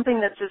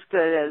 something that's as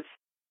good as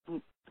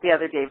the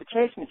other David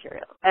Chase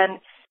material. And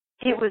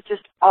it was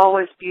just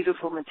always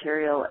beautiful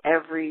material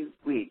every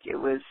week. It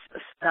was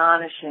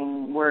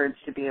astonishing words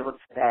to be able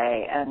to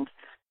say, and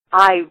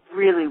I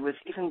really was,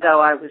 even though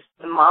I was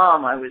the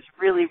mom, I was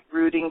really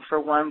rooting for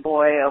one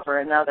boy over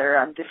another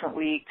on different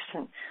weeks.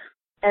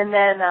 And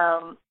then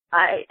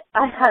I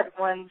had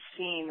one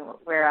scene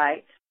where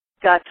I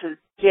got to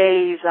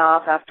gaze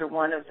off after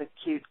one of the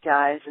cute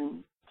guys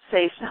and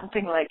say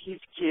something like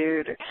he's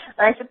cute. And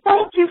I said,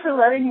 "Thank you for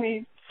letting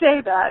me say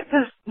that,"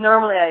 because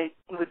normally I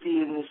would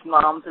be in this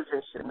mom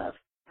position of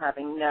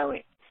having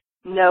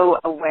no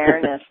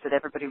awareness that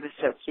everybody was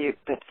so cute.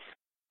 But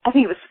I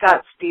think it was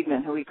Scott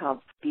Speedman, who we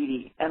called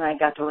Speedy, and I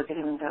got to look at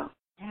him and go,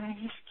 "Yeah,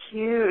 he's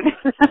cute."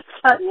 I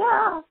thought,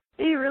 yeah,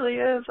 he really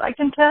is. I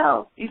can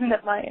tell, even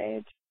at my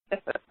age.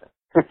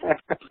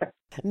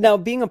 Now,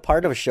 being a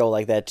part of a show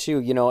like that too,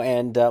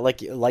 and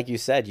like you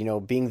said,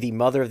 being the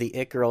mother of the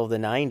it girl of the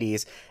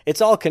 90s,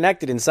 it's all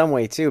connected in some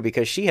way too,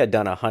 because she had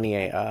done a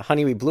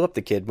Honey, We Blew Up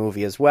the Kid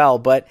movie as well.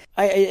 But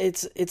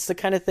it's the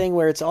kind of thing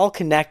where it's all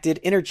connected,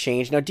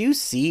 interchanged. Now, do you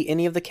see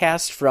any of the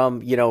cast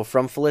from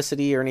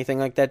Felicity or anything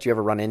like that? Do you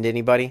ever run into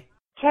anybody?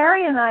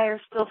 Carrie and I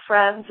are still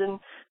friends, and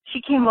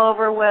she came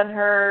over when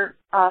her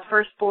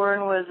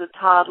firstborn was a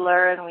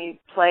toddler, and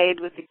we played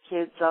with the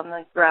kids on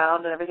the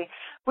ground and everything.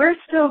 We're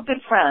still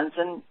good friends,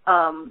 and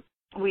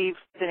we've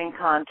been in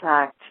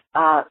contact.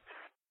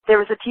 There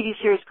was a TV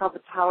series called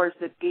The Powers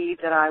That Be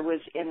that I was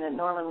in that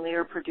Norman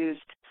Lear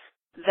produced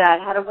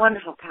that had a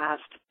wonderful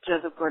cast,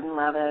 Joseph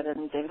Gordon-Levitt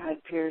and David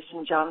Hyde Pierce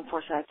and John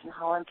Forsythe and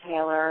Holland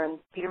Taylor and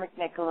Peter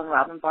McNichol and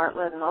Robin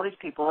Bartlett and all these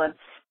people.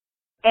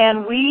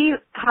 And we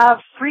have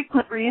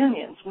frequent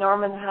reunions.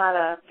 Norman had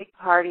a big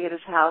party at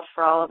his house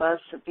for all of us,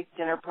 a big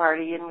dinner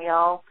party, and we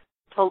all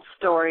told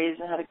stories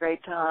and had a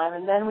great time.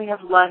 And then we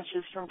have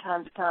lunches from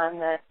time to time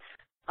that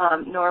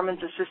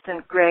Norman's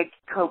assistant, Greg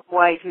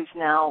Cope-White, who's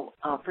now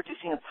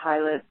producing a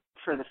pilot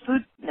for the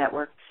Food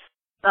Network,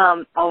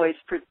 always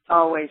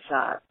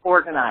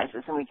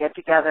organizes. And we get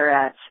together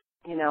at,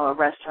 a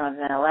restaurant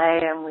in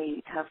L.A., and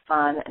we have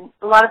fun. And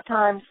a lot of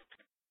times,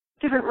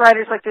 different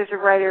writers, like there's a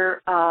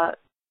writer,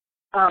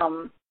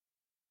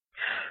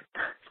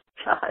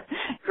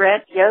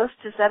 Grant Yost,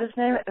 is that his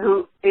name?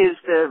 Who is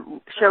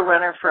the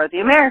showrunner for The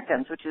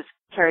Americans, which is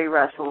Kerry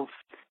Russell's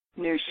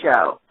new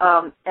show.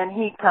 And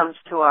he comes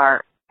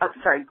to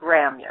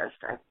Graham Yost.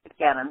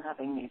 Again, I'm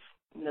having these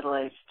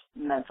middle-aged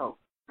mental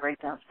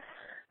breakdowns.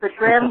 But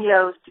Graham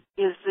Yost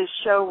is the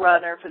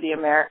showrunner for The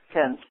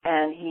Americans,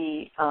 and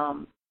he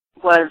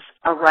was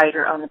a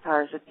writer on The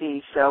Powers That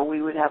Be. So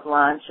we would have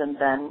lunch, and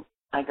then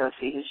I go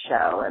see his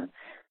show, and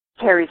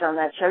Carrie's on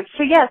that show.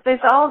 So yes,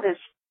 there's all this,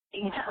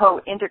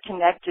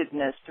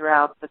 interconnectedness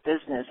throughout the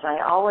business.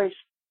 I always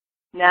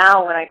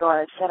now when I go on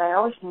a set, I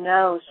always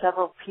know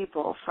several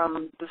people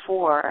from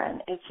before,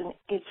 and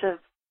it's a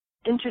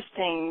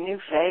interesting new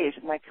phase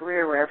of my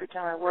career where every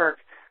time I work,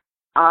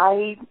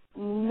 I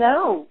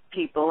know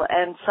people,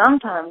 and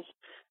sometimes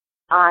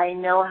I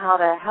know how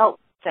to help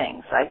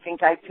things. I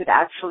think I could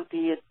actually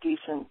be a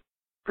decent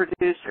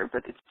producer,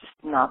 but it's just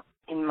not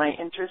in my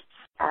interests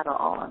at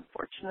all,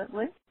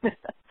 unfortunately.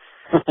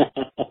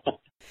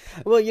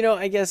 Well,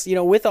 I guess,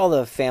 with all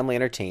the family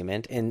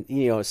entertainment and,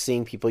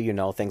 seeing people,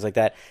 things like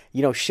that,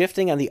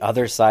 shifting on the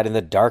other side and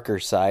the darker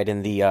side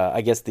and the,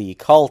 I guess, the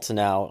cult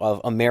now of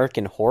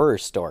American Horror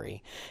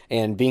Story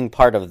and being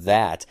part of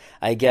that,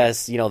 I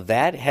guess,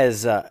 that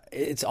has,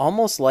 it's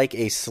almost like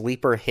a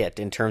sleeper hit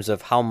in terms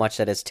of how much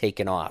that has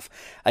taken off.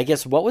 I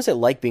guess, what was it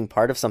like being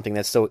part of something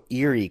that's so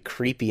eerie,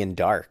 creepy, and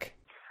dark?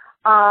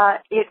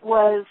 It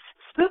was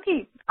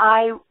spooky.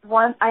 I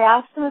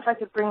asked them if I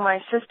could bring my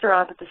sister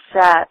onto the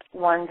set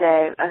one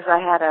day, as I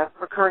had a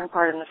recurring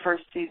part in the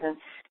first season.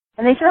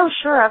 And they said, oh,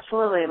 sure,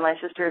 absolutely. And my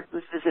sister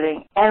was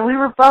visiting. And we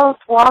were both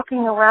walking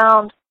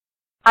around.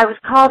 I was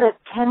called at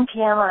 10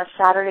 p.m. on a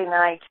Saturday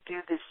night to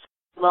do this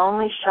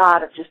lonely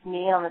shot of just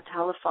me on the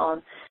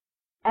telephone.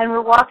 And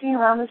we're walking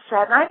around the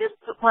set. And I just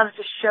wanted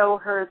to show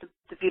her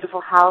the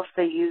beautiful house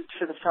they used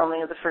for the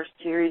filming of the first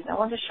series. And I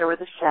wanted to show her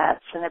the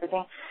sets and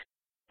everything.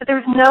 But there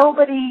was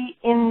nobody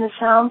in the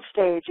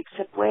soundstage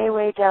except way,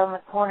 way down in the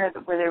corner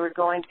where they were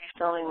going to be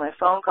filming my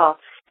phone call.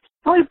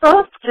 And we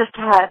both just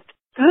had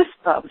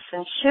goosebumps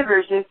and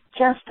shivers. It was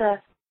just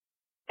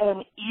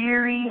an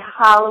eerie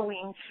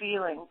Halloween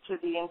feeling to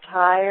the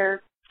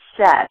entire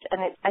set.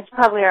 And it's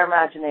probably our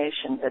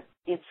imagination, but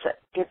it's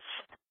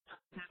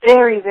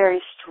very,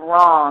 very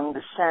strong,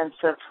 the sense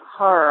of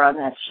horror on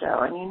that show.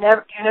 And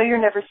you're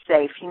never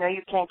safe.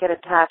 You can't get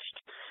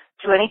attached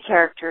to any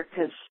character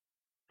because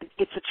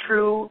it's a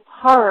true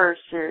horror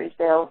series.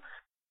 They'll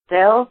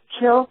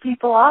kill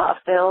people off.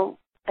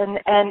 And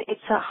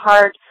it's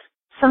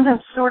sometimes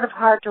sort of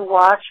hard to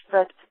watch,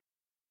 but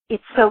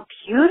it's so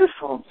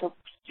beautiful, so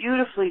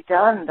beautifully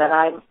done that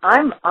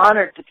I'm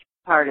honored to be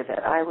part of it.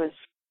 I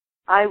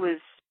was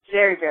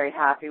very, very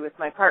happy with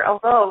my part,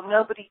 although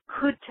nobody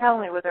could tell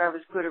me whether I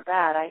was good or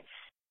bad.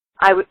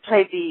 I would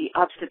play the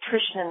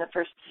obstetrician in the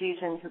first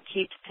season who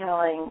keeps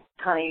telling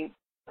Connie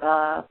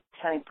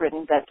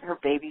Britton that her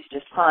baby's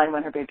just fine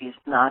when her baby is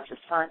not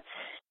just fine.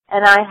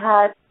 And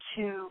I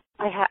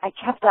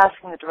kept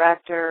asking the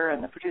director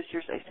and the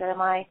producers, I said,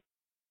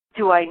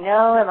 do I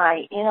know? Am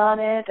I in on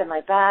it? Am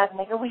I bad? And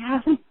they go, we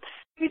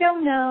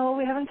don't know.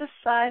 We haven't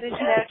decided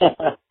yet.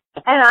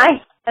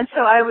 And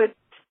so I would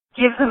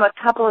give them a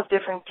couple of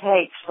different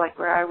takes, like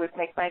where I would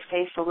make my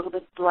face a little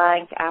bit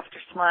blank after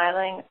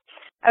smiling.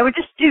 I would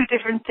just do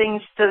different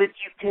things so that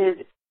you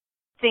could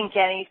think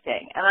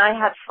anything. And I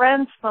had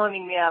friends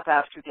phoning me up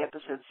after the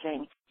episode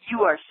saying,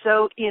 you are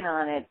so in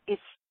on it.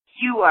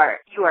 You are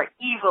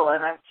evil.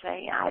 And I would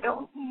say, I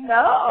don't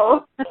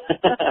know.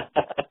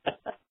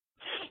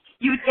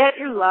 You would get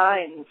your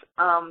lines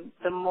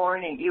the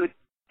morning.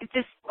 It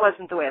just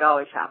wasn't the way it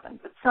always happened.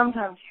 But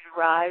sometimes you'd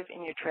arrive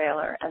in your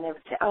trailer and they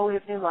would say, oh, we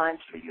have new lines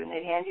for you. And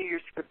they'd hand you your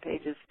script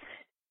pages.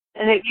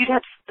 And you'd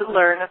have to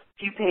learn a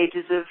few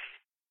pages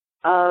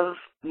of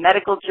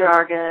medical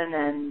jargon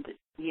and,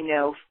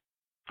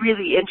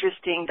 really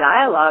interesting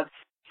dialogue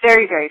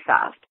very, very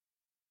fast.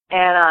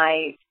 And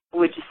I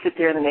would just sit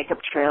there in the makeup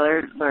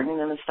trailer learning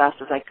them as fast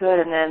as I could.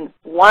 And then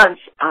once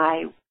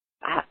I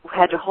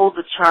had to hold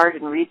the chart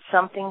and read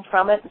something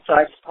from it, and so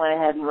I just went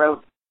ahead and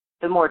wrote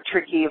the more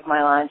tricky of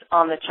my lines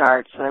on the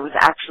chart, so I was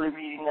actually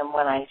reading them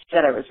when I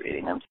said I was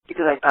reading them,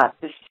 because I thought,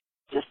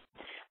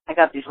 I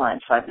got these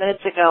lines 5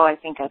 minutes ago, I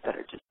think I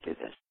better just do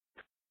this.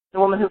 The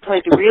woman who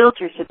played the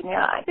realtor said to me,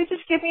 they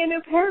just give me a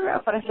new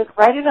paragraph. And I said,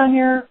 write it on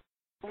your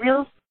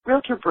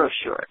realtor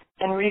brochure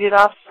and read it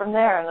off from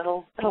there, and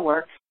it'll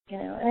work,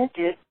 and it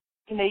did.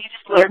 You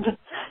just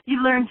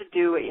learn to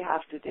do what you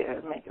have to do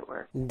and make it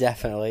work.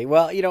 Definitely.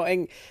 Well,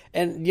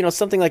 and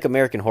something like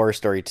American Horror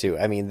Story too.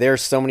 I mean,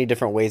 there's so many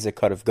different ways it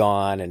could have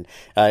gone, and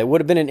it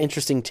would have been an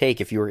interesting take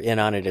if you were in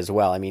on it as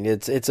well. I mean,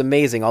 it's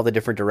amazing all the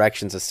different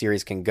directions a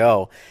series can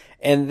go,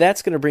 and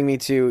that's going to bring me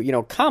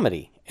to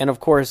comedy. And of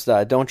course,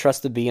 Don't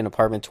Trust the Bee in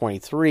Apartment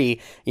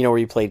 23, where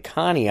you played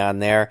Connie on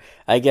there.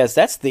 I guess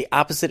that's the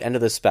opposite end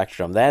of the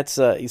spectrum. That's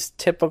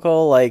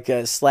typical,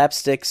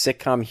 slapstick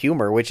sitcom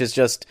humor, which is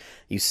just,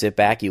 you sit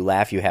back, you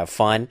laugh, you have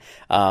fun.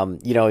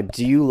 Do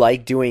you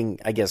like doing,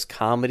 I guess,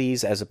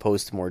 comedies as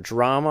opposed to more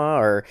drama,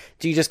 or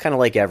do you just kind of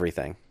like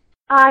everything?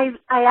 I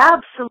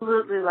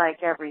absolutely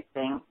like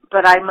everything,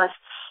 but I must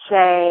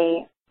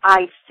say,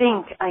 I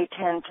think I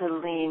tend to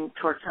lean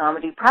toward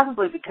comedy,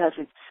 probably because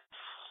it's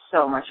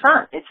so much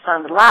fun. It's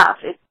fun to laugh.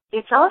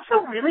 It's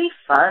also really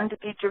fun to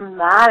be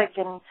dramatic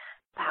and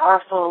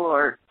powerful,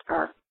 or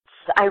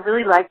I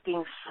really like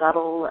being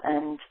subtle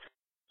and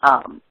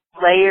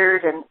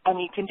layered,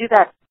 and you can do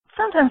that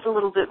sometimes a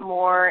little bit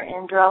more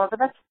in drama, but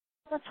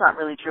that's not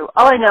really true.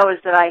 All I know is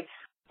that I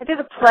did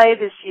a play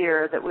this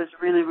year that was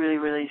really, really,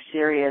 really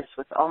serious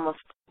with almost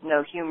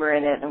no humor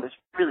in it, and it was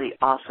really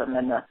awesome,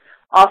 and the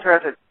author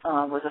of it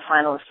was a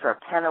finalist for a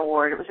PEN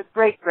Award. It was a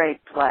great,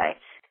 great play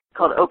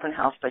called Open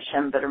House by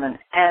Shem Bitterman.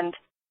 And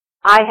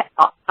I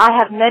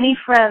have many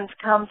friends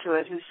come to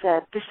it who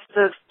said, this is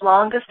the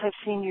longest I've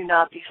seen you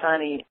not be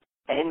funny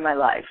in my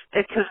life.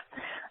 Because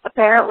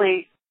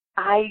apparently,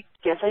 I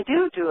guess I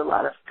do a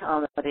lot of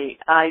comedy.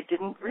 I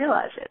didn't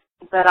realize it.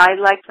 But I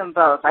like them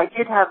both. I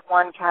did have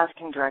one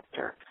casting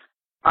director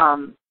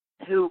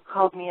who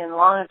called me in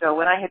long ago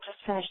when I had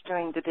just finished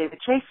doing the David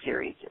Chase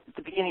series at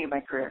the beginning of my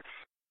career.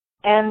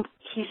 And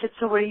he said,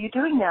 so what are you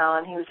doing now?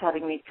 And he was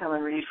having me come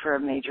and read for a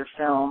major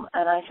film.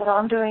 And I said,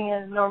 I'm doing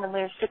a Norman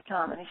Lear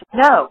sitcom. And he said,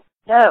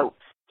 no,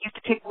 you have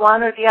to pick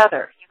one or the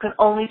other. You can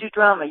only do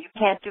drama. You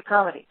can't do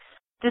comedy.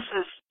 This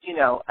is,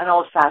 an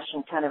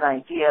old-fashioned kind of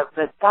idea,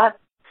 but that's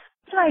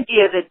an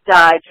idea that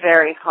died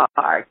very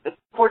hard. But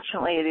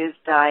fortunately, it is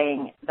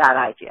dying, that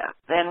idea.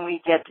 Then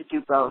we get to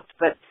do both.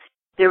 But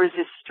there was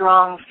this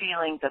strong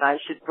feeling that I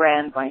should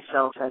brand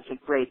myself as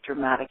a great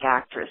dramatic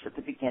actress at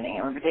the beginning. I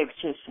remember David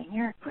Chase saying,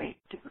 you're a great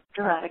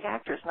dramatic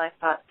actress. And I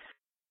thought,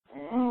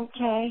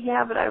 okay,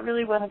 yeah, but I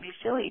really want to be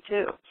silly,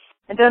 too.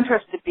 And Don't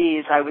Trust the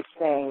Bees, I would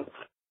say,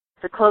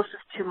 the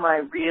closest to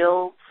my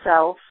real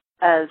self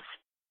as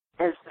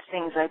the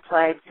things I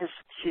play, because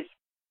she's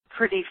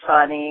pretty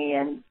funny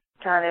and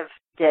kind of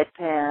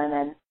deadpan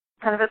and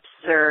kind of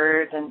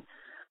absurd. And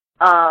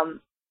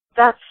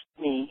that's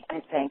me,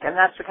 I think. And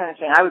that's the kind of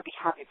thing, I would be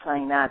happy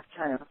playing that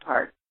kind of a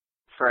part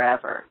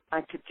forever.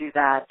 I could do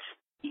that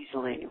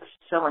easily. It was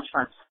so much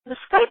fun. The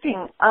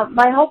Skyping,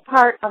 my whole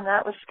part on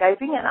that was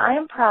Skyping, and I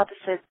am proud to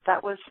say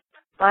that was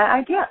my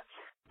idea.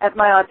 At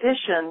my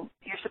audition,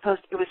 it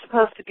was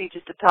supposed to be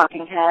just a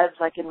talking heads,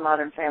 like in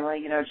Modern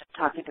Family, just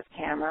talking to the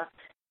camera.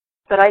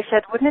 But I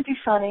said, wouldn't it be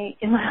funny,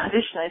 in my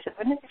audition, I said,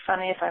 wouldn't it be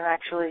funny if I'm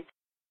actually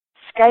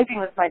Skyping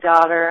with my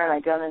daughter and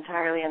I don't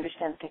entirely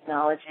understand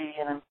technology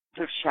and I'm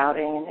sort of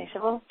shouting? And they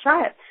said, well,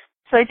 try it.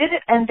 So I did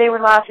it, and they were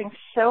laughing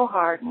so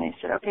hard, and they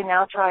said, okay,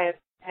 now try it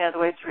the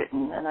way it's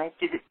written. And I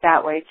did it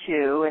that way,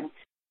 too, and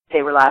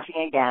they were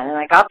laughing again, and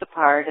I got the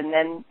part, and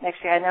then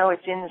next thing I know,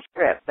 it's in the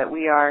script that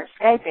we are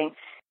Skyping,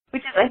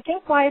 which is, I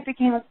think, why it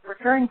became a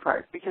recurring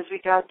part, because we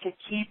got to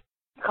keep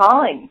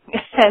calling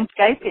and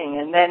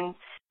Skyping, and then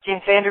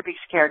James Van Der Beek's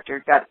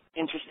character got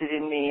interested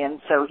in me,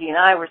 and so he and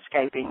I were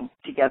Skyping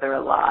together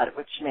a lot,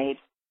 which made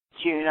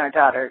June, our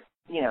daughter,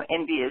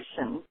 envious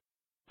and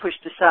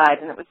pushed aside,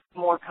 and it was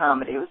more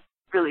comedy. It was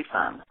really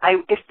fun.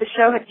 If the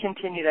show had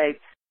continued, I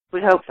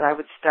would hope that I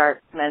would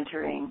start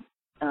mentoring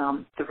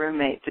the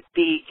roommate, the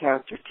Bee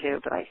character,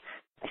 too, but I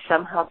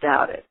somehow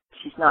doubt it.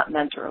 She's not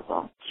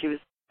mentorable. She was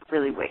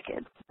really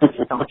wicked.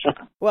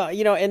 Well,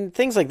 and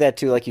things like that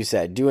too, like you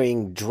said,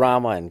 doing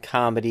drama and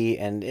comedy,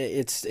 and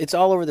it's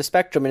all over the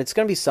spectrum, and it's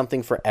going to be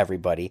something for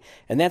everybody.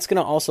 And that's going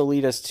to also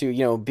lead us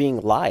to,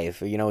 being live,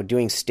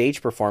 doing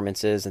stage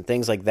performances and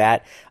things like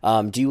that.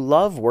 Do you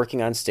love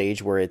working on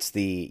stage where it's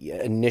the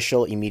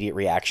initial immediate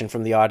reaction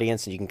from the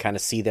audience and you can kind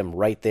of see them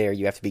right there?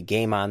 You have to be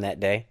game on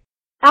that day?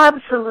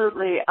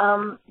 Absolutely.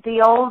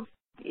 The old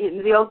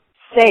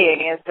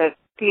saying is that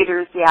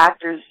theater is the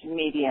actor's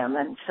medium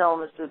and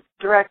film is the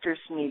director's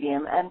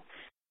medium. And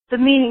the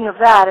meaning of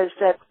that is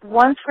that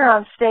once we're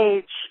on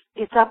stage,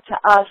 it's up to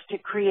us to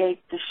create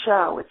the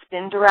show. It's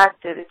been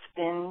directed, it's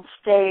been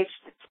staged,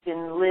 it's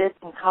been lit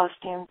in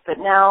costumes, but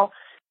now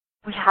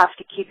we have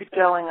to keep it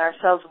going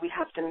ourselves. We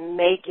have to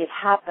make it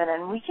happen,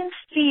 and we can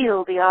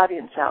feel the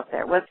audience out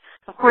there.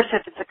 Of course,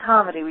 if it's a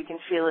comedy, we can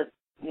feel it,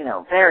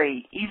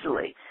 very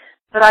easily.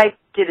 But I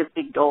did a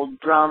big old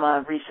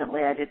drama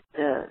recently. I did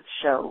the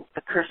show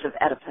The Curse of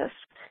Oedipus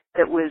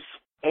that was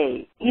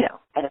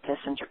Oedipus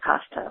and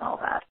Jocasta and all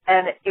that.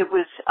 And it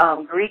was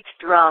Greek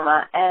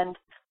drama, and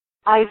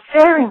I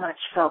very much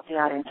felt the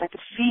audience. I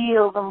could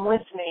feel them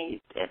with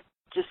me,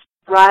 just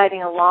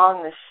riding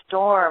along this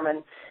storm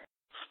and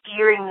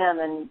steering them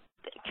and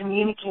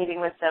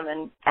communicating with them.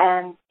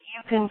 And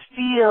you can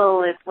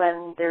feel it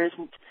when there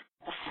isn't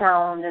a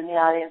sound in the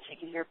audience. You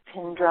can hear a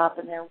pin drop,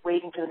 and they're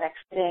waiting for the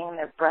next thing, and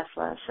they're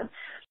breathless.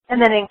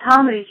 And then in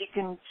comedies, you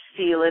can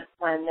feel it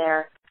when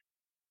they're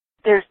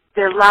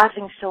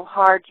laughing so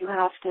hard. You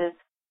have to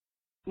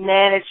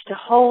manage to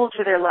hold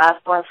to their laugh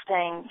while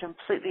staying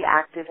completely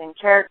active in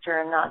character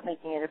and not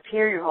making it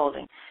appear you're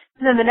holding.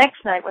 And then the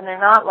next night, when they're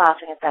not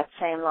laughing at that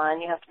same line,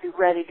 you have to be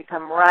ready to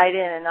come right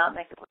in and not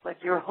make it look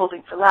like you're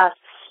holding for laughs.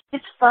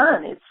 It's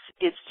fun.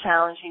 It's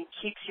challenging.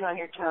 Keeps you on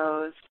your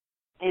toes.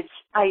 It's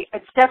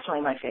definitely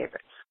my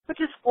favorite,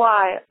 which is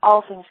why,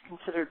 all things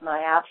considered,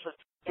 my absolute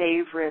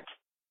favorite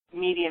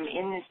medium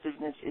in this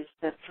business is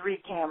the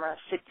 3-camera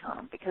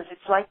sitcom, because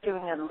it's like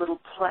doing a little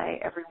play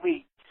every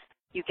week.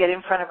 You get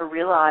in front of a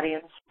real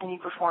audience and you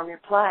perform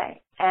your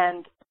play.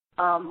 And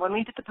when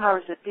we did The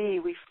Powers That Be,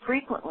 we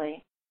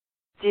frequently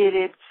did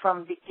it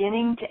from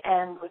beginning to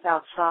end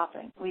without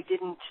stopping. We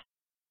didn't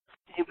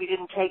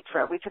take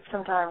forever. We took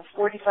sometimes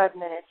 45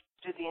 minutes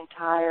to do the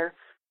entire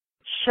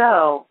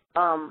show.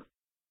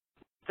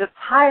 The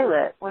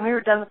pilot, when we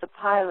were done with the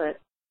pilot,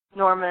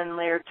 Norman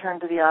Lear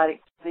turned to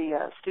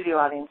the studio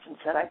audience and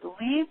said, I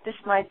believe this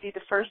might be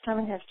the first time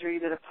in history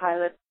that a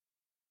pilot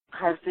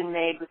has been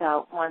made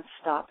without once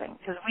stopping,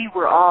 because we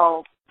were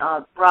all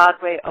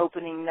Broadway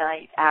opening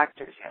night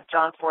actors. You know,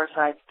 John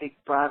Forsythe's big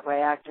Broadway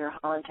actor,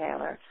 Holland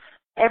Taylor,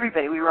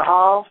 everybody. We were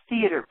all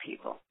theater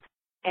people,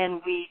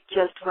 and we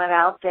just went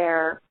out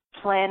there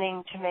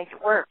planning to make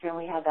it work, and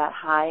we had that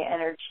high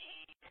energy,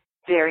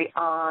 very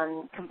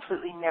on,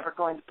 completely never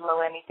going to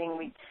blow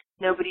anything.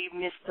 Nobody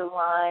missed a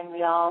line.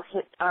 We all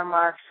hit our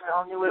marks. We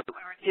all knew what we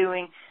were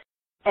doing,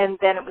 and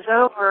then it was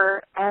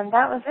over, and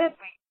that was it.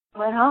 We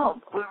went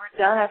home. We were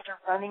done after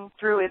running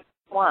through it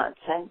once,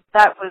 and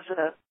that was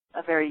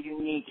a very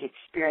unique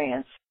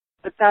experience.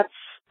 But that's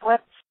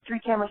what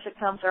three-camera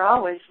sitcoms are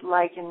always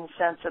like, in the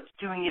sense of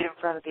doing it in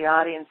front of the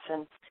audience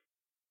and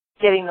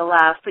getting the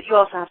laugh. But you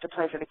also have to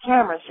play for the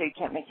camera, so you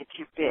can't make it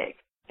too big.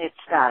 It's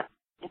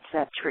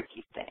that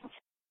tricky thing.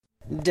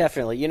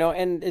 Definitely, you know,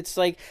 and it's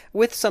like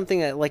with something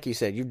that, like you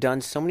said, you've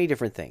done so many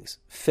different things: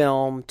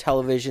 film,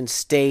 television,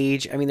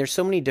 stage. I mean, there's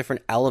so many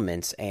different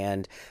elements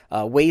and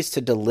ways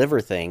to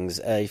deliver things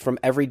from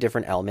every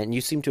different element, and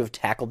you seem to have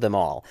tackled them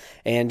all.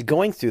 And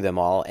going through them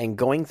all and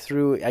going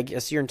through, I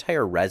guess, your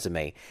entire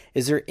resume,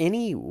 is there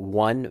any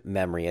one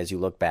memory as you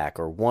look back,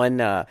 or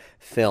one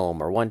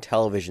film or one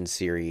television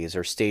series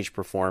or stage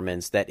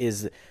performance that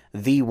is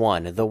the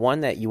one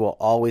that you will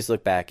always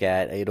look back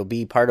at? It'll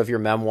be part of your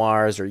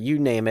memoirs, or you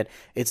name it.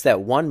 It's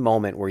that one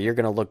moment where you're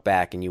going to look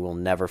back and you will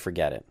never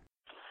forget it.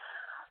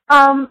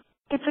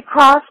 It's a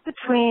cross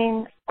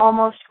between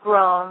Almost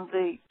Grown,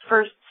 the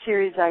first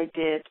series I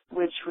did,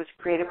 which was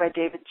created by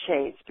David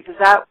Chase, because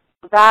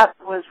that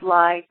was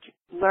like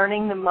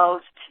learning the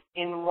most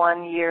in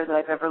 1 year that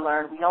I've ever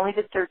learned. We only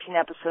did 13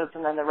 episodes,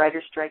 and then the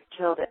writer's strike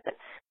killed it. But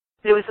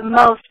it was the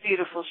most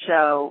beautiful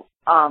show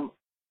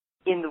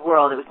in the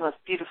world. It was the most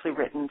beautifully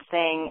written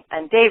thing.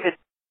 And David,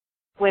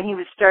 when he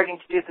was starting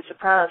to do The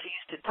Sopranos, he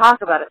used to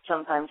talk about it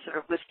sometimes sort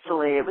of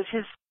wistfully. It was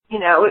his, it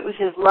was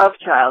his love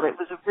child. It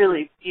was a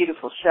really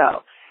beautiful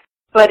show.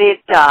 But it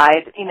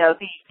died,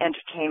 the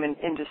entertainment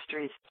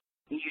industry's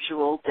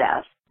usual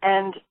death.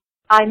 And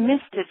I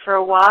missed it for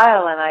a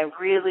while, and I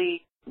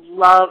really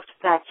loved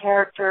that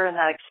character and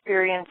that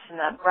experience and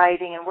that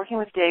writing. And working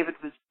with David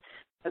was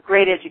a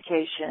great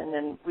education,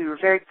 and we were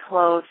very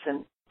close,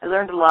 and I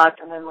learned a lot,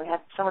 and then we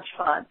had so much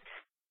fun.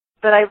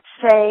 But I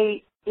would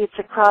say it's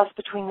a cross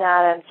between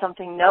that and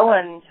something no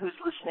one who's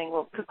listening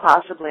could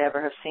possibly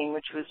ever have seen,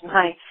 which was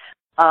my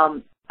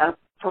a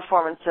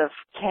performance of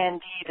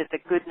Candide at the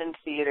Goodman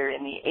Theater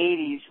in the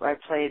 80s, where I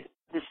played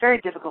this very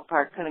difficult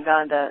part,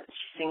 Cunegonde.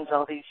 She sings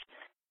all these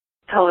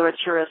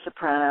coloratura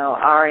soprano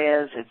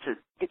arias.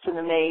 It's an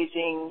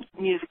amazing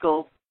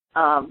musical.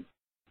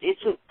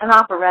 It's an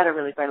operetta,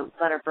 really, by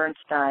Leonard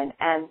Bernstein,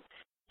 and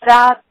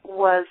that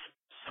was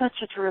such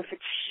a terrific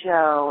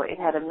show. It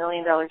had $1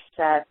 million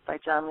set by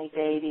John Lee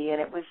Beatty,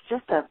 and it was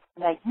just a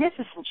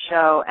magnificent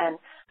show, and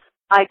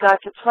I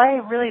got to play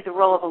really the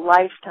role of a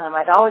lifetime.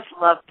 I'd always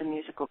loved the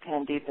musical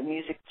Candide. The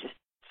music just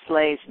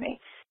slays me.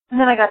 And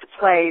then I got to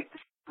play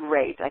this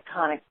great,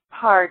 iconic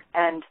part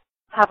and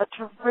have a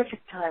terrific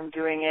time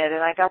doing it,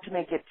 and I got to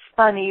make it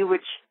funny,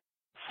 which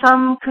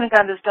some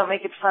Cunegondes don't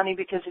make it funny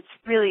because it's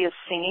really a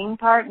singing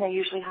part, and they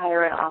usually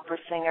hire an opera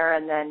singer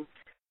and then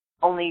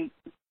only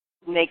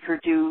make her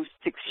do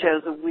 6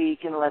 shows a week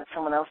and let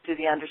someone else do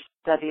the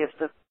understudy of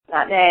the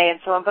matinee and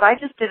so on. But I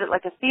just did it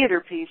like a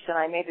theater piece, and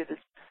I made it as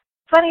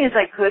funny as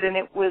I could, and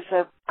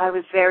I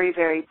was very,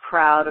 very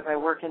proud of my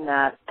work in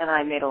that, and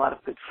I made a lot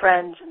of good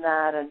friends in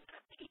that, and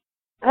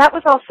that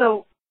was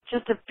also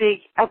just that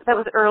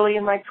was early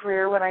in my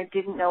career when I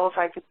didn't know if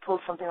I could pull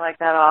something like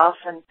that off.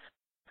 And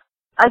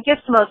I guess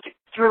the most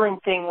thrilling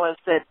thing was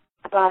that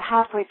about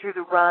halfway through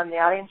the run, the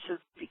audiences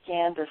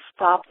began to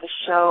stop the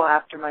show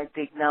after my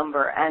big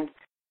number. And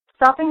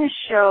stopping the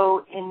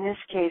show in this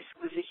case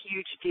was a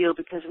huge deal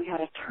because we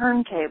had a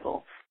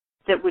turntable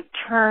that would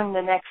turn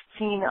the next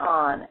scene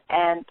on.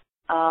 And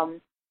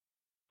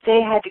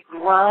they had to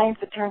grind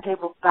the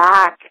turntable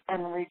back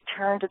and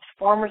return to the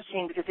former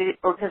scene because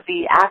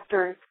the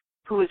actor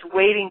who was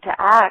waiting to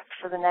act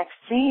for the next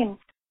scene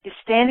is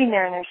standing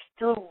there, and they're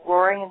still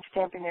roaring and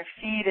stamping their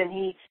feet, and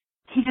he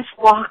just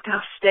walked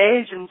off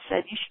stage and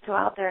said, "You should go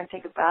out there and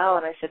take a bow."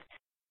 And I said,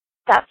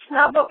 "That's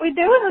not what we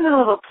do in the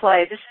middle of a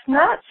play. This is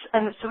nuts."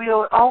 And so we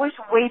always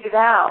waited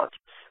out.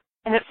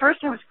 And at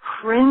first I was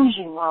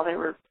cringing while they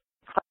were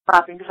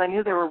clapping because I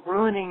knew they were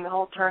ruining the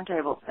whole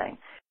turntable thing.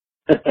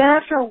 But then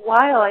after a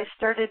while I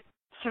started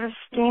sort of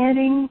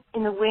standing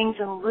in the wings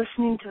and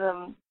listening to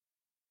them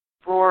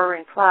roar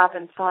and clap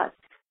and thought,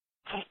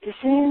 take this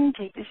in,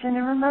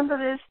 and remember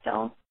this.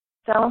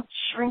 Don't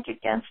shrink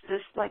against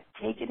this. Like,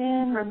 take it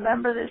in,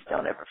 remember this,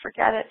 don't ever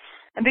forget it.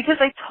 And because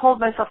I told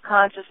myself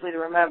consciously to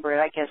remember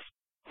it, I guess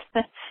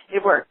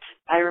it worked.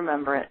 I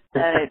remember it,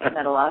 and it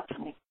meant a lot to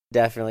me.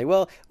 Definitely.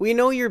 Well, we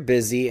know you're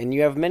busy and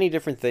you have many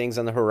different things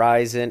on the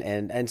horizon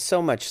and so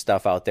much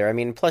stuff out there. I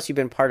mean, plus you've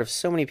been part of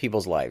so many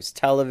people's lives,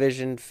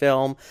 television,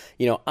 film,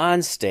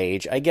 on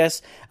stage. I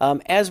guess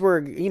as we're,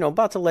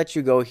 about to let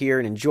you go here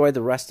and enjoy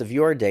the rest of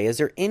your day, is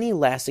there any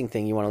lasting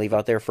thing you want to leave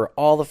out there for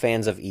all the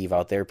fans of Eve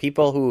out there,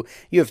 people who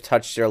you have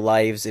touched their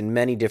lives in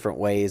many different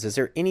ways? Is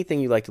there anything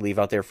you'd like to leave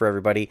out there for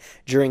everybody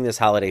during this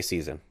holiday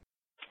season?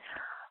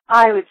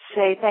 I would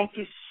say thank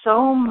you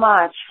so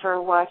much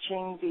for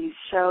watching these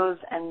shows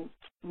and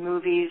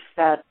movies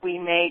that we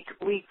make.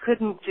 We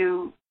couldn't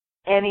do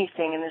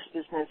anything in this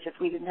business if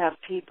we didn't have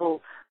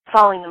people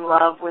falling in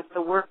love with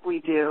the work we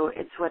do.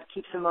 It's what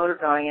keeps the motor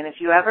going. And if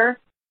you ever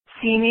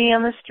see me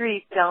on the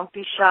street, don't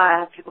be shy. I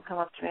have people come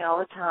up to me all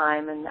the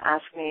time and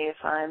ask me if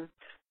I'm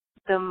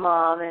the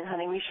mom in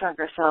Honey, We Shrunk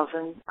Ourselves,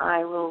 and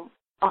I will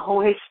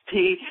always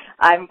be,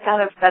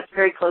 that's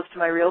very close to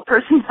my real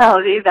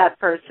personality, that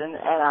person,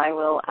 and I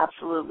will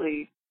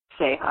absolutely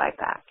say hi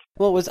back.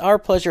 Well, it was our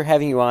pleasure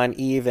having you on,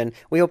 Eve, and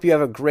we hope you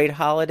have a great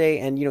holiday,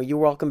 and, you're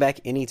welcome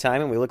back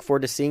anytime, and we look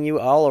forward to seeing you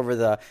all over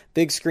the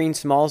big screen,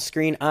 small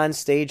screen, on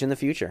stage in the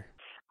future.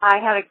 I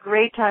had a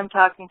great time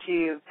talking to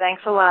you.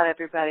 Thanks a lot,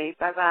 everybody.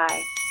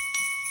 Bye-bye.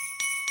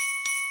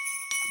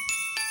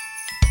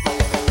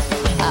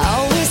 I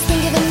always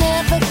think if it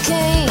never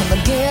came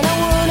again, I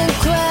wouldn't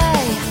cry.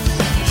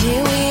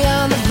 Here we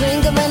are on the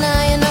brink of an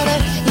eye, another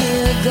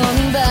year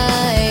gone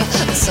by.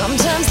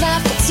 Sometimes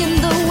life gets in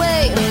the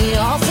way, and we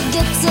all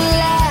forget to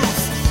laugh.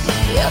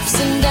 The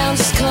ups and downs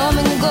just come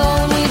and go,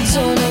 and we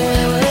don't know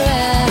where we're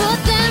at.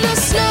 But then the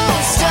snow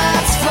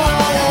starts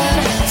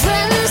falling,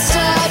 friends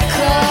start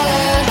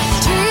calling,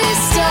 trees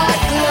start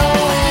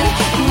glowing,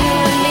 you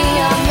and me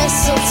are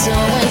mistletoe,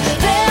 and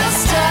bells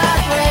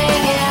start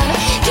ringing,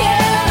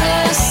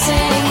 carolers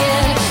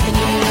singing, and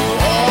you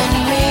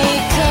and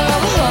me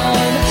come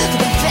home for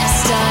the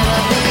best time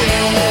of the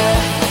year.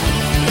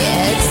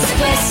 Yeah, it's the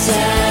best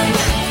time,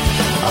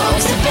 oh,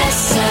 it's the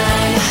best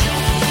time.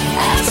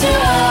 After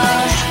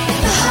all,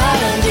 the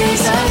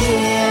holidays are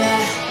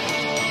here.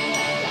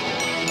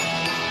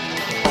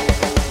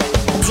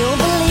 I don't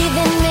believe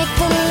in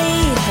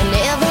make-believe, I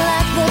never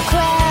like the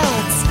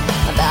crowds.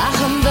 About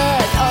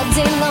humbug all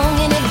day long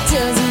and it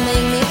doesn't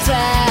make me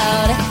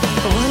proud.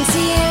 But once a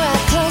year I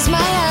close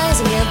my eyes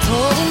and get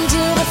pulled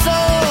into the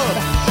fold.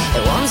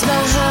 It warms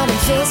my heart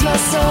and fills my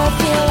soul,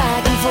 feel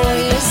like I'm 4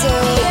 years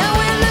old. Yeah,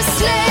 when the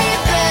sleigh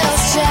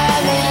bells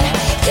chiming,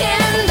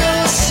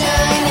 candles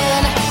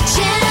shining,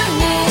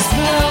 chimneys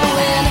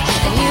blowing,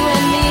 and you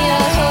and me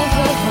are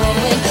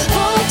ho-ho-hoing.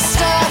 Folks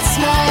start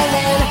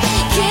smiling,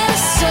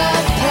 kids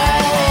start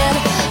piling,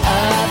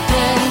 up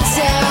and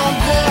down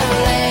the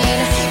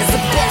lane. It's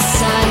the best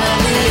time of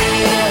the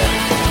year.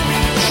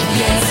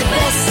 Yeah, it's the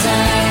best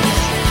time.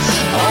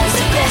 Oh, it's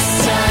the best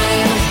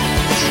time.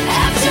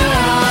 After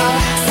all,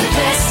 it's the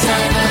best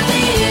time of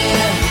the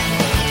year.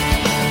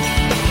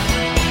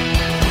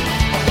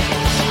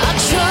 Our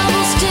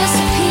troubles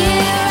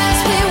disappear as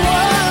we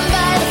warm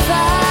by the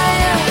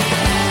fire,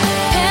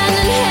 hand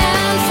in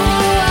hand for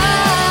a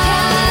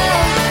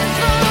while,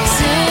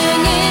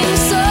 singing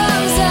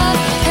songs of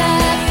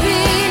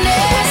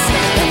happiness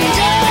and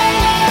joy.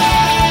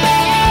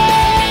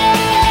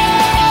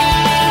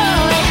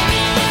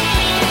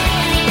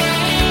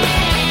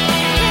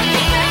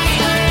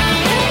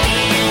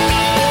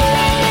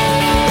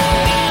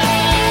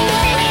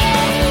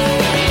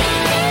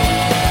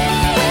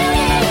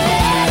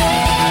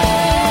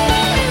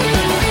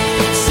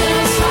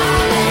 Sun's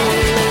falling,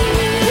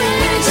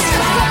 winds are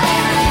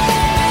calling,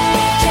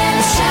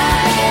 candles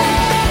shining,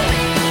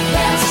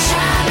 bells are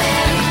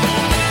chiming.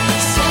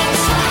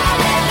 Sun's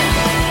falling,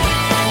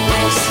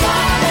 winds are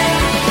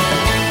calling,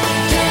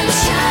 candles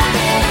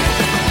shining,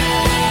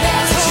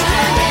 bells are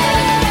chiming.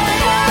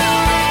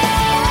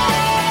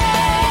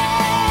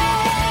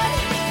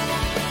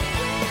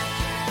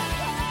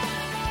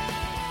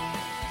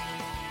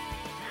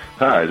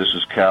 Hi, this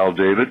is Cal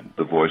David,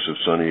 the voice of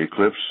Sunny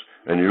Eclipse,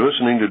 and you're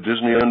listening to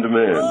Disney On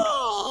Demand.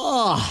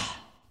 Oh,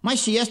 my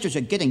siestas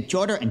are getting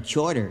shorter and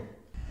shorter.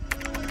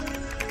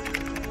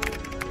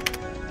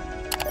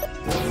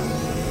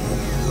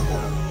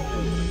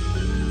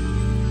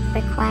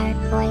 Required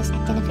voice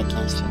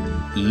identification.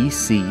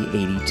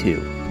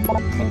 EC82.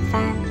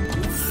 Confirmed.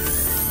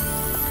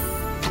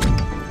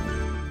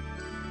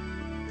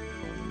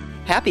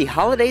 Happy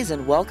holidays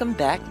and welcome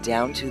back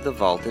down to the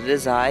vault. It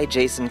is I,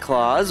 Jason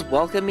Claus,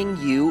 welcoming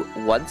you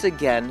once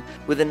again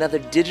with another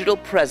digital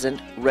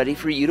present ready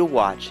for you to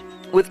watch.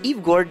 With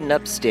Eve Gordon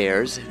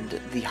upstairs and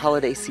the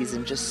holiday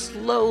season just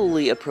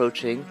slowly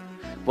approaching,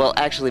 well,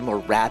 actually more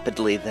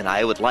rapidly than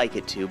I would like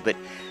it to, but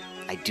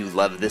I do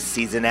love this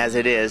season as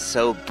it is,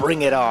 so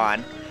bring it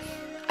on.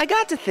 I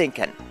got to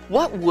thinking,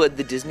 what would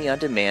the Disney On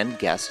Demand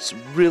guests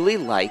really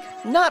like,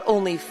 not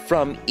only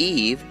from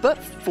Eve, but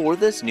for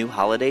this new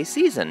holiday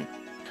season?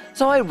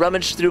 So I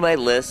rummaged through my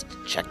list,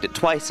 checked it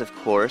twice, of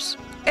course,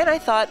 and I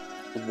thought,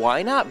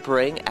 why not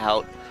bring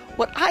out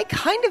what I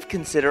kind of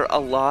consider a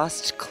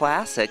lost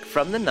classic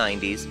from the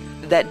 90s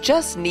that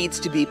just needs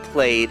to be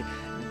played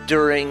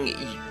during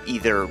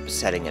either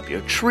setting up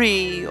your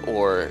tree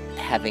or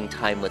having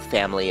time with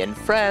family and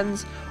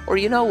friends, or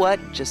you know what,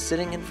 just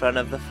sitting in front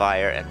of the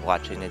fire and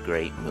watching a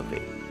great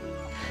movie.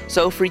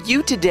 So for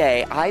you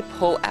today, I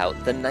pull out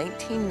the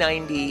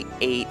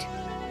 1998,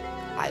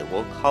 I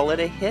will call it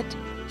a hit.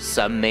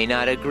 Some may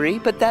not agree,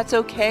 but that's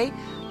okay,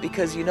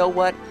 because you know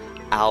what?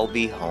 I'll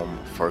Be Home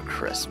for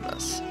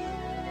Christmas.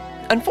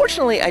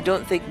 Unfortunately, I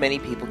don't think many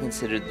people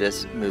considered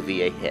this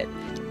movie a hit.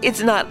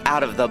 It's not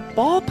out of the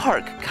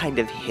ballpark kind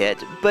of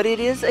hit, but it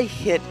is a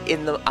hit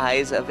in the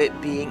eyes of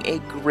it being a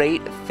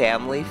great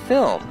family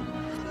film.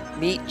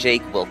 Meet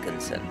Jake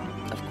Wilkinson,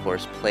 of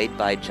course played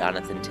by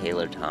Jonathan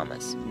Taylor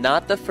Thomas.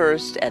 Not the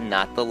first and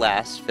not the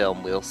last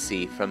film we'll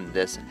see from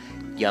this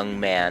young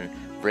man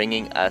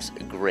bringing us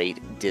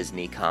great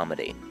Disney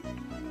comedy.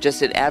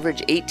 Just an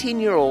average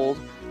 18-year-old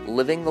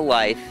living the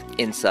life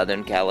in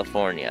Southern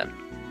California.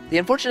 The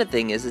unfortunate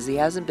thing is he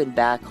hasn't been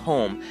back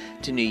home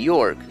to New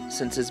York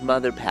since his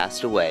mother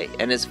passed away,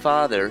 and his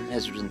father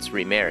has since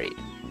remarried.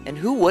 And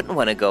who wouldn't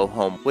want to go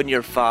home when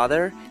your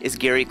father is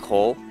Gary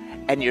Cole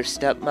and your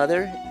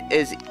stepmother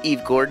is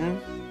Eve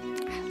Gordon?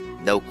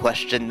 No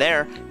question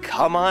there.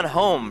 Come on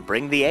home,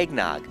 bring the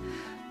eggnog.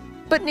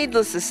 But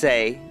needless to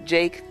say,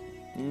 Jake,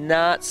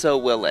 not so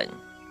willing.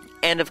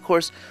 And of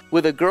course,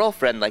 with a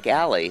girlfriend like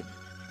Allie,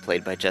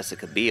 played by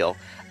Jessica Biel,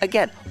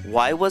 again,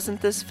 why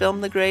wasn't this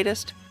film the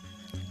greatest?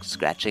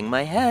 Scratching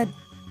my head.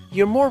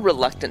 You're more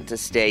reluctant to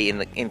stay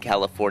in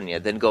California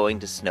than going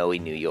to snowy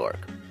New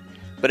York.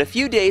 But a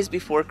few days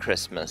before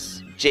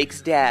Christmas,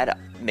 Jake's dad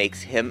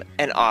makes him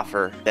an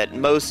offer that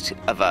most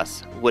of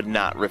us would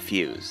not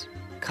refuse.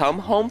 Come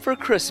home for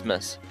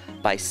Christmas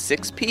by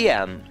 6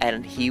 p.m.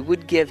 and he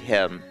would give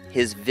him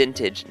his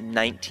vintage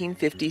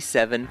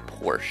 1957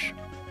 Porsche.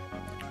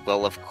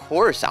 Well, of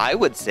course I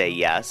would say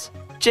yes.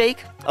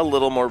 Jake, a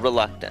little more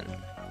reluctant.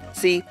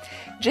 See,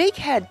 Jake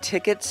had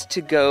tickets to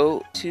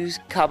go to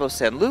Cabo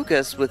San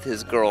Lucas with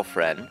his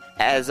girlfriend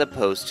as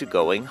opposed to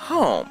going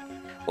home.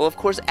 Well, of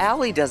course,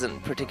 Allie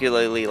doesn't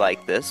particularly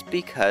like this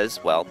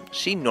because, well,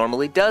 she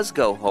normally does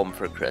go home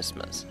for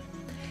Christmas.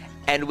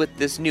 And with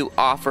this new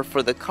offer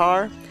for the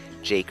car,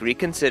 Jake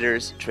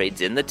reconsiders,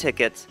 trades in the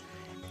tickets,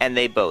 and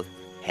they both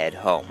head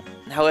home.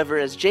 However,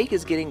 as Jake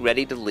is getting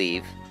ready to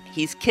leave,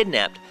 he's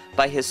kidnapped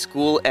by his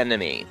school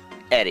enemy,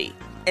 Eddie,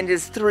 and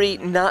his 3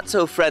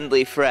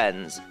 not-so-friendly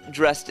friends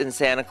dressed in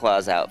Santa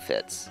Claus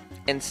outfits,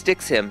 and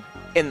sticks him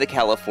in the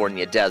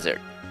California desert.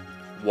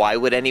 Why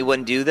would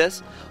anyone do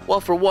this? Well,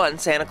 for one,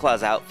 Santa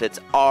Claus outfits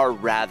are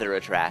rather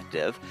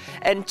attractive,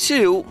 and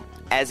 2,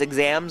 as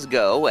exams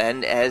go,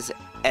 and as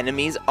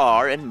enemies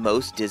are in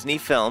most Disney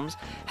films,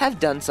 have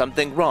done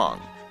something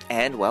wrong.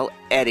 And, well,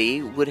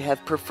 Eddie would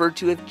have preferred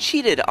to have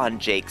cheated on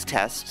Jake's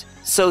test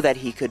so that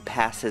he could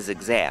pass his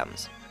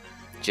exams.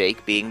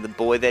 Jake, being the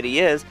boy that he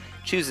is,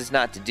 chooses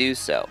not to do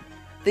so.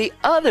 The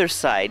other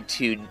side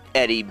to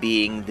Eddie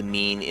being the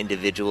mean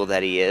individual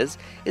that he is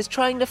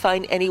trying to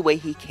find any way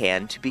he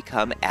can to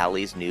become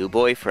Allie's new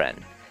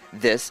boyfriend.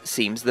 This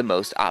seems the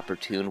most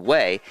opportune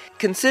way,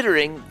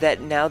 considering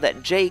that now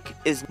that Jake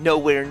is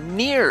nowhere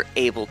near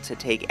able to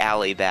take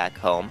Allie back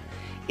home,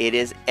 it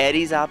is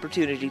Eddie's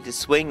opportunity to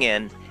swing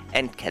in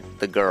and get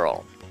the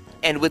girl.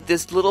 And with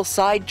this little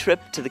side trip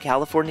to the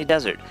California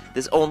desert,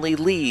 this only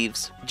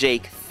leaves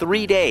Jake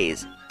 3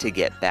 days to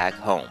get back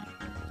home.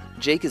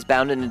 Jake is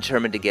bound and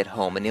determined to get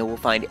home, and he will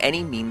find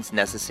any means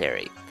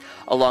necessary.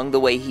 Along the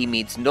way, he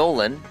meets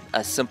Nolan,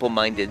 a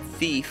simple-minded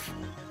thief,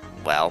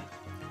 well,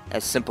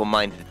 as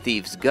simple-minded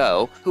thieves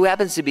go, who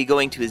happens to be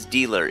going to his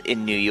dealer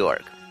in New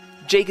York.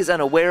 Jake is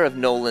unaware of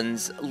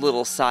Nolan's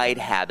little side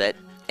habit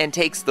and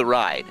takes the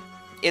ride.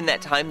 In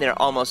that time, they're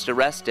almost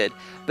arrested,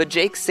 but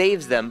Jake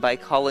saves them by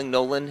calling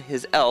Nolan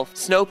his elf,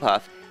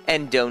 Snowpuff,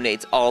 and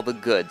donates all the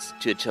goods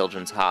to a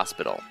children's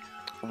hospital.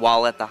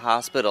 While at the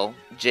hospital,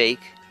 Jake,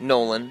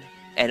 Nolan,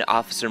 and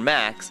Officer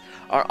Max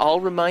are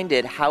all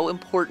reminded how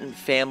important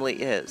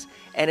family is.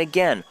 And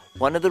again,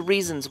 one of the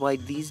reasons why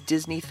these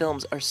Disney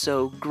films are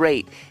so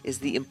great is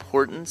the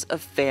importance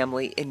of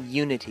family and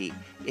unity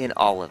in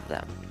all of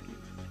them.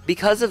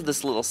 Because of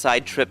this little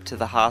side trip to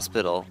the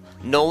hospital,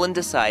 Nolan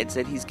decides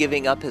that he's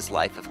giving up his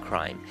life of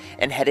crime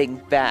and heading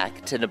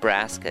back to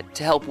Nebraska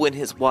to help win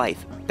his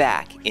wife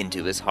back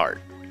into his heart.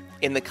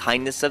 In the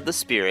kindness of the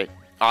spirit,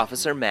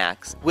 Officer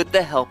Max, with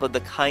the help of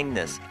the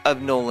kindness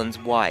of Nolan's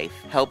wife,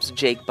 helps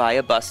Jake buy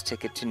a bus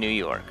ticket to New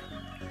York.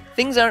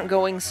 Things aren't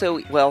going so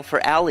well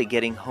for Allie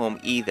getting home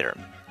either.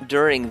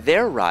 During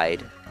their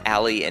ride,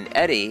 Allie and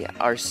Eddie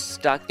are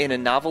stuck in a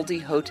novelty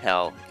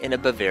hotel in a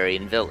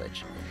Bavarian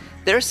village.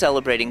 They're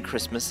celebrating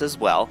Christmas as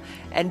well,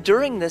 and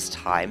during this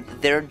time,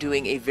 they're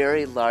doing a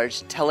very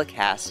large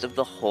telecast of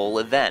the whole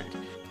event.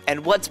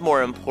 And what's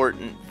more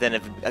important than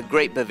a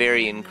great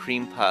Bavarian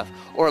cream puff,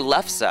 or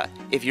lefse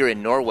if you're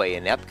in Norway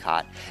in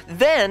Epcot,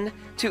 than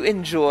to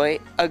enjoy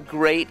a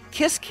great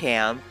kiss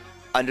cam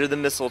under the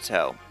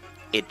mistletoe.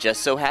 It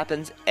just so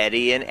happens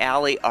Eddie and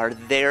Allie are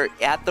there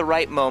at the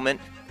right moment,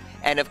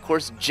 and of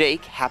course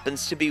Jake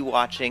happens to be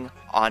watching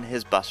on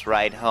his bus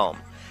ride home.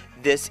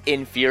 This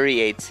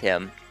infuriates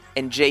him,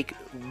 and Jake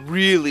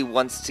really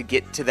wants to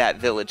get to that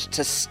village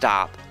to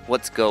stop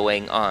what's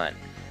going on.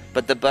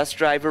 But the bus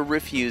driver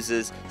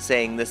refuses,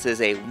 saying this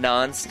is a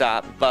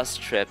non-stop bus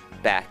trip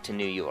back to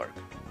New York.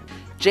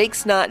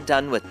 Jake's not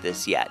done with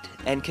this yet,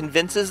 and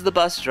convinces the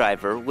bus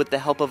driver, with the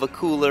help of a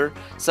cooler,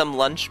 some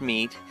lunch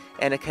meat,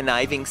 and a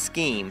conniving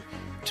scheme,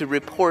 to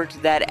report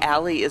that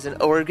Allie is an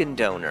organ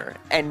donor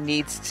and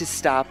needs to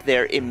stop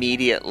there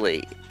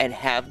immediately and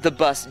have the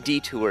bus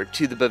detour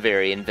to the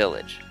Bavarian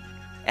village.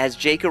 As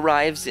Jake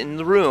arrives in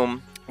the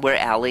room where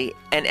Allie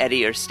and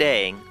Eddie are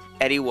staying,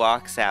 Eddie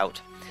walks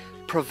out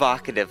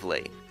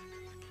provocatively.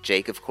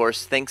 Jake, of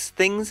course, thinks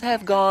things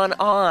have gone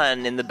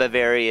on in the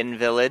Bavarian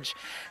village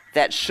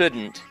that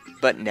shouldn't,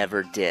 but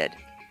never did.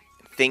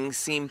 Things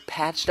seem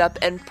patched up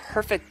and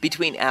perfect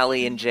between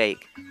Allie and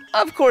Jake.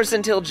 Of course,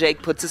 until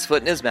Jake puts his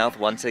foot in his mouth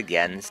once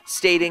again,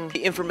 stating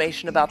the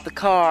information about the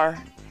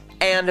car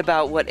and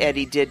about what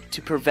Eddie did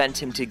to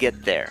prevent him to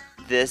get there.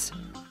 This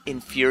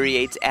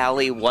infuriates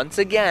Allie once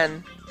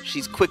again.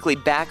 She's quickly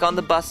back on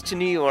the bus to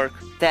New York.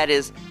 That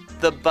is,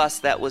 the bus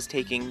that was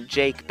taking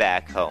Jake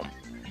back home.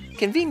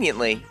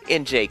 Conveniently,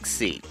 in Jake's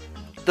seat.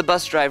 The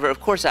bus driver, of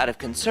course out of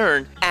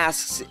concern,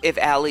 asks if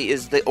Allie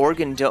is the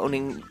organ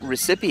donating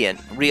recipient,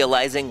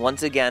 realizing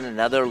once again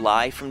another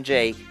lie from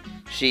Jake.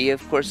 She,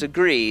 of course,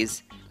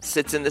 agrees,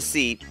 sits in the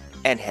seat,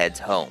 and heads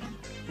home.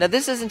 Now,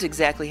 this isn't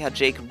exactly how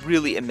Jake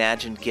really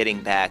imagined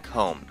getting back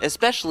home,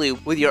 especially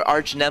with your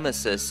arch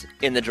nemesis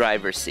in the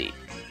driver's seat.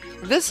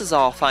 This is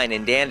all fine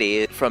and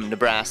dandy from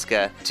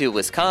Nebraska to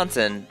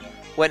Wisconsin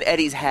when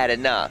Eddie's had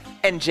enough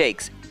and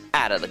Jake's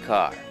out of the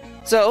car.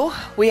 So,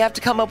 we have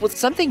to come up with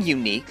something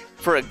unique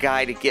for a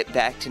guy to get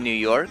back to New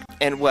York,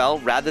 and well,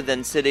 rather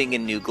than sitting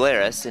in New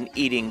Glarus and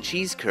eating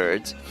cheese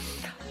curds,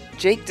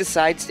 Jake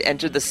decides to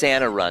enter the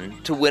Santa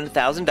run to win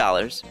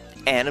 $1,000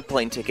 and a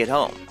plane ticket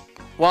home.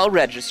 While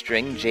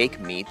registering, Jake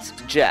meets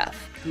Jeff,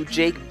 who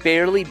Jake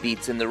barely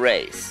beats in the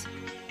race.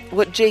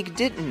 What Jake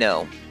didn't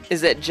know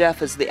is that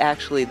Jeff is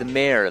actually the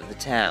mayor of the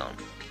town,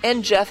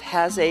 and Jeff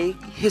has a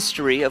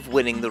history of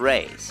winning the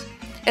race.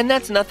 And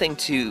that's nothing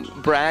to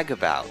brag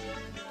about.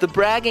 The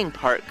bragging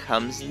part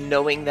comes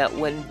knowing that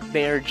when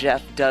Mayor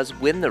Jeff does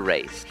win the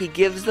race, he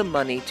gives the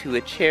money to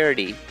a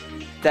charity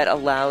that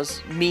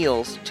allows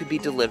meals to be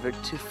delivered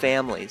to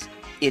families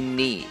in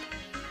need.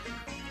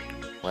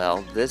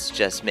 Well, this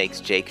just makes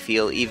Jake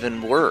feel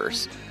even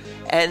worse.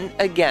 And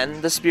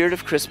again, the spirit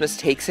of Christmas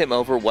takes him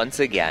over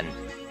once again,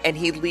 and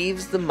he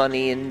leaves the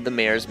money in the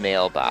mayor's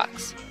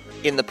mailbox.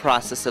 In the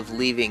process of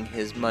leaving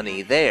his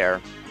money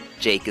there,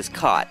 Jake is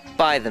caught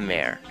by the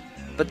mayor.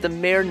 But the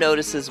mayor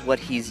notices what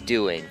he's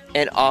doing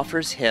and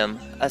offers him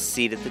a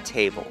seat at the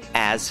table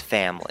as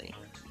family.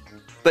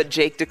 But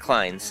Jake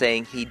declines,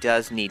 saying he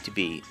does need to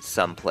be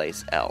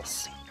someplace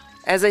else.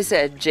 As I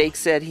said, Jake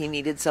said he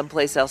needed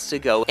someplace else to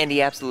go, and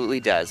he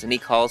absolutely does, and he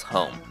calls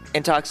home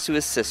and talks to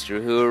his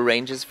sister, who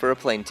arranges for a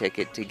plane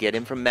ticket to get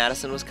him from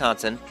Madison,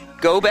 Wisconsin,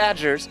 go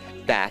Badgers,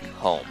 back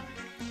home.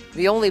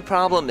 The only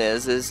problem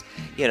is,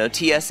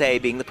 TSA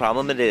being the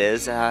problem it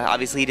is,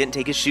 obviously he didn't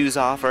take his shoes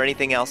off or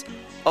anything else.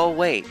 Oh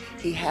wait,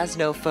 he has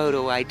no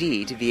photo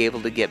ID to be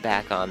able to get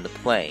back on the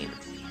plane.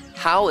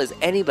 How is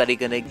anybody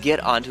going to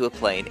get onto a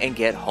plane and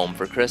get home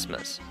for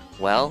Christmas?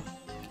 Well,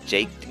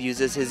 Jake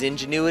uses his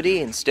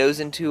ingenuity and stows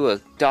into a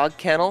dog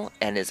kennel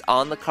and is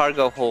on the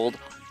cargo hold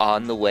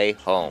on the way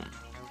home.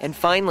 And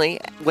finally,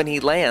 when he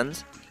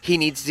lands, he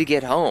needs to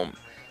get home.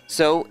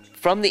 So,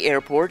 from the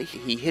airport,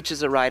 he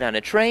hitches a ride on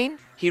a train,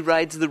 he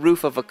rides the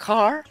roof of a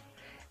car,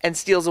 and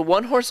steals a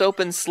one-horse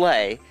open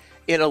sleigh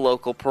in a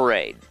local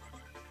parade.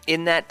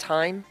 In that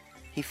time,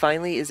 he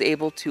finally is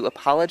able to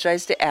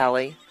apologize to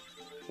Allie,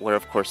 where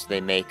of course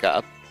they make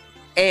up,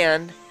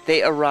 and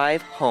they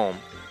arrive home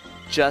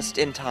just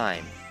in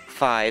time,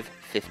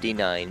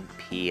 5:59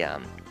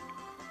 p.m.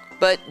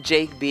 But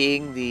Jake,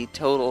 being the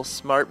total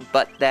smart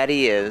butt that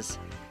he is,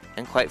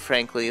 and quite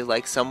frankly,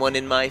 like someone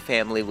in my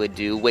family would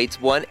do, waits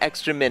 1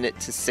 extra minute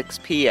to 6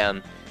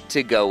 p.m.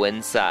 to go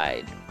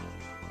inside.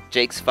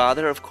 Jake's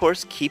father, of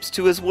course, keeps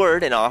to his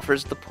word and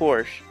offers the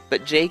Porsche,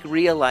 but Jake,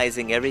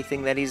 realizing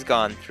everything that he's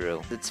gone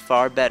through, it's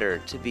far better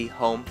to be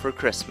home for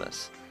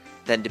Christmas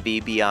than to be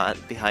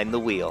behind the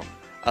wheel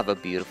of a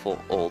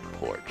beautiful old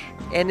Porsche.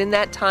 And in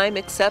that time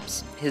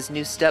accepts his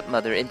new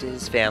stepmother into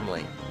his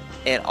family,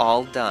 and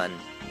all done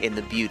in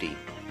the beauty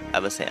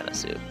of a Santa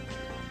suit.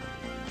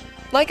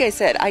 Like I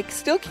said, I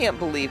still can't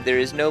believe there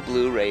is no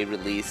Blu-ray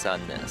release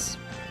on this.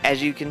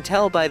 As you can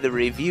tell by the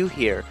review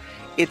here,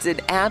 it's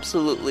an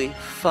absolutely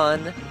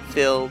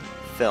fun-filled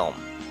film.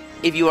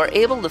 If you are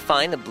able to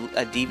find a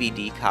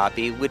DVD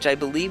copy, which I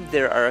believe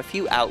there are a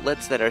few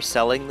outlets that are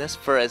selling this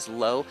for as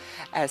low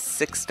as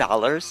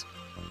 $6.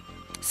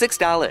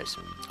 $6.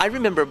 I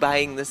remember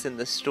buying this in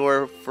the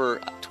store for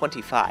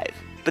 $25,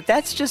 but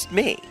that's just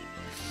me.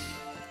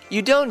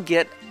 You don't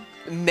get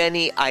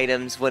many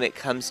items when it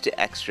comes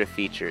to extra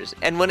features,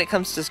 and when it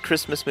comes to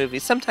Christmas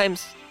movies,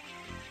 sometimes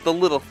the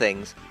little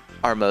things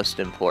are most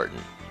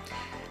important.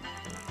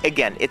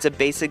 Again, it's a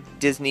basic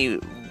Disney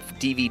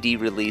DVD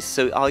release,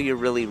 so all you're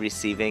really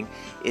receiving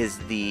is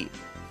the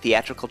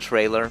theatrical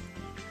trailer.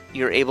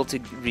 You're able to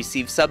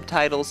receive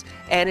subtitles,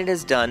 and it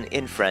is done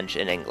in French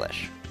and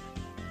English.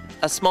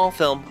 A small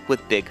film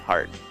with big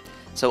heart.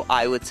 So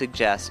I would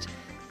suggest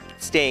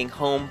staying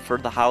home for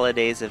the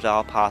holidays if at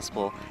all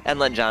possible, and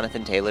let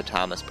Jonathan Taylor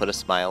Thomas put a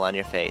smile on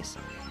your face.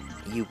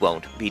 You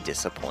won't be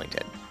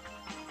disappointed.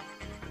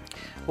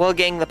 Well,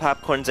 gang, the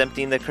popcorn's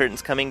empty and the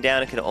curtain's coming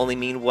down. It can only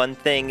mean one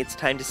thing. It's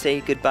time to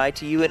say goodbye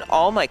to you and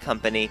all my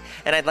company.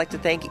 And I'd like to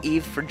thank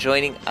Eve for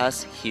joining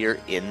us here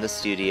in the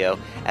studio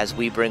as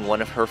we bring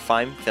one of her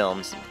fine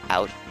films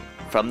out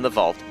from the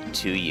vault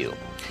to you.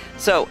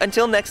 So,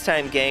 until next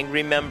time, gang,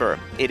 remember,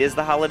 it is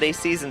the holiday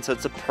season, so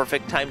it's a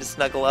perfect time to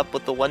snuggle up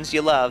with the ones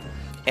you love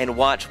and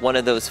watch one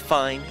of those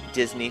fine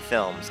Disney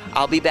films.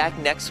 I'll be back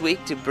next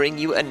week to bring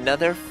you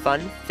another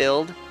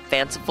fun-filled,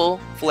 fanciful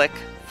flick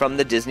from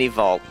the Disney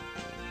Vault.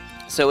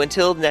 So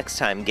until next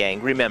time, gang,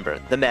 remember,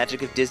 the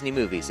magic of Disney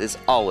movies is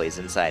always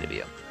inside of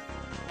you.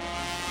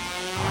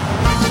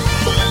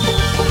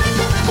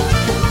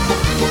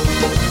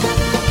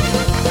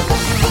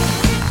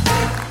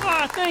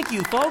 Thank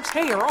you, folks.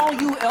 Hey, are all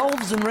you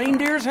elves and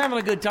reindeers having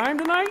a good time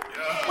tonight?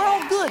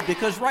 Well, good,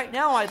 because right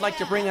now I'd like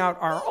to bring out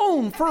our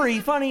own furry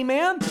funny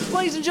man.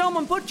 Ladies and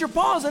gentlemen, put your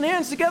paws and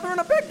hands together in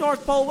a big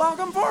North Pole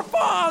welcome for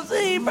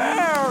Fozzie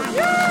Bear.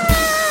 Yeah!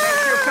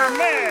 Thank you,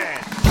 come in.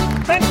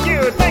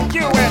 Thank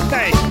you, and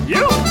thank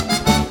you.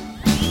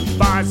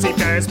 Fozzie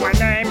Bear's my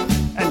name,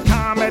 and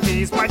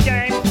comedy's my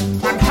game.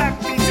 I'm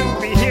happy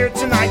to be here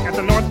tonight at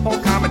the North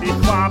Pole Comedy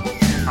Club.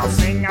 I'll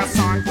sing a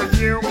song for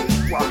you.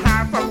 We'll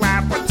have a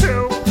laugh or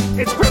two.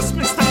 It's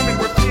Christmas time and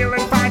we're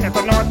feeling fine at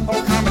the North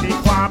Pole Comedy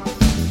Club.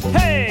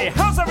 Hey,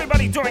 how's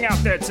everybody doing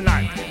out there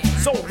tonight?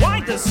 So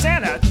why does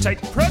Santa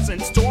take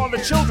presents to all the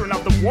children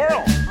of the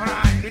world?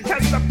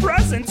 Because the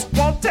presents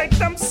won't take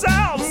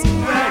themselves.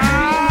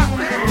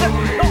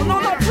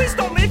 No, please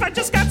don't leave. I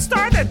just got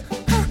started.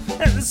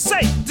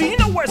 Say, do you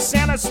know where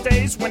Santa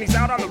stays when he's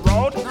out on the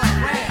road?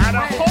 At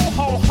a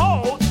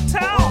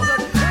ho-ho-ho-tel.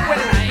 Wait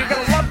a minute, you're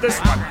gonna love this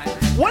one.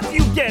 What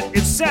you get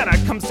is Santa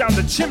comes down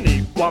the chimney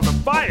while the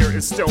fire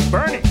is still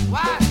burning.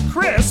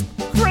 Crisp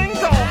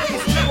Kringle.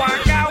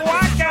 Waka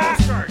waka.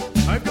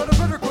 I've got a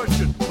better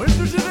question. When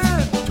does it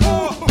end?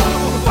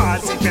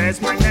 Fozzie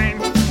Bear's my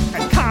name,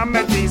 and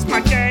comedy's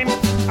my game.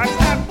 I'm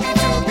happy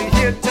to be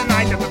here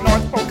tonight at the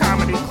North Pole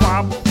Comedy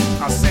Club.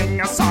 I'll sing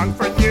a song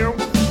for you.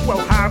 We'll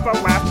have a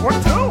laugh or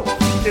two.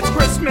 It's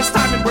Christmas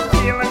time and we're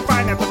feeling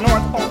fine at the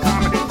North Pole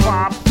Comedy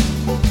Club.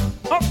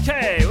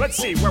 Okay, let's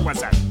see, where was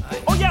that?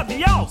 Oh yeah,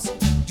 the elves.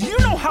 Do you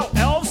know how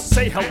elves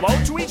say hello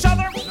to each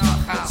other?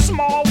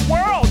 Small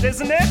world,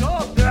 isn't it?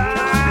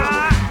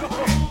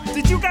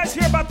 Did you guys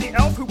hear about the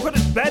elf who put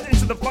his bed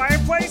into the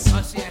fireplace?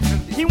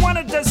 He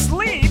wanted to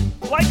sleep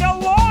like a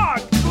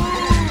log.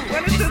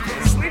 Wanted to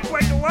sleep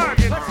like a log.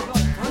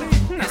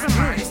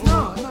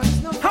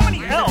 How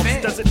many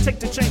elves does it take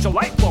to change a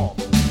light bulb?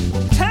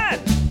 10.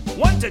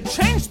 1 to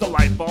change the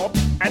light bulb,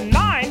 and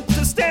 9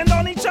 to stand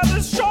on each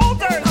other's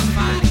shoulders.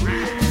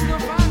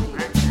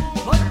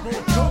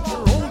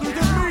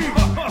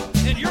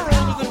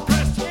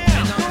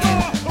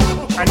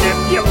 And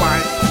if you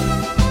like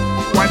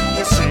what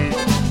you see,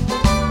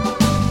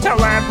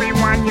 tell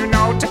everyone you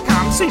know to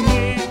come see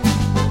me.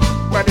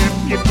 But if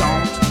you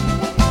don't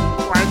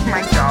like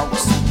my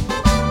jokes,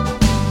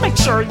 make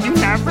sure you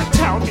never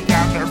tell the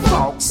other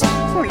folks,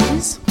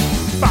 please.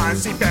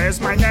 Fozzie Bear's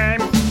my name,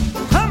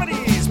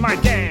 comedy's my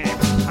game.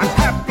 I'm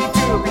happy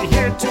to be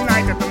here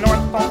tonight at the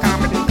North Pole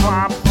Comedy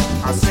Club.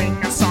 I'll sing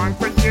a song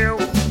for you,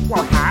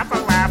 we'll have a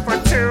laugh or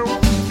two.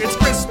 It's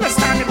Christmas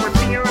time and we're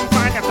feeling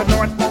fine at the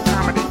North Pole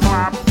Comedy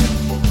Club.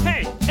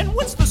 Hey, and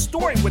what's the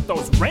story with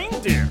those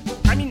reindeer?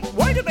 I mean,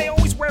 why do they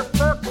always wear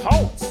fur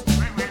coats?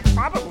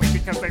 Probably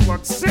because they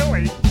look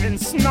silly in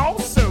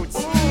snowsuits.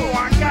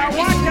 Waka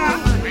waka.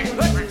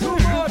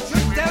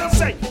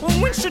 Say,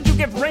 when should you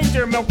give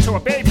reindeer milk to a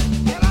baby?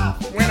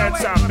 When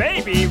it's a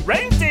baby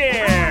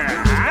reindeer.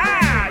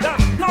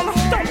 No,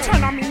 don't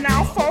turn on me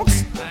now,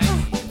 folks.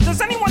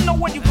 Does anyone know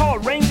what you call a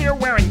reindeer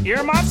wearing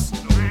earmuffs?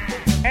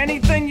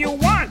 Anything you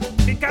want,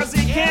 because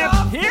he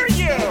can't hear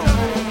you.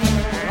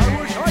 I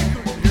wish I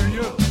could hear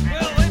you.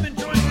 Well, I'm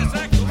enjoying this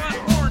act a lot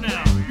more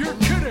now. You're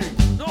kidding.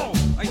 No,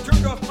 I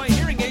turned off my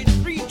hearing aid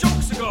 3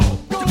 jokes ago.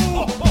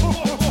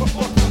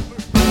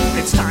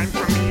 It's time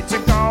for me to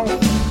go.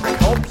 I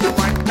hope you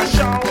like the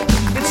show.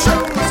 It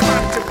sure was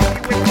fun to be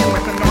with you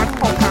at the North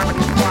Pole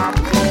Comedy Club.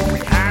 We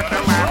had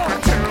a laugh or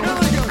two.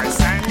 I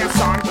sang a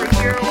song for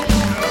you.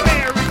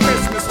 Merry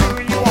Christmas to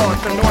you all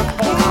at the North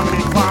Pole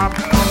Comedy Club.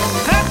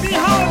 Happy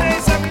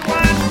holidays,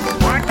 everyone.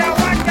 Waka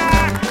waka.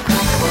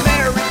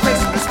 Merry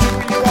Christmas to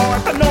you all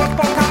at the North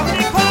Pole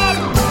Comedy Club.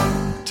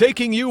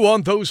 Taking you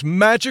on those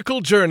magical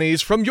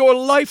journeys from your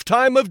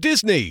lifetime of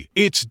Disney.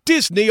 It's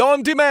Disney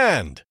on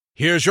Demand.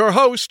 Here's your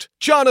host,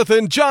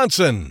 Jonathan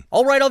Johnson.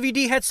 All right, all of you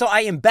D-heads, so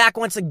I am back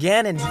once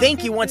again, and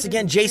thank you once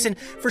again, Jason,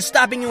 for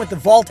stopping in with the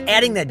vault,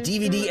 adding that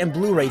DVD and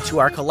Blu-ray to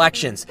our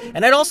collections.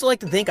 And I'd also like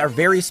to thank our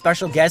very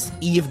special guest,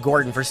 Eve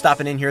Gordon, for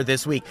stopping in here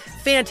this week.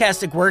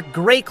 Fantastic work,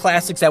 great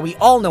classics that we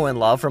all know and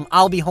love, from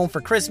I'll Be Home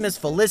for Christmas,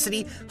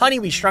 Felicity, Honey,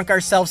 We Shrunk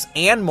Ourselves,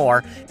 and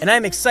more. And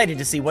I'm excited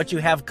to see what you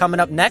have coming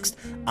up next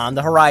on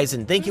the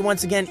horizon. Thank you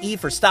once again, Eve,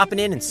 for stopping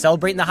in and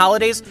celebrating the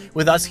holidays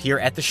with us here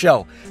at the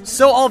show.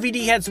 So, all of you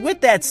D-heads,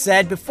 with that said,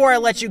 before I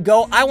let you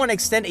go, I want to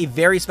extend a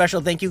very special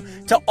thank you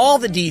to all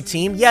the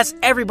D-Team. Yes,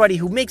 everybody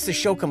who makes the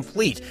show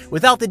complete.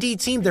 Without the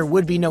D-Team, there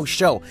would be no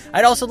show.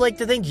 I'd also like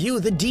to thank you,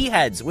 the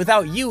D-Heads.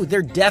 Without you,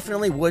 there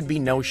definitely would be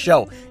no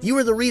show. You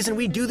are the reason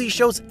we do these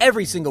shows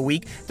every single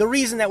week, the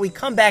reason that we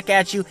come back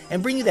at you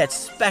and bring you that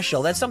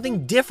special, that's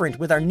something different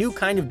with our new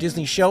kind of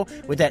Disney show,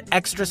 with that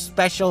extra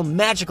special,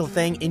 magical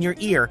thing in your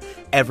ear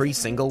every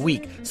single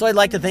week. So I'd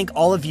like to thank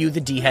all of you, the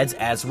D-Heads,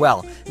 as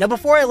well. Now,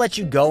 before I let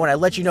you go and I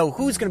let you know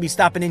who's going to be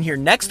stopping in here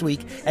next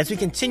week as we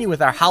continue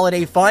with our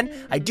holiday fun,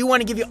 I do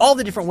want to give you all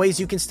the different ways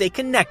you can stay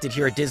connected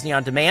here at Disney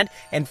On Demand.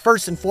 And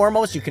first and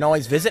foremost, you can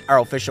always visit our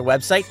official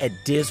website at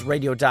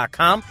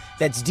DizRadio.com.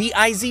 That's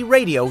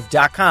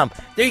DizRadio.com.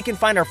 There you can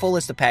find our full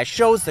list of past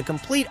shows, the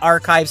complete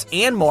archives,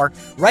 and more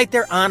right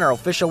there on our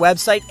official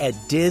website at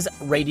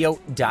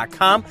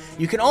DizRadio.com.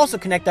 You can also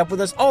connect up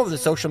with us all over the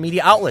social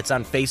media outlets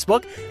on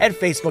Facebook at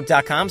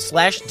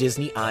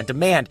Facebook.com/Disney On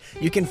Demand.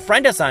 You can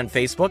friend us on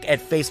Facebook at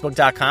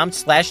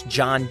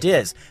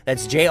Facebook.com/JohnDiz.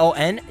 That's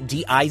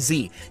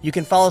JONDIZ. You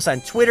can follow us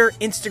on Twitter,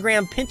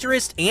 Instagram,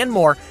 Pinterest, and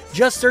more.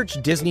 Just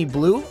search Disney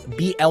Blue,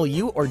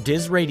 BLU, or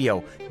Diz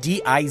Radio,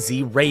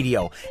 DIZ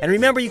Radio. And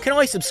remember, you can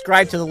always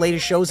subscribe to the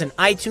latest shows in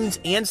iTunes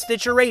and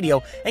Stitcher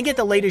Radio and get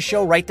the latest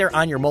show right there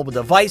on your mobile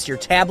device, your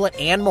tablet,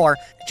 and more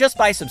just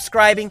by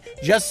subscribing.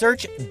 Just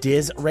search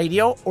Diz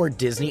Radio or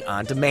Disney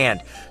On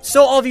Demand.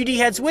 So all of you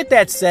D-heads, with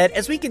that said,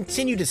 as we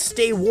continue to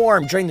stay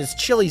warm during this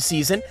chilly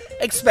season,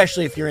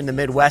 especially if you're in the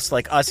Midwest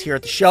like us here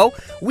at the show,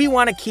 we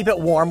want to keep it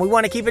warm. We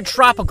want to keep it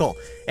tropical.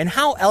 And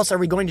how else are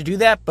we going to do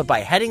that but by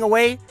heading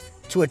away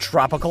to a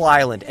tropical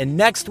island? And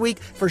next week,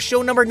 for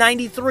show number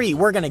 93,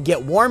 we're going to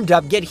get warmed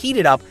up, get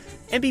heated up,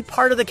 and be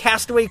part of the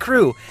Castaway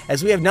crew,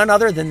 as we have none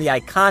other than the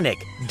iconic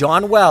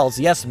Dawn Wells,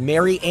 yes,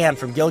 Mary Ann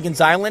from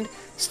Gilligan's Island,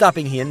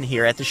 stopping in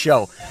here at the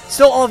show.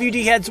 So all of you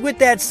D-heads, with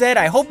that said,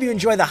 I hope you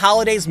enjoy the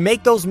holidays,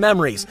 make those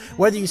memories.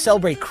 Whether you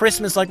celebrate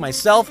Christmas like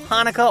myself,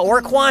 Hanukkah,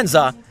 or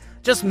Kwanzaa,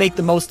 just make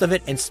the most of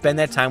it and spend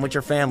that time with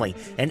your family.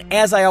 And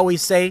as I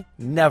always say,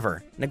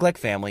 never neglect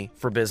family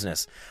for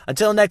business.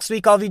 Until next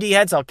week, all of you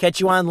D-heads, I'll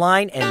catch you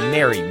online, and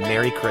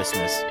Merry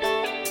Christmas.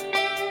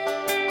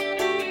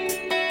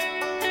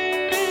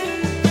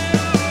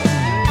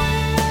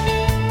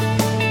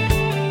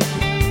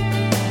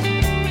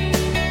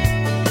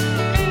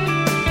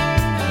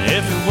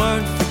 If it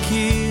weren't for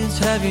kids,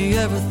 have you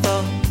ever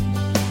thought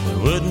there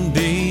wouldn't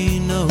be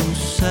no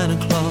Santa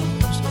Claus?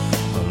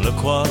 Well,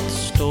 look what the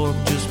storm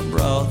just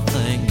brought,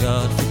 thank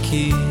God for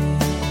kids.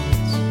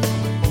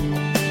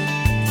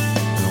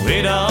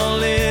 We'd all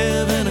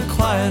live in a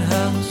quiet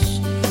house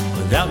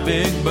without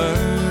Big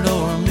Bird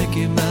or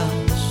Mickey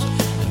Mouse,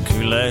 and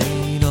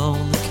Kool-Aid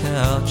on the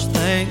couch,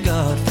 thank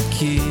God for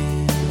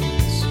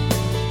kids.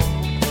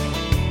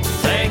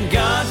 Thank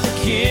God for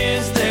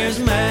kids, there's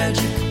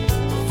magic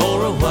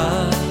for a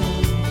while,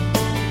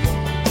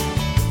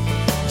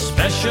 a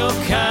special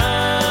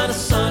kind of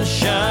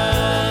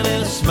sunshine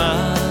and a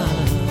smile.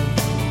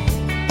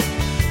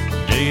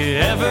 Do you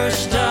ever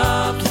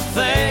stop to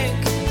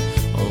think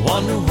or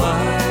wonder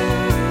why?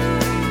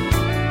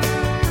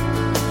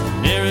 The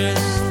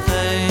nearest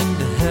thing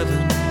to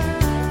heaven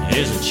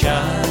is a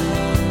child.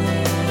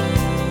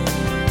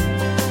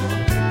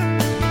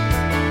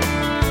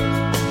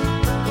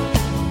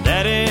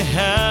 Daddy,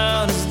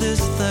 how does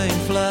this thing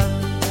fly?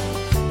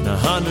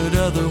 100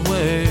 other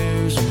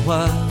wheres and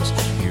whys.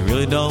 You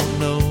really don't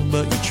know,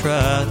 but you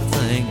try to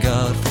thank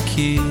God for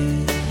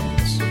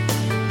kids.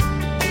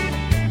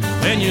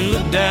 When you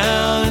look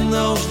down in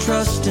those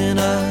trusting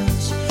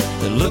eyes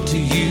that look to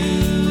you,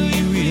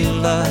 you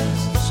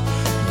realize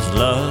there's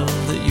love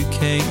that you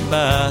can't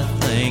buy.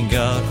 Thank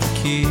God for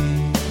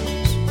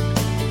kids.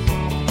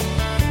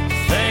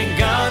 Thank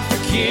God for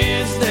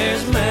kids,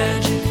 there's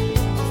magic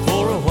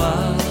for a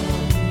while,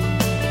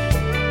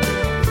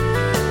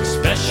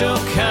 special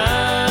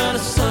kind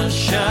of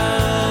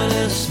sunshine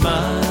and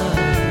smile.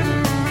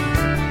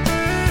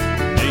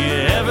 Do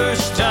you ever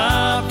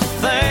stop to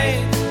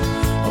think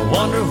or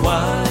wonder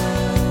why?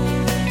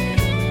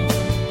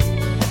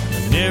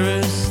 The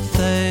nearest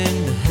thing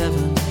to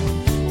heaven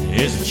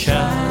is a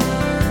child.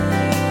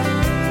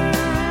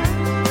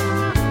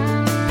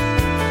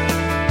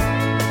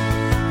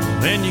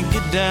 When you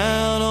get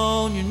down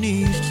on your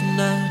knees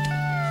tonight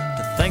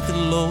to thank the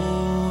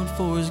Lord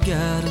for his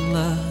guiding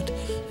light,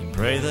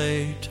 pray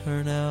they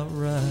turn out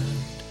right.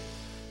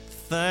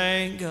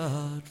 Thank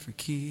God for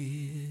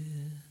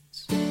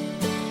kids.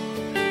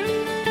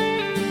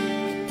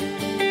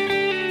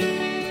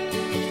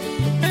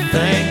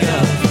 Thank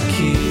God for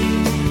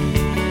kids.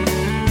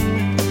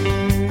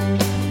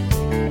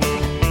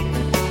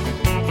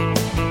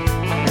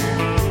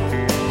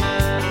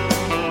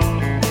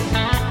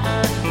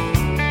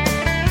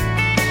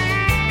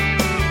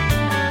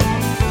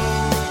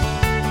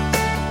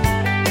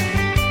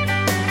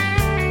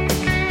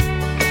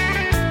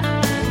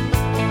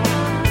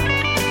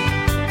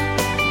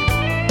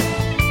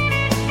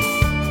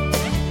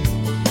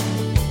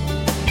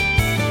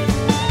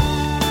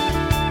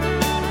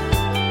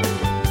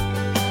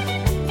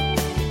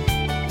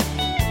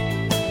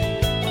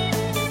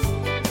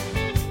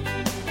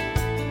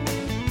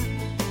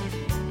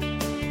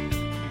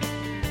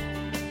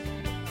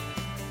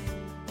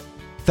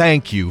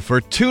 Thank you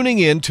for tuning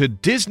in to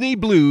Disney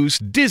Blues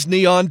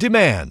Disney on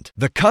Demand.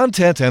 The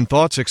content and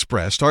thoughts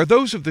expressed are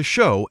those of the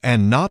show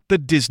and not the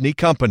Disney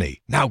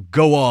Company. Now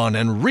go on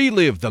and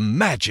relive the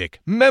magic,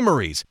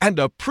 memories, and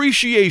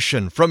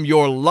appreciation from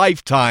your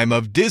lifetime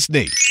of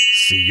Disney.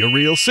 See you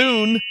real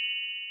soon.